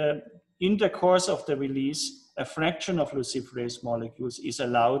in the course of the release, a fraction of luciferase molecules is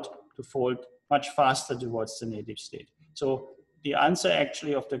allowed to fold much faster towards the native state. So the answer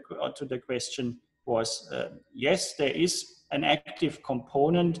actually to the question was yes, there is an active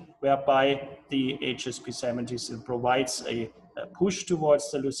component whereby the HSP70 provides a push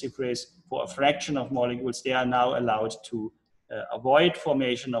towards the luciferase for a fraction of molecules. They are now allowed to avoid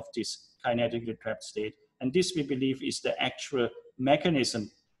formation of this kinetically trapped state. And this, we believe, is the actual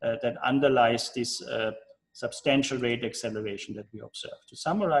mechanism that underlies this substantial rate acceleration that we observe. To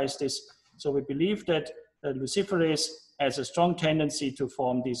summarize this, so we believe that luciferase has a strong tendency to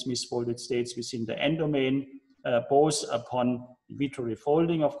form these misfolded states within the end domain, both upon in vitro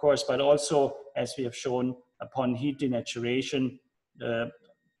refolding, of course, but also, as we have shown, upon heat denaturation,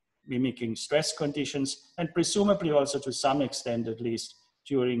 mimicking stress conditions, and presumably also to some extent, at least,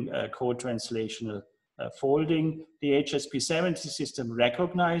 during co-translational folding. The HSP70 system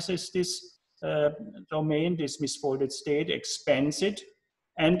recognizes this domain, this misfolded state, expands it,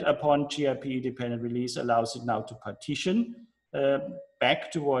 and upon GRP-dependent release allows it now to partition back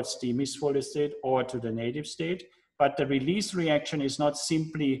towards the misfolded state or to the native state. But the release reaction is not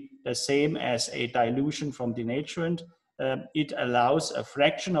simply the same as a dilution from denaturant. It allows a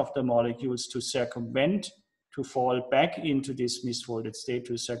fraction of the molecules to circumvent, to fall back into this misfolded state,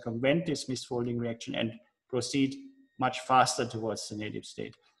 to circumvent this misfolding reaction and proceed much faster towards the native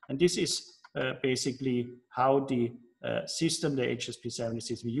state. And this is basically how the system, the HSP70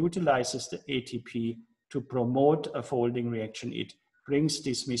 system, utilizes the ATP to promote a folding reaction. It brings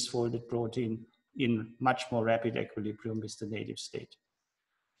this misfolded protein in much more rapid equilibrium with the native state.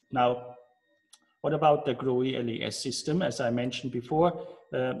 Now, what about the GROE-LES system? As I mentioned before,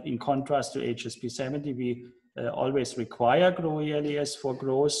 in contrast to HSP70, we always require GROE-LES for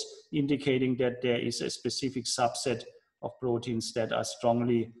growth, indicating that there is a specific subset of proteins that are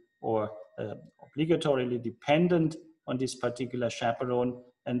strongly or obligatorily dependent on this particular chaperone.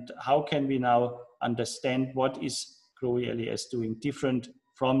 And how can we now understand what is GROE-LES doing different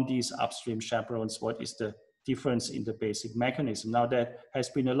from these upstream chaperones? What is the difference in the basic mechanism? Now, there has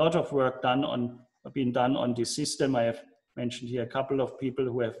been a lot of work done on this system. I have mentioned here a couple of people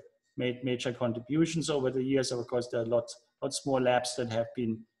who have made major contributions over the years. Of course, there are lots more labs that have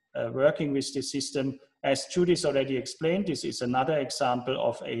been working with this system. As Judith already explained, this is another example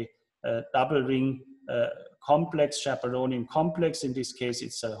of a double ring complex, chaperonin complex. In this case,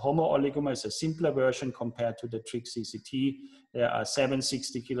 it's a homo-oligomer, it's a simpler version compared to the trig CCT. There are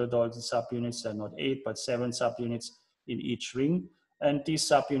 760 kilodalton subunits, there are not 8, but 7 subunits in each ring. And these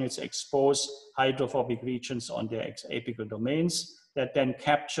subunits expose hydrophobic regions on their apical domains that then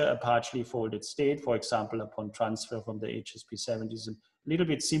capture a partially folded state, for example, upon transfer from the HSP70s, a little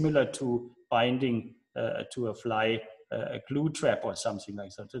bit similar to binding to a fly, a glue trap or something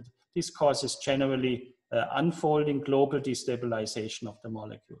like that. This causes generally unfolding global destabilization of the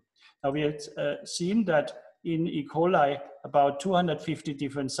molecule. Now we had seen that in E. coli, about 250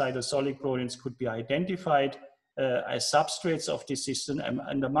 different cytosolic proteins could be identified as substrates of this system.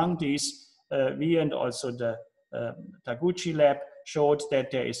 And among these, we and also the Taguchi lab showed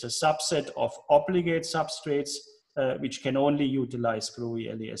that there is a subset of obligate substrates which can only utilize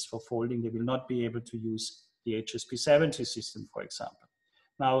GRUI LES for folding. They will not be able to use the HSP70 system, for example.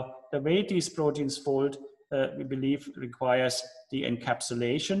 Now, the way these proteins fold, we believe, requires the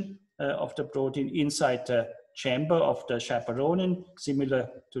encapsulation of the protein inside the chamber of the chaperonin, similar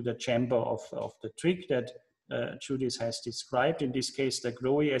to the chamber of the trig that Judith has described. In this case, the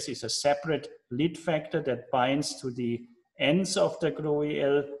GRUI-S is a separate lid factor that binds to the ends of the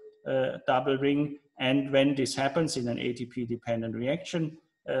GRUI-L double ring. And when this happens in an ATP-dependent reaction,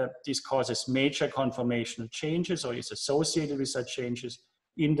 this causes major conformational changes or is associated with such changes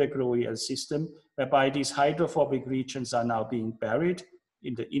in the GRUI-L system, whereby these hydrophobic regions are now being buried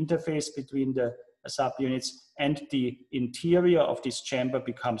in the interface between the subunits, and the interior of this chamber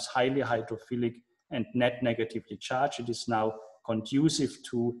becomes highly hydrophilic and net negatively charged. It is now conducive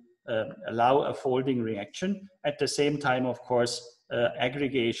to allow a folding reaction. At the same time, of course,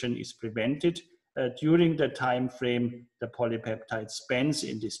 aggregation is prevented. During the time frame, the polypeptide spends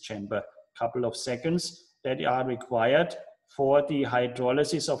in this chamber a couple of seconds that are required for the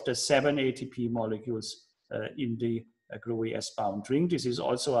hydrolysis of the 7 ATP molecules in the GRUI-S bound ring. This is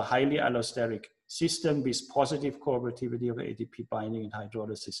also a highly allosteric system with positive cooperativity of ATP binding and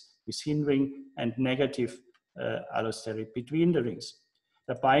hydrolysis within ring and negative allosteric between the rings.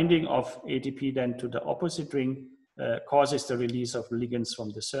 The binding of ATP then to the opposite ring causes the release of ligands from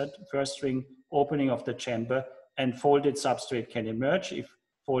the first ring, opening of the chamber, and folded substrate can emerge. If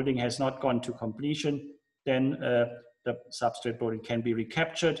folding has not gone to completion, then the substrate protein can be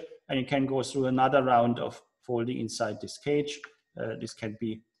recaptured and it can go through another round of folding inside this cage. This can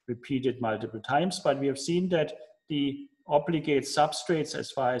be repeated multiple times, but we have seen that the obligate substrates,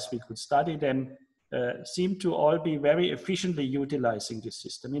 as far as we could study them, seem to all be very efficiently utilizing this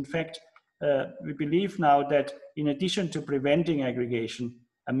system. In fact, we believe now that in addition to preventing aggregation,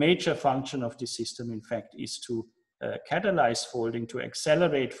 a major function of this system, in fact, is to catalyze folding, to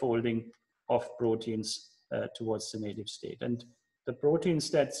accelerate folding of proteins towards the native state. And the proteins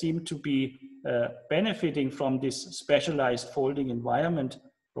that seem to be benefiting from this specialized folding environment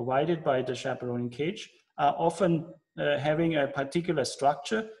provided by the chaperonin cage are often having a particular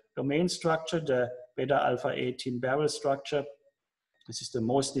structure, domain structure, the beta-alpha 18 barrel structure. This is the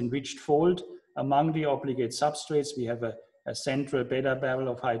most enriched fold among the obligate substrates. We have a central beta barrel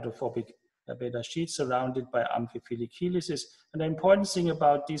of hydrophobic beta sheets surrounded by amphiphilic helices. And the important thing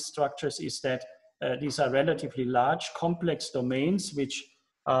about these structures is that these are relatively large, complex domains which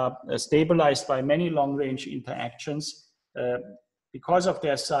are stabilized by many long-range interactions. Because of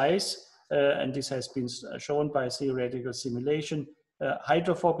their size, and this has been shown by theoretical simulation,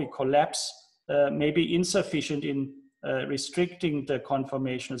 hydrophobic collapse may be insufficient in restricting the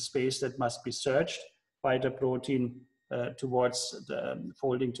conformational space that must be searched by the protein towards the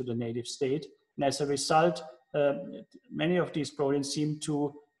folding to the native state. And as a result, many of these proteins seem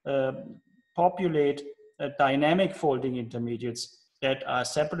to populate dynamic folding intermediates that are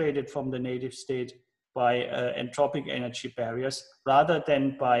separated from the native state by entropic energy barriers rather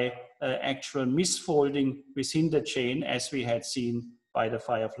than by actual misfolding within the chain, as we had seen by the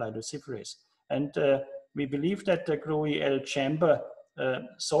firefly luciferase. And we believe that the GRUI-L chamber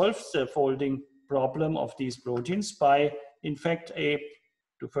solves the folding problem of these proteins by, in fact,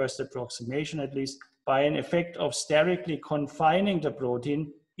 to first approximation at least, by an effect of sterically confining the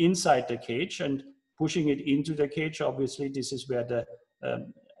protein inside the cage and pushing it into the cage. Obviously, this is where the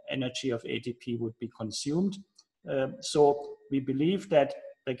energy of ATP would be consumed. So we believe that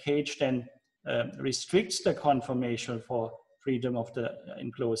the cage then restricts the conformational for freedom of the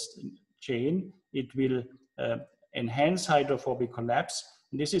enclosed chain. It will enhance hydrophobic collapse.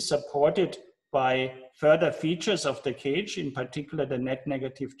 And this is supported by further features of the cage, in particular the net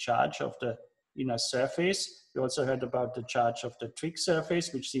negative charge of the inner surface. We also heard about the charge of the trig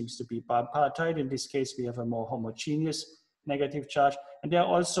surface, which seems to be bipartite. In this case, we have a more homogeneous negative charge. And there are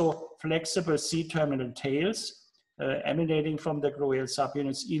also flexible C-terminal tails emanating from the GROEL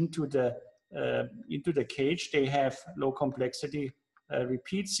subunits into the cage. They have low complexity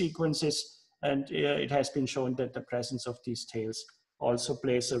repeat sequences, and it has been shown that the presence of these tails also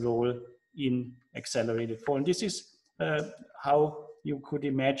plays a role in accelerated folding. This is how you could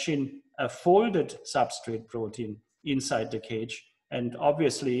imagine a folded substrate protein inside the cage. And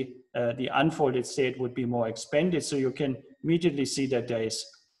obviously, the unfolded state would be more expanded. So you can immediately see that there is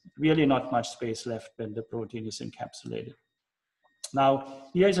really not much space left when the protein is encapsulated. Now,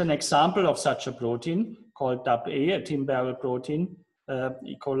 here is an example of such a protein called DAP-A, a Tim-Barrel protein,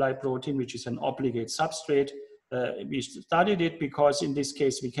 E. coli protein, which is an obligate substrate. We studied it because in this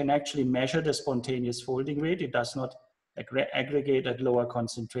case, we can actually measure the spontaneous folding rate. It does not aggregate at lower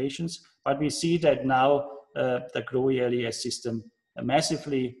concentrations, but we see that now the GROE-LES system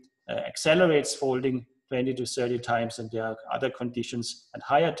massively accelerates folding 20 to 30 times, and there are other conditions at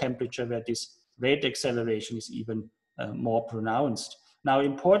higher temperature where this rate acceleration is even more pronounced. Now,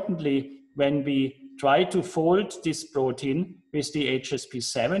 importantly, when we try to fold this protein with the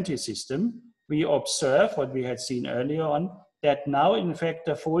HSP70 system, we observe what we had seen earlier on, that now, in fact,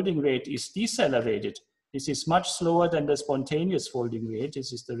 the folding rate is decelerated. This is much slower than the spontaneous folding rate.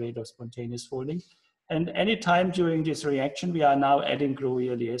 This is the rate of spontaneous folding. And anytime during this reaction, we are now adding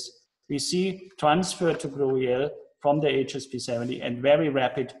GROE-LES, we see transfer to GROE-L from the HSP70 and very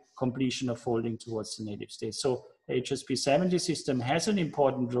rapid completion of folding towards the native state. So the HSP70 system has an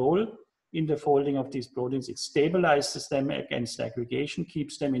important role in the folding of these proteins. It stabilizes them against aggregation,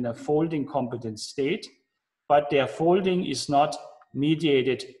 keeps them in a folding competent state, but their folding is not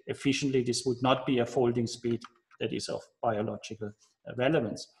mediated efficiently. This would not be a folding speed that is of biological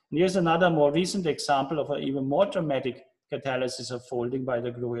relevance. And here's another more recent example of an even more dramatic catalysis of folding by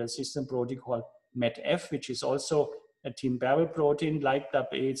the GROE-L system protein called METF, which is also a Tim-Barrel protein like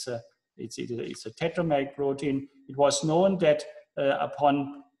DAP-A. It's a tetrameric protein. It was known that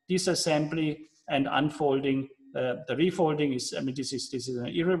upon disassembly and unfolding, the refolding is, this is an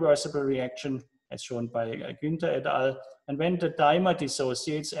irreversible reaction as shown by Günther et al. And when the dimer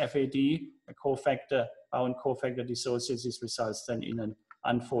dissociates, FAD, a cofactor, bound cofactor dissociates, this results then in an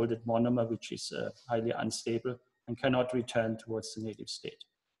unfolded monomer, which is highly unstable and cannot return towards the native state.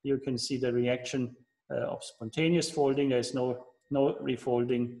 You can see the reaction of spontaneous folding. There's no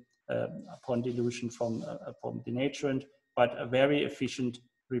refolding upon dilution from the naturant, but a very efficient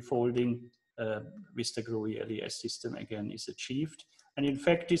refolding with the GROE-LES system again is achieved. And in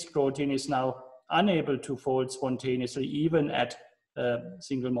fact, this protein is now unable to fold spontaneously, even at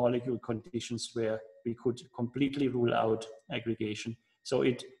single molecule conditions where we could completely rule out aggregation. So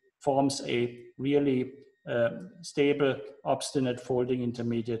it forms a really stable, obstinate folding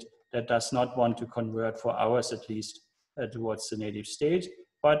intermediate that does not want to convert, for hours at least, towards the native state.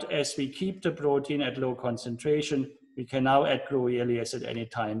 But as we keep the protein at low concentration, we can now add GROE-LES at any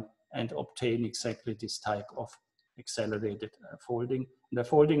time and obtain exactly this type of accelerated folding. And the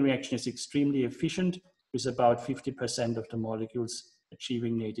folding reaction is extremely efficient, with about 50% of the molecules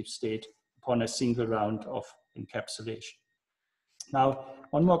achieving native state upon a single round of encapsulation. Now,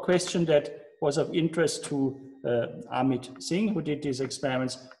 one more question that was of interest to Amit Singh, who did these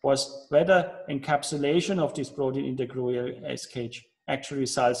experiments, was whether encapsulation of this protein in the GROE-LES cage actually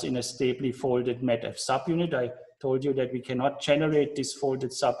results in a stably folded METF subunit. I told you that we cannot generate this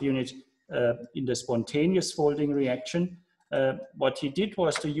folded subunit in the spontaneous folding reaction. What he did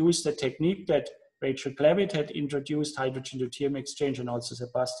was to use the technique that Rachel Clavitt had introduced, hydrogen deuterium exchange, and also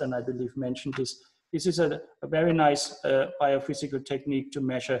Sebastian, I believe, mentioned this. This is a very nice biophysical technique to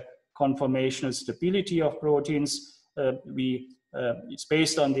measure conformational stability of proteins. It's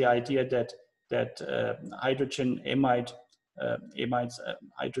based on the idea that hydrogen amide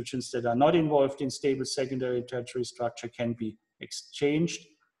hydrogens that are not involved in stable secondary tertiary structure can be exchanged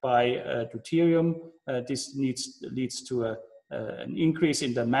by deuterium. This leads to an increase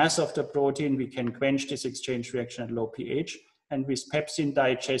in the mass of the protein. We can quench this exchange reaction at low pH, and with pepsin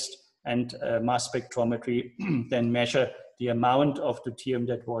digest and mass spectrometry then measure the amount of deuterium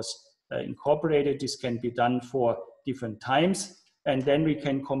that was incorporated. This can be done for different times, and then we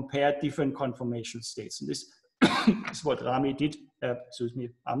can compare different conformational states. And this is what Amit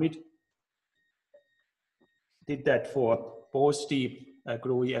did that for both the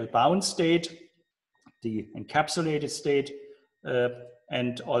GROE-L bound state, the encapsulated state,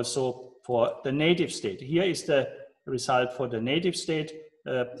 and also for the native state. Here is the result for the native state.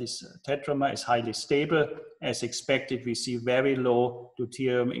 This tetramer is highly stable. As expected, we see very low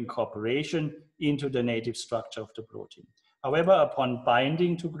deuterium incorporation into the native structure of the protein. However, upon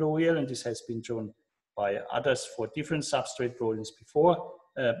binding to GROE-L, and this has been shown by others for different substrate proteins before.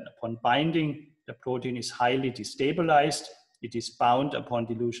 Upon binding, the protein is highly destabilized. It is bound upon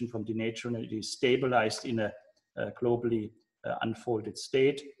dilution from denaturing, and it is stabilized in a globally unfolded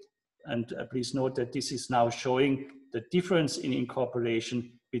state. And please note that this is now showing the difference in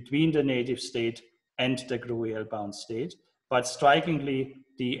incorporation between the native state and the GRU-EL bound state. But strikingly,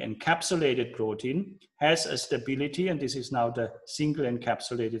 the encapsulated protein has a stability, and this is now the single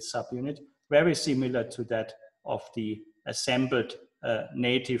encapsulated subunit, very similar to that of the assembled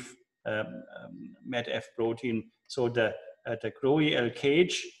native MEDF protein. So the GRU-EL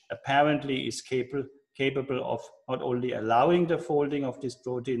cage apparently is capable of not only allowing the folding of this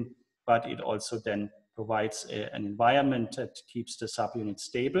protein, but it also then provides an environment that keeps the subunit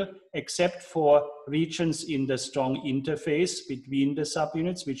stable, except for regions in the strong interface between the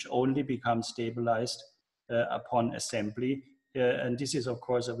subunits, which only become stabilized upon assembly. And this is, of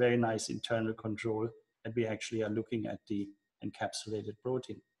course, a very nice internal control that we actually are looking at the encapsulated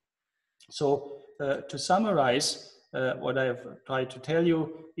protein. So to summarize, what I have tried to tell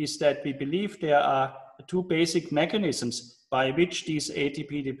you is that we believe there are two basic mechanisms by which these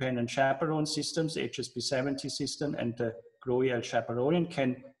ATP-dependent chaperone systems, HSP70 system and the GRU-EL chaperone,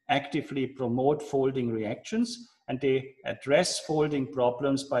 can actively promote folding reactions, and they address folding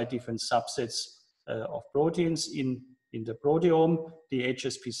problems by different subsets of proteins in the proteome. The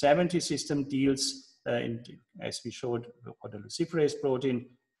HSP70 system deals, as we showed for the luciferase protein,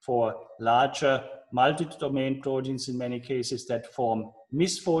 for larger multi-domain proteins in many cases that form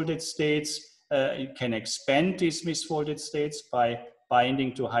misfolded states. It can expand these misfolded states by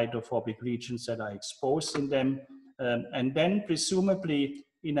binding to hydrophobic regions that are exposed in them. And then presumably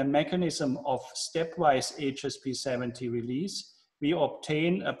in a mechanism of stepwise HSP70 release, we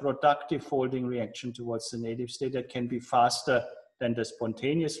obtain a productive folding reaction towards the native state that can be faster than the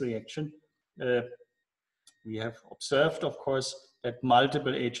spontaneous reaction. We have observed, of course, that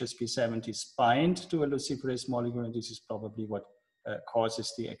multiple HSP70s bind to a luciferase molecule, and this is probably what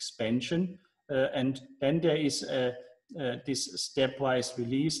causes the expansion. And then there is this stepwise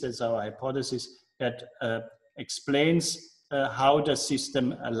release, that's our hypothesis, that explains how the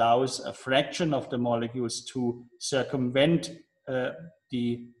system allows a fraction of the molecules to circumvent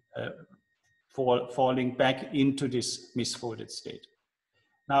the falling back into this misfolded state.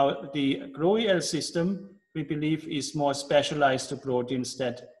 Now, the GRU-EL system, we believe, is more specialized to proteins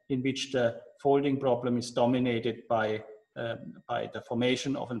in which the folding problem is dominated by the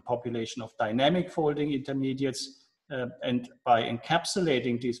formation of a population of dynamic folding intermediates, and by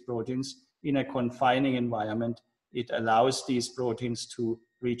encapsulating these proteins in a confining environment, it allows these proteins to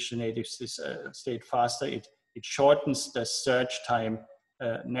reach the native state faster. It shortens the search time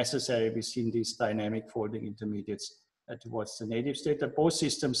necessary within these dynamic folding intermediates towards the native state. Both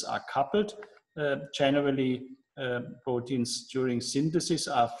systems are coupled. Generally, proteins during synthesis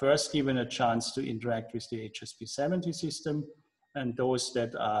are first given a chance to interact with the HSP70 system, and those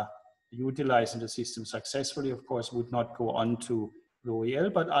that are utilizing the system successfully, of course, would not go on to GRU-EL,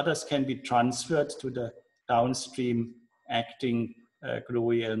 but others can be transferred to the downstream acting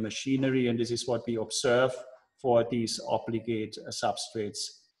GRU-EL machinery, and this is what we observe for these obligate substrates,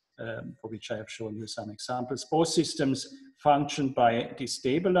 for which I have shown you some examples. Both systems function by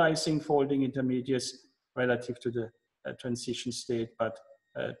destabilizing folding intermediates relative to the transition state, but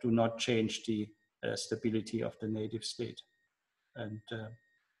do not change the stability of the native state. And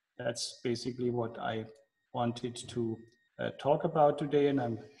that's basically what I wanted to talk about today, and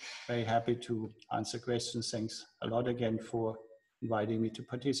I'm very happy to answer questions. Thanks a lot again for inviting me to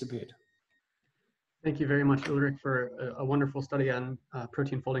participate. Thank you very much, Ulrich, for a wonderful study on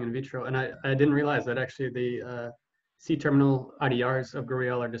protein folding in vitro. And I didn't realize that actually the C-terminal IDRs of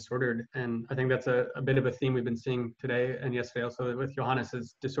GRU-EL are disordered. And I think that's a bit of a theme we've been seeing today and yesterday also with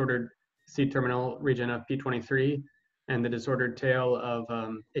Johannes's disordered C-terminal region of P23 and the disordered tail of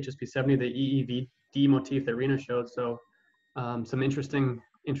HSP70, the EEVD motif that Rena showed. So some interesting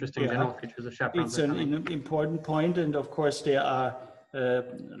general features of chaperones. It's an important point, and of course there are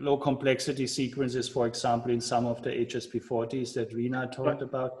low complexity sequences, for example, in some of the HSP40s that Rena talked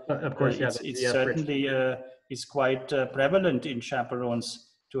about. Of course, yeah. It's certainly is quite prevalent in chaperones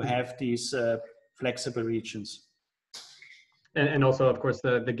to have these flexible regions. And also, of course,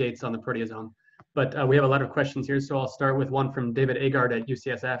 the gates on the proteasome. But we have a lot of questions here, so I'll start with one from David Agard at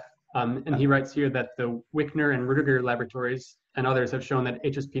UCSF. And he writes here that the Wickner and Rudiger laboratories and others have shown that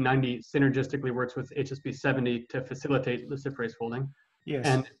HSP90 synergistically works with HSP70 to facilitate luciferase folding. Yes.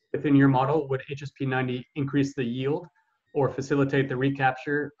 And within your model, would HSP90 increase the yield or facilitate the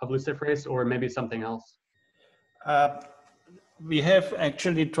recapture of luciferase, or maybe something else? We have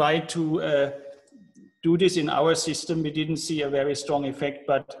actually tried to do this in our system, we didn't see a very strong effect,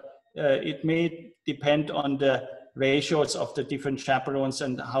 but it may depend on the ratios of the different chaperones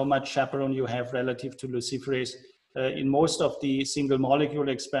and how much chaperone you have relative to luciferase. In most of the single molecule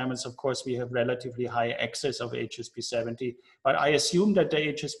experiments, of course, we have relatively high excess of HSP70, but I assume that the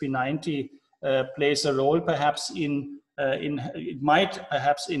HSP90 plays a role perhaps it might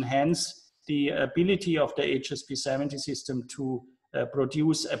perhaps enhance the ability of the HSP70 system to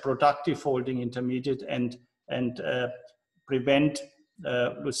produce a productive folding intermediate and prevent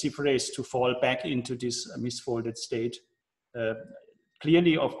luciferase to fall back into this misfolded state.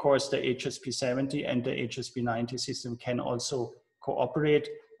 Clearly, of course, the HSP70 and the HSP90 system can also cooperate,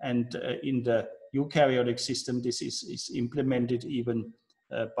 and in the eukaryotic system, this is implemented even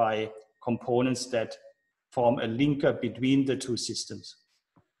by components that form a linker between the two systems.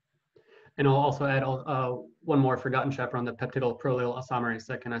 And I'll also add one more forgotten chaperone, the peptidyl prolyl isomerase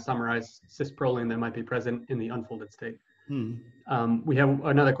that can isomerize cis-proline that might be present in the unfolded state. We have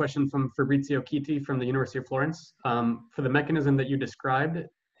another question from Fabrizio Chitti from the University of Florence. For the mechanism that you described,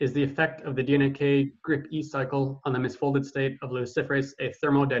 is the effect of the DNAK GRIP-E cycle on the misfolded state of luciferase a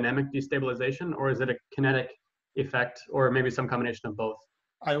thermodynamic destabilization, or is it a kinetic effect, or maybe some combination of both?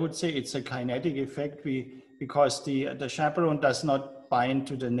 I would say it's a kinetic effect because the chaperone does not bind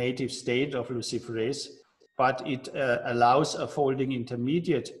to the native state of luciferase, but it allows a folding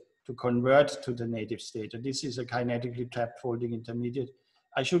intermediate to convert to the native state. And this is a kinetically trapped folding intermediate.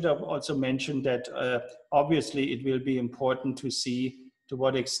 I should have also mentioned that obviously it will be important to see to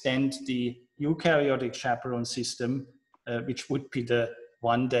what extent the eukaryotic chaperone system, which would be the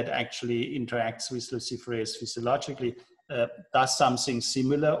one that actually interacts with luciferase physiologically, does something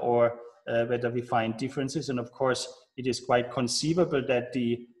similar, or whether we find differences. And of course, it is quite conceivable that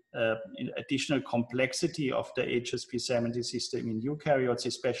the additional complexity of the HSP70 system in eukaryotes,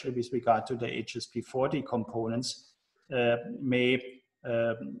 especially with regard to the HSP40 components, may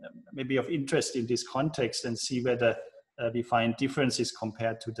be of interest in this context, and see whether we find differences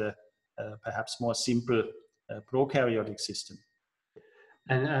compared to the perhaps more simple prokaryotic system.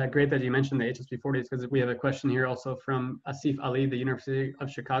 And great that you mentioned the HSP40s, because we have a question here also from Asif Ali, the University of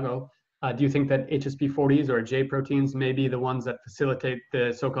Chicago. Do you think that HSP40s or J proteins may be the ones that facilitate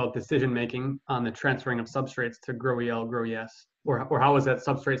the so-called decision-making on the transferring of substrates to GRO-EL, GRO-ES? Or how is that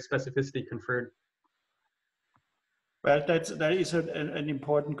substrate specificity conferred? Well, that is an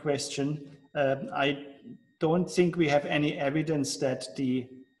important question. I don't think we have any evidence that the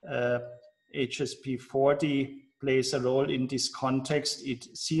HSP40 plays a role in this context.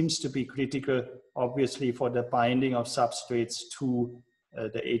 It seems to be critical, obviously, for the binding of substrates to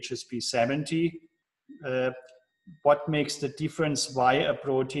the HSP70. What makes the difference? Why a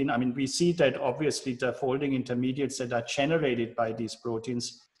protein? I mean, we see that obviously the folding intermediates that are generated by these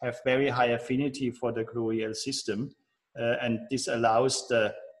proteins have very high affinity for the GRO-EL system. And this allows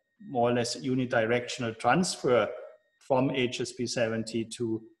the more or less unidirectional transfer from HSP70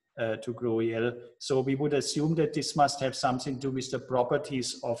 to GRO-EL. So we would assume that this must have something to do with the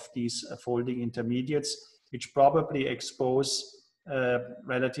properties of these folding intermediates, which probably expose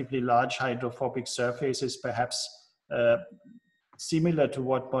relatively large hydrophobic surfaces, perhaps similar to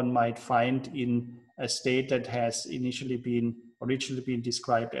what one might find in a state that has originally been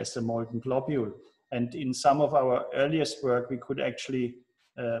described as the molten globule. And in some of our earliest work, we could actually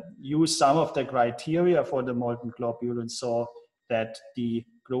use some of the criteria for the molten globule and saw that the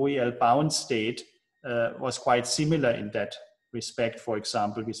GRO-EL bound state was quite similar in that respect, for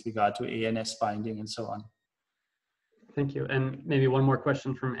example, with regard to ANS binding and so on. Thank you. And maybe one more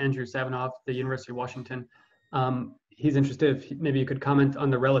question from Andrew Savinov, the University of Washington. He's interested if maybe you could comment on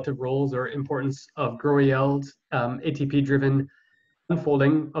the relative roles or importance of GRO-EL's ATP-driven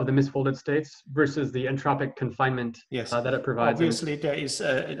unfolding of the misfolded states versus the entropic confinement that it provides. Obviously, there is,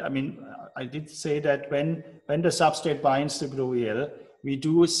 I mean, I did say that when the substrate binds to GRO-EL, we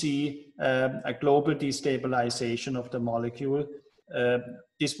do see a global destabilization of the molecule.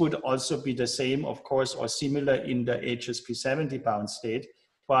 This would also be the same, of course, or similar in the HSP70 bound state,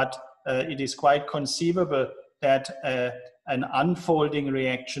 but it is quite conceivable that an unfolding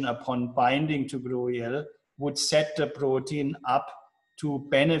reaction upon binding to GRO-EL would set the protein up to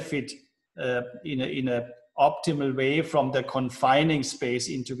benefit in an optimal way from the confining space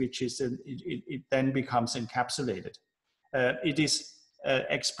into which it then becomes encapsulated. It is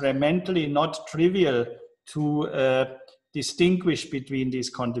experimentally not trivial to distinguish between these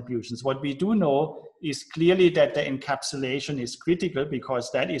contributions. What we do know is clearly that the encapsulation is critical,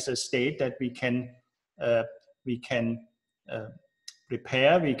 because that is a state that we can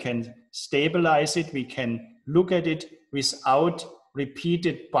repair, we can stabilize it, we can look at it without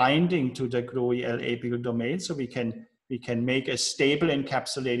repeated binding to the GRO-EL apical domain. So we can make a stable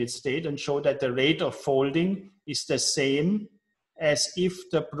encapsulated state and show that the rate of folding is the same as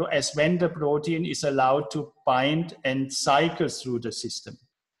when the protein is allowed to bind and cycle through the system.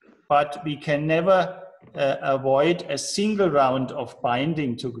 But we can never avoid a single round of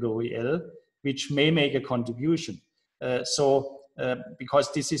binding to GRO-EL, which may make a contribution.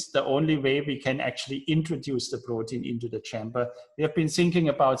 Because this is the only way we can actually introduce the protein into the chamber. We have been thinking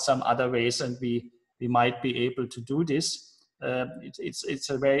about some other ways, and we might be able to do this. It's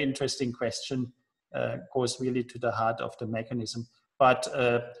a very interesting question, goes really to the heart of the mechanism. But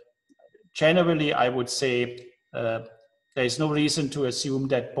generally, I would say there is no reason to assume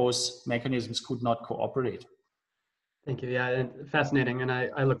that both mechanisms could not cooperate. Thank you. Yeah, and fascinating. And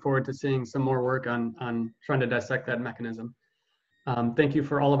I look forward to seeing some more work on trying to dissect that mechanism. Thank you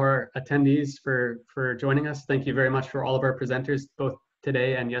for all of our attendees for joining us. Thank you very much for all of our presenters, both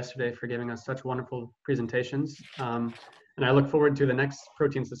today and yesterday, for giving us such wonderful presentations. And I look forward to the next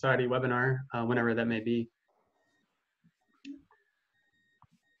Protein Society webinar, whenever that may be.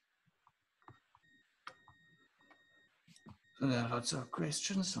 There are lots of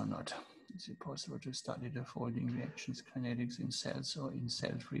questions or not. Is it possible to study the folding reactions kinetics in cells or in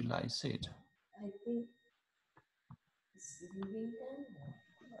cell-free lysate? I think it's leaving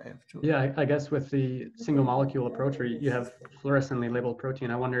them. Yeah, I guess with the single molecule approach, where you have fluorescently labeled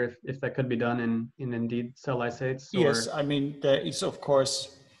protein, I wonder if that could be done in indeed cell lysates. Yes, I mean, there is, of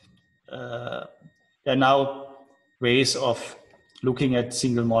course, there are now ways of looking at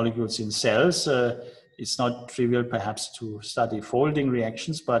single molecules in cells. It's not trivial perhaps to study folding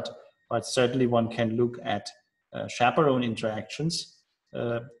reactions, but certainly one can look at chaperone interactions.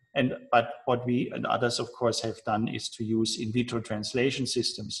 But what we and others, of course, have done is to use in vitro translation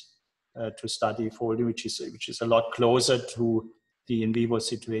systems to study folding, which is a lot closer to the in vivo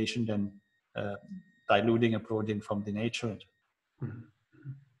situation than diluting a protein from denatured.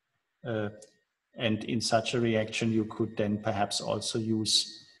 Mm-hmm. And in such a reaction, you could then perhaps also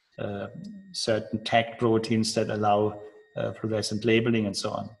use certain tag proteins that allow fluorescent labeling and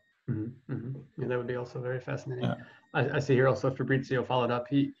so on. Mm-hmm. Mm-hmm. Yeah, that would be also very fascinating. Yeah. I see here also Fabrizio followed up.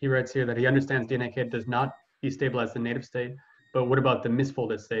 He writes here that he understands DNAK does not destabilize the native state, but what about the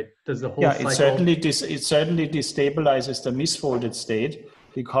misfolded state? Does the whole cycle... it certainly destabilizes the misfolded state,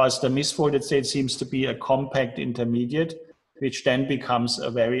 because the misfolded state seems to be a compact intermediate, which then becomes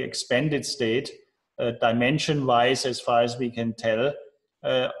a very expanded state, dimension-wise, as far as we can tell,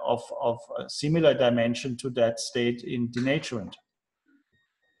 of a similar dimension to that state in denaturant.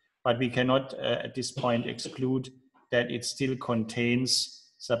 But we cannot at this point exclude that it still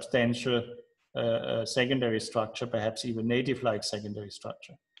contains substantial secondary structure, perhaps even native-like secondary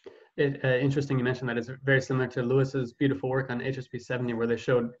structure. Interesting you mentioned that. It's very similar to Lewis's beautiful work on HSP70, where they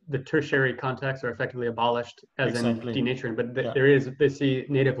showed the tertiary contacts are effectively abolished as exactly. in denaturing, but they see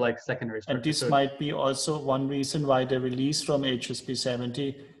native-like secondary structure. And this might be also one reason why the release from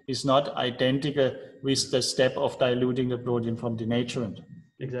HSP70 is not identical with the step of diluting the protein from denaturant.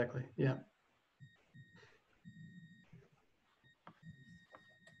 Exactly, yeah.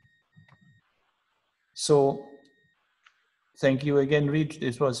 So thank you again, Reid.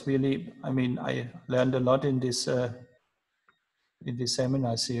 This was really, I mean, I learned a lot in this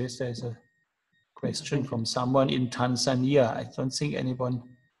seminar series. There's a question from someone in Tanzania. I don't think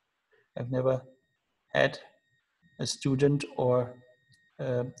I've never had a student or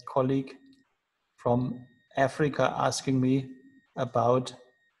a colleague from Africa asking me about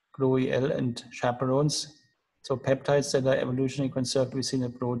GRO-EL and chaperones. So peptides that are evolutionarily conserved within a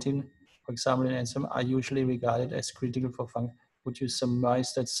protein, for example, an enzyme, are usually regarded as critical for function. Would you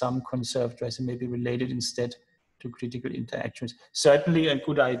surmise that some conserved resin may be related instead to critical interactions? Certainly a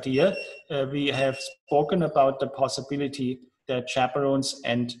good idea. We have spoken about the possibility that chaperones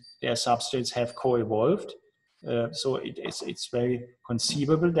and their substrates have co-evolved. So it's very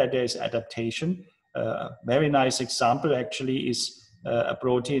conceivable that there is adaptation. A very nice example actually is a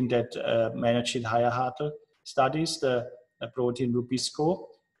protein that managed in higher Hartl studies, the protein Rubisco,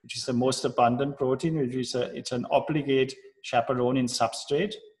 which is the most abundant protein, which is it's an obligate chaperone in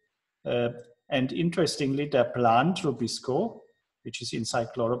substrate. And interestingly, the plant Rubisco, which is inside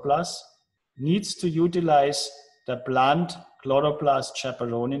chloroplast, needs to utilize the plant chloroplast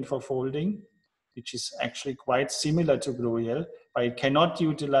chaperonin for folding, which is actually quite similar to GRO-EL, but it cannot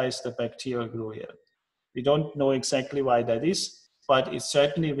utilize the bacterial GRO-EL. We don't know exactly why that is, but it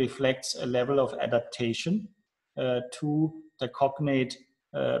certainly reflects a level of adaptation to the cognate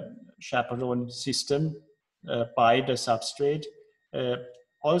chaperone system by the substrate.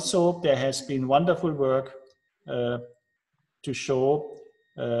 Also, there has been wonderful work to show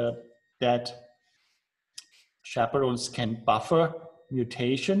that chaperones can buffer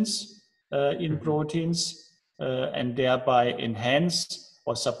mutations in proteins and thereby enhance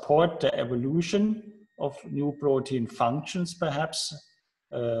or support the evolution of new protein functions, perhaps.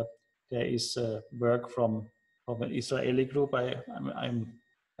 There is work from an Israeli group. I'm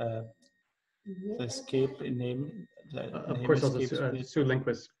escape in name. Of course, also Sue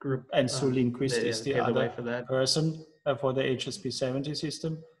Lindquist group. And Sue Lindquist is the other person for the HSP70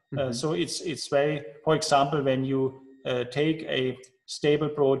 system. So it's very, for example, when you take a stable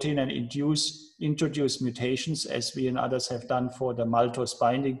protein and introduce mutations, as we and others have done for the maltose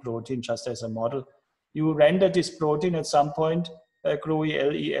binding protein, just as a model, you render this protein at some point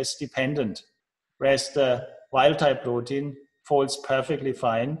GRU-LES dependent, whereas the wild type protein folds perfectly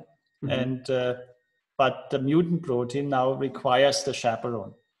fine. And but the mutant protein now requires the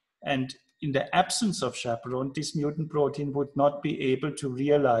chaperone. And in the absence of chaperone, this mutant protein would not be able to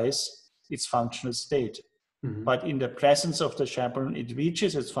realize its functional state. But in the presence of the chaperone, it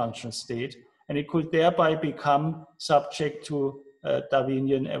reaches its functional state, and it could thereby become subject to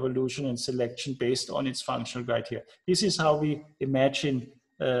Darwinian evolution and selection based on its functional criteria. This is how we imagine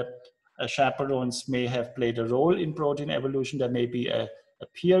chaperones may have played a role in protein evolution. There may be a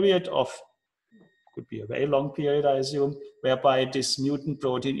period of, could be a very long period, I assume, whereby this mutant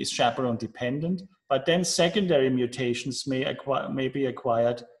protein is chaperone dependent, but then secondary mutations may be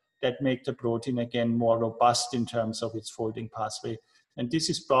acquired that make the protein again more robust in terms of its folding pathway. And this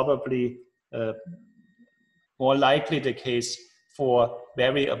is probably more likely the case for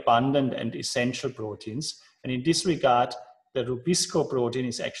very abundant and essential proteins. And in this regard, the Rubisco protein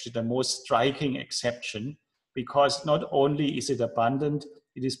is actually the most striking exception, because not only is it abundant,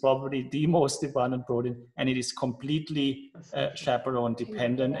 it is probably the most abundant protein, and it is completely chaperone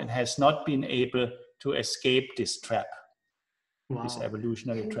dependent and has not been able to escape this trap, this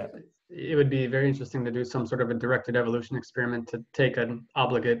evolutionary trap. It would be very interesting to do some sort of a directed evolution experiment to take an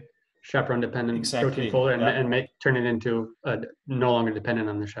obligate chaperone-dependent protein folder and turn it into no longer dependent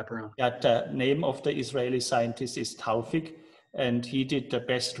on the chaperone. Yeah, the name of the Israeli scientist is Taufik, and he did the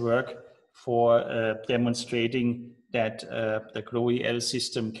best work for demonstrating that the GRU-L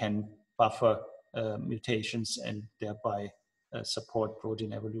system can buffer mutations and thereby support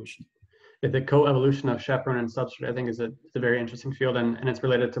protein evolution. The co-evolution of chaperone and substrate, I think, is a very interesting field, and it's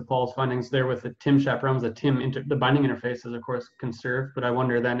related to Paul's findings there with the TIM chaperones. The binding interface is, of course, conserved, but I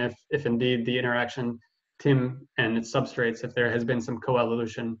wonder then if indeed the interaction TIM and its substrates, if there has been some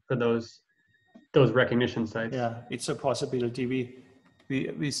co-evolution for those recognition sites. Yeah, it's a possibility.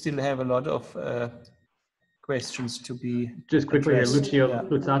 We still have a lot of questions to be just quickly addressed. Lucio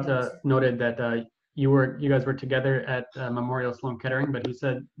Luzzata noted that you guys were together at Memorial Sloan Kettering, but he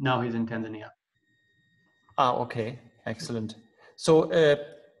said now he's in Tanzania. Ah, okay, excellent. So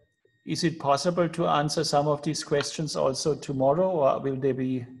is it possible to answer some of these questions also tomorrow, or will they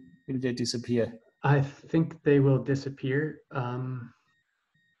disappear? I think they will disappear.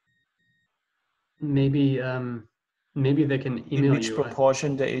 Maybe they can email you. In which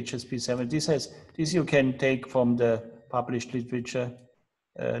proportion the HSP7? This you can take from the published literature.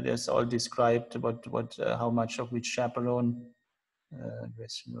 There's all described how much of which chaperone. Do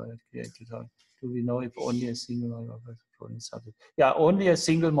we know if only a single molecule of substrate? Yeah, only a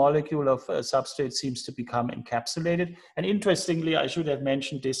single molecule of substrate seems to become encapsulated. And interestingly, I should have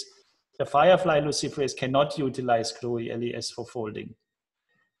mentioned this: the firefly luciferase cannot utilize GRU-LES for folding,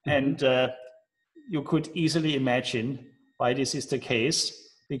 and you could easily imagine why this is the case,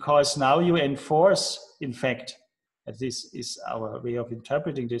 because now you enforce, in fact, this is our way of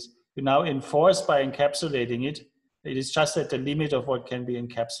interpreting this, you now enforce by encapsulating it. It is just at the limit of what can be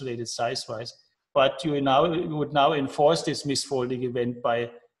encapsulated size-wise, but you would now enforce this misfolding event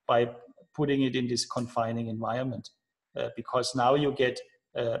by putting it in this confining environment, because now you get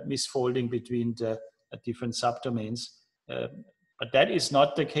misfolding between the different subdomains. But that is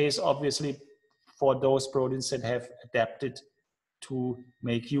not the case, obviously, for those proteins that have adapted to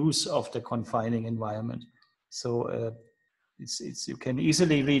make use of the confining environment. So you can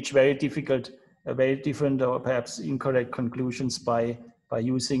easily reach very different or perhaps incorrect conclusions by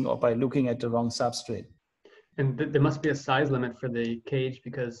using or by looking at the wrong substrate. And there must be a size limit for the cage,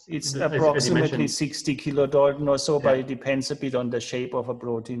 because it's approximately 60 kilodalton or so, but it depends a bit on the shape of a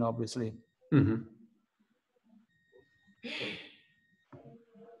protein, obviously.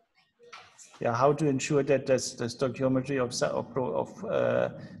 Yeah, how to ensure that the stoichiometry of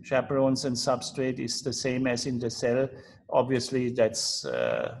chaperones and substrate is the same as in the cell? Obviously, that's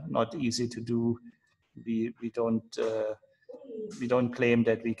not easy to do. We don't claim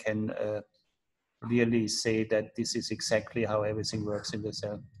that we can really say that this is exactly how everything works in the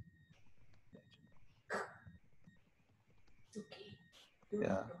cell.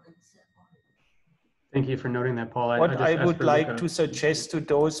 Yeah. Thank you for noting that, Paul. What I would like to Luca. suggest to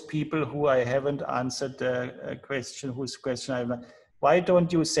those people who I haven't answered a question, whose question I've not, why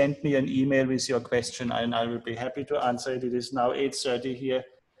don't you send me an email with your question, and I will be happy to answer it. It is now 8:30 here,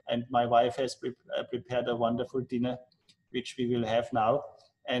 and my wife has prepared a wonderful dinner, which we will have now.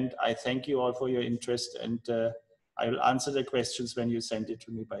 And I thank you all for your interest, and I will answer the questions when you send it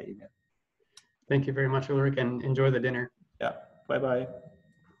to me by email. Thank you very much, Ulrich, and enjoy the dinner. Yeah, bye-bye.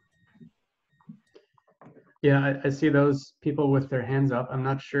 Yeah, I see those people with their hands up. I'm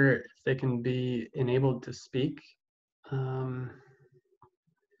not sure if they can be enabled to speak.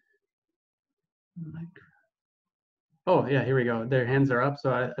 Oh, yeah, here we go. Their hands are up.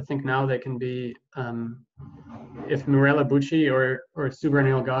 So I think now they can be, if Mirella Bucci or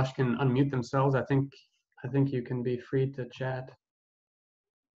Subranil Ghosh can unmute themselves, I think you can be free to chat.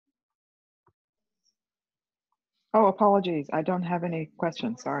 Oh, apologies. I don't have any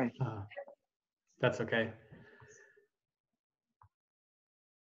questions. Sorry. That's okay.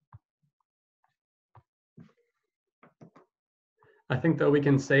 I think, though, we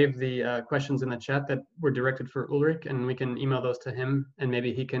can save the questions in the chat that were directed for Ulrich, and we can email those to him, and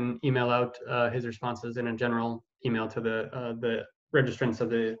maybe he can email out his responses in a general email to the registrants of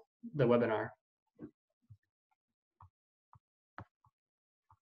the webinar.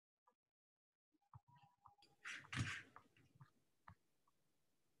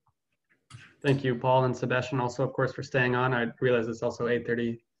 Thank you, Paul and Sebastian, also, of course, for staying on. I realize it's also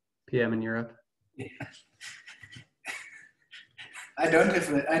 8:30 p.m. in Europe. Yeah. I don't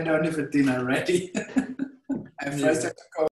have a dinner ready. I first have to go